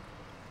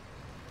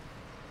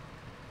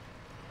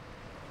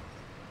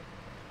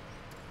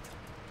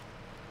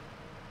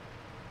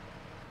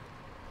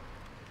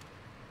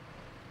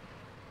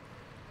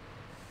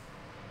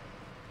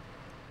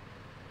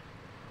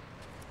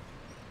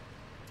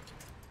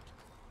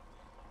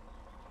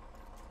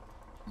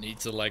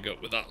 Needs a leg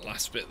up with that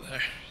last bit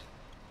there.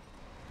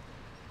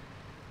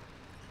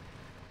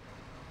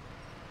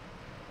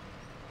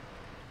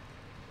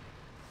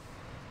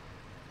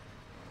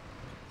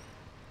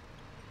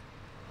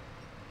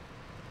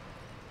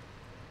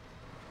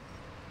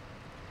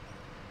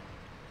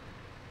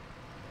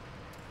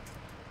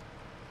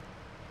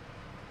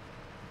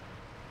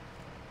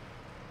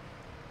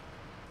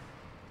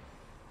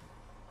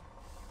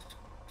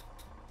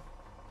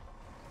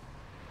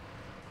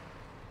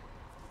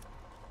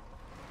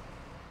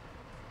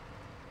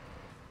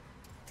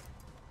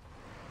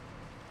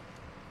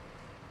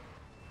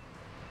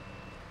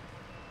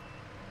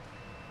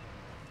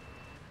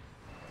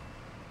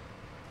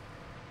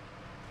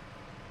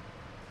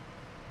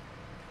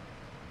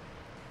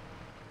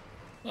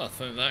 Well, I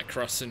think that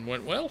crossing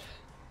went well.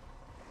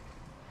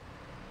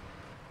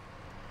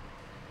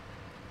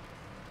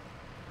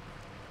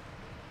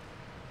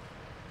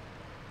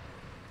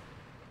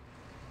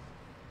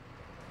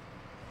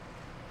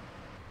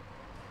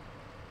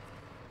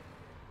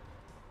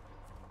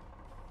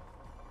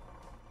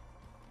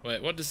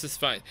 Wait, what does this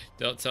fight?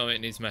 Don't tell me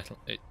it needs metal.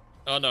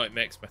 Oh no, it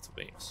makes metal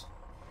beams.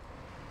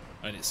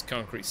 And it's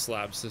concrete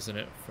slabs, isn't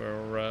it,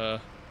 for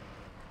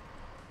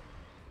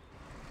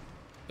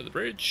the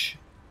bridge?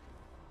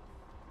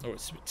 Oh,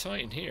 it's a bit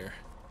tight in here.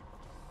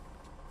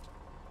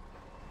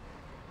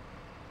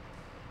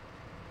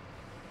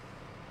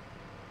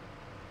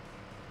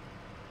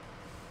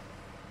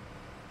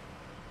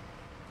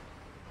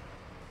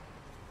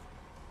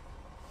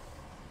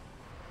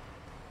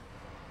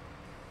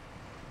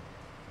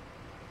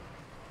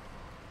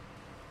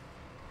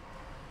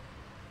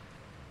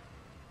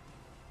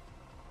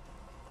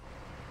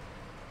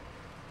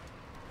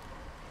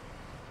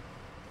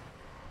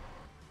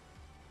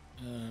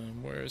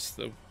 Where's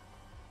the...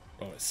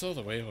 Oh, it's all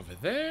the way over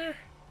there?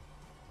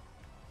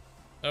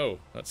 Oh,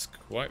 that's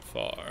quite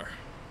far.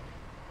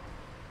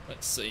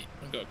 Let's see.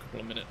 I've got a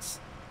couple of minutes.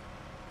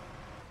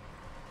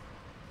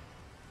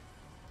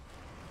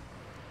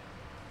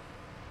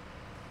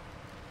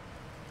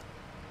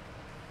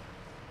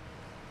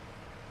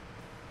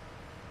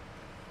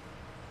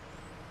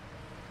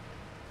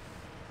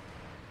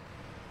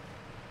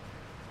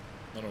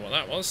 Don't know what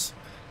that was.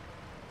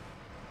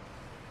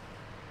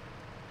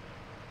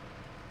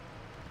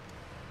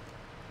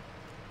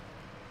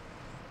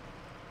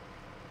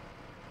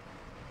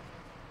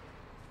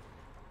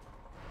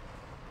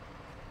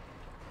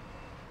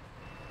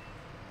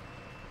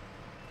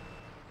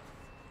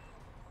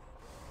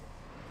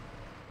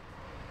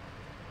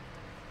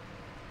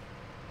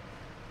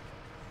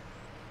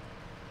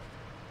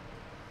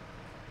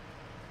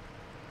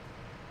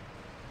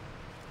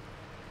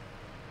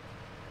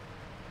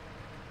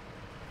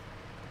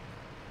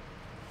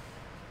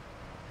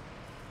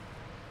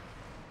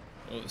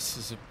 Oh, this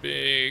is a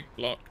big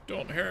block.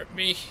 Don't hurt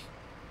me.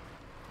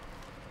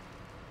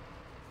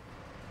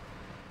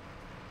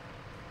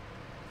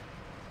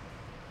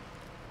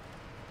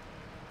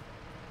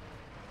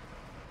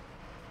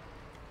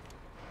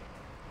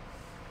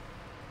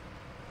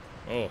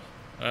 Oh,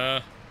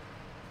 I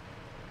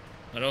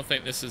don't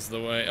think this is the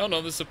way. Oh no,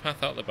 there's a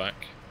path out the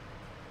back.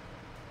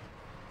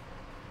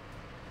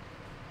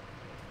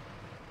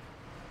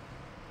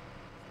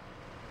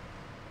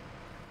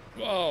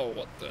 Whoa,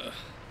 what the...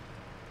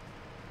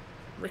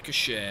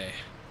 Ricochet.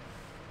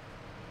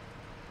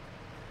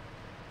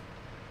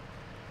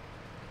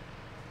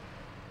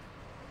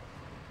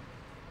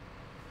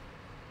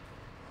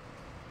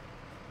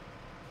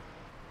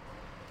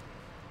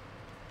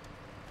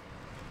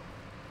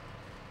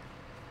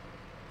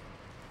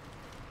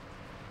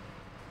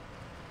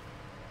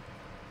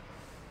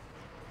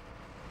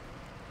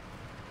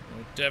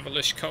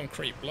 Devilish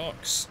concrete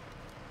blocks.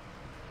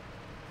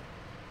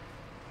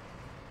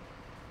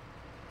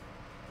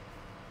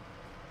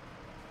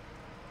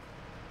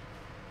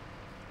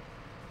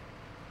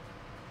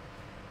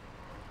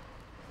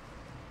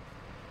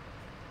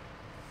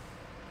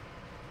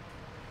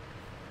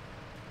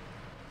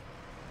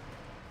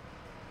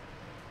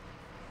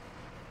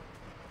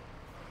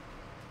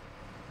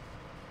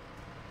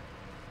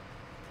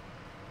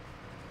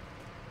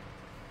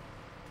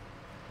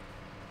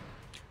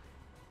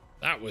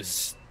 That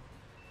was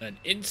an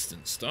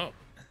instant stop.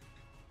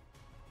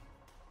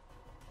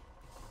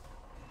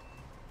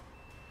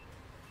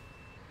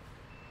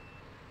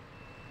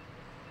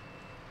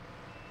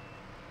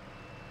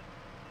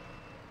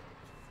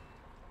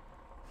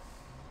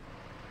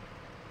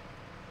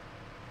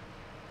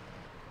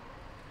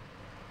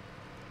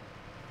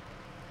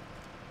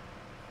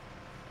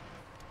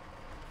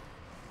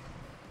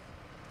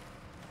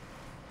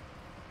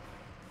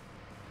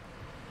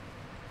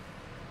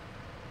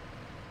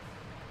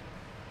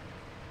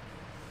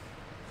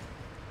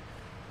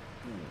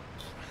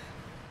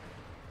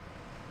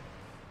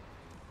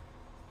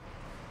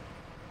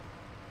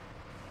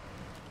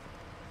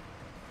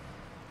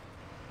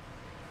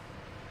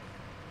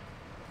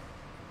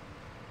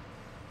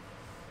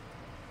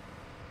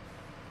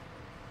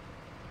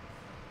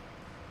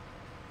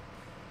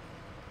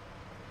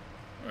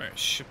 Alright,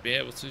 should be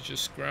able to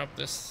just grab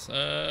this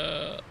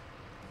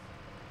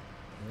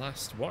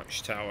last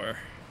watchtower.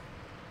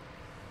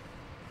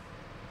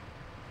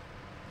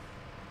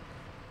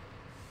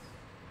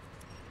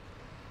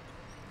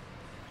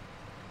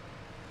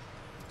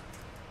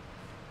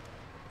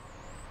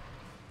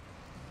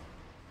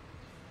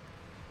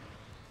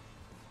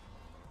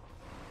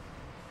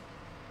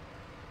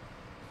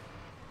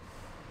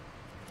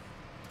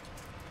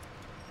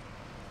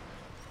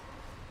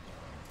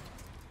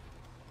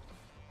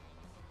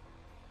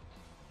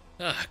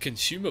 Ah,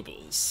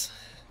 consumables.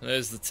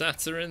 There's the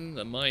Tatarin,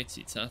 the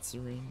mighty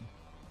Tatarin.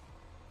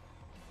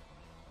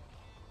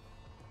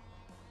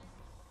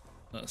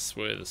 That's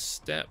where the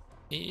step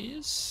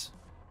is.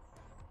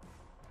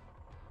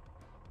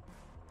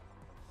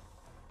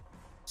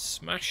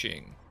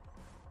 Smashing.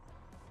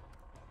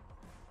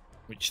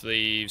 Which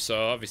leaves,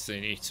 so obviously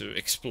I need to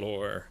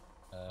explore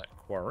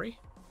Quarry.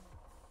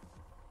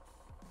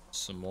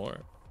 Some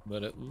more,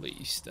 but at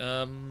least.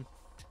 So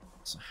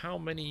how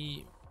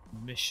many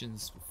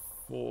missions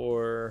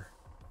for,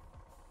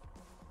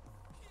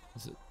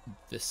 is it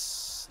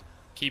this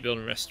key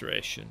building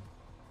restoration,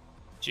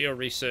 geo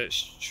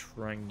research,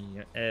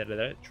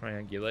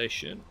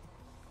 triangulation,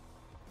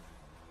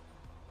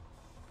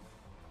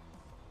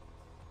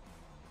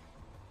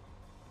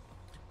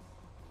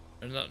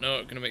 I'm not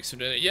gonna make some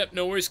dinner. Yep,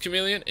 no worries,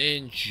 Chameleon.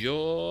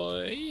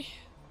 Enjoy.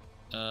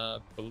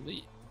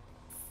 Believe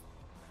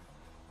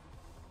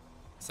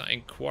is that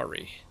in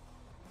Quarry?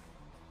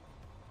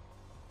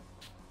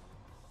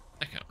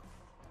 I can't.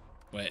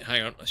 Wait,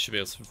 hang on. I should be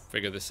able to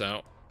figure this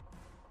out.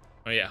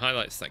 Oh yeah,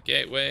 highlights that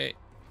gateway.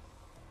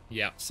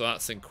 Yeah, so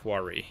that's in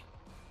Quarry.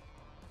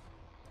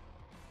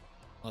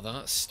 Oh,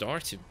 that's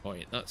starting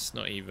point. That's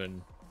not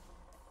even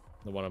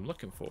the one I'm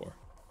looking for.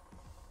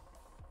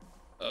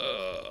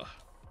 Oh,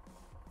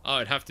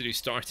 I'd have to do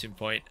starting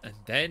point and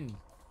then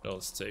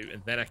those two,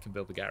 and then I can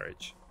build a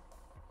garage.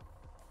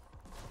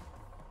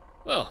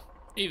 Well,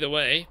 either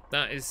way,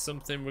 that is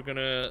something we're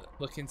gonna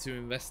look into,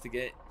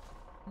 investigate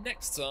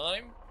next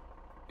time,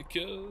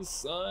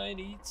 because I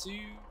need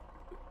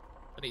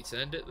to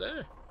end it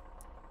there.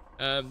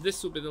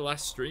 This will be the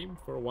last stream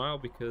for a while,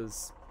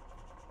 because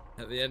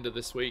at the end of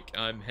this week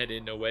I'm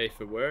heading away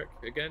for work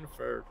again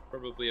for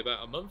probably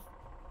about a month,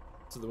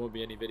 so there won't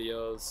be any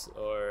videos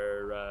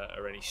or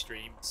any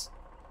streams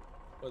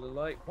or the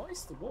like. Why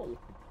is the wall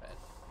looking red?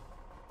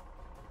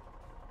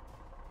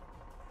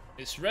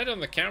 It's red on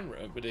the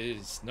camera, but it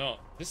is not.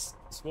 This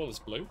wall is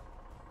blue.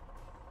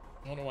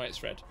 I don't know why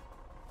it's red.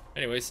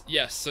 Anyways,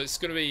 yes, so it's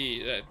gonna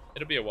be,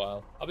 it'll be a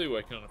while. I'll be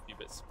working on a few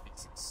bits and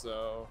pieces,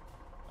 so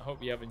I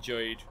hope you have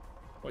enjoyed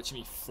watching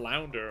me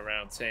flounder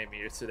around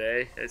Tamir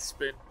today. It's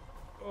been,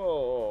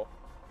 oh,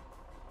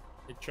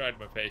 it tried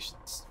my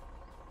patience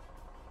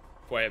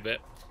quite a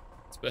bit,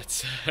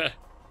 but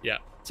yeah,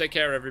 take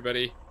care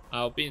everybody.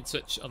 I'll be in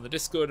touch on the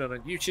Discord and on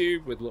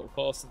YouTube with little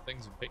posts and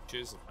things and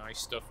pictures of nice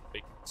stuff,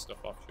 big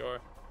stuff offshore.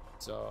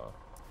 So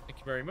thank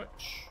you very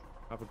much,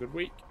 have a good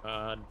week,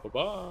 and bye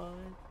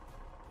bye.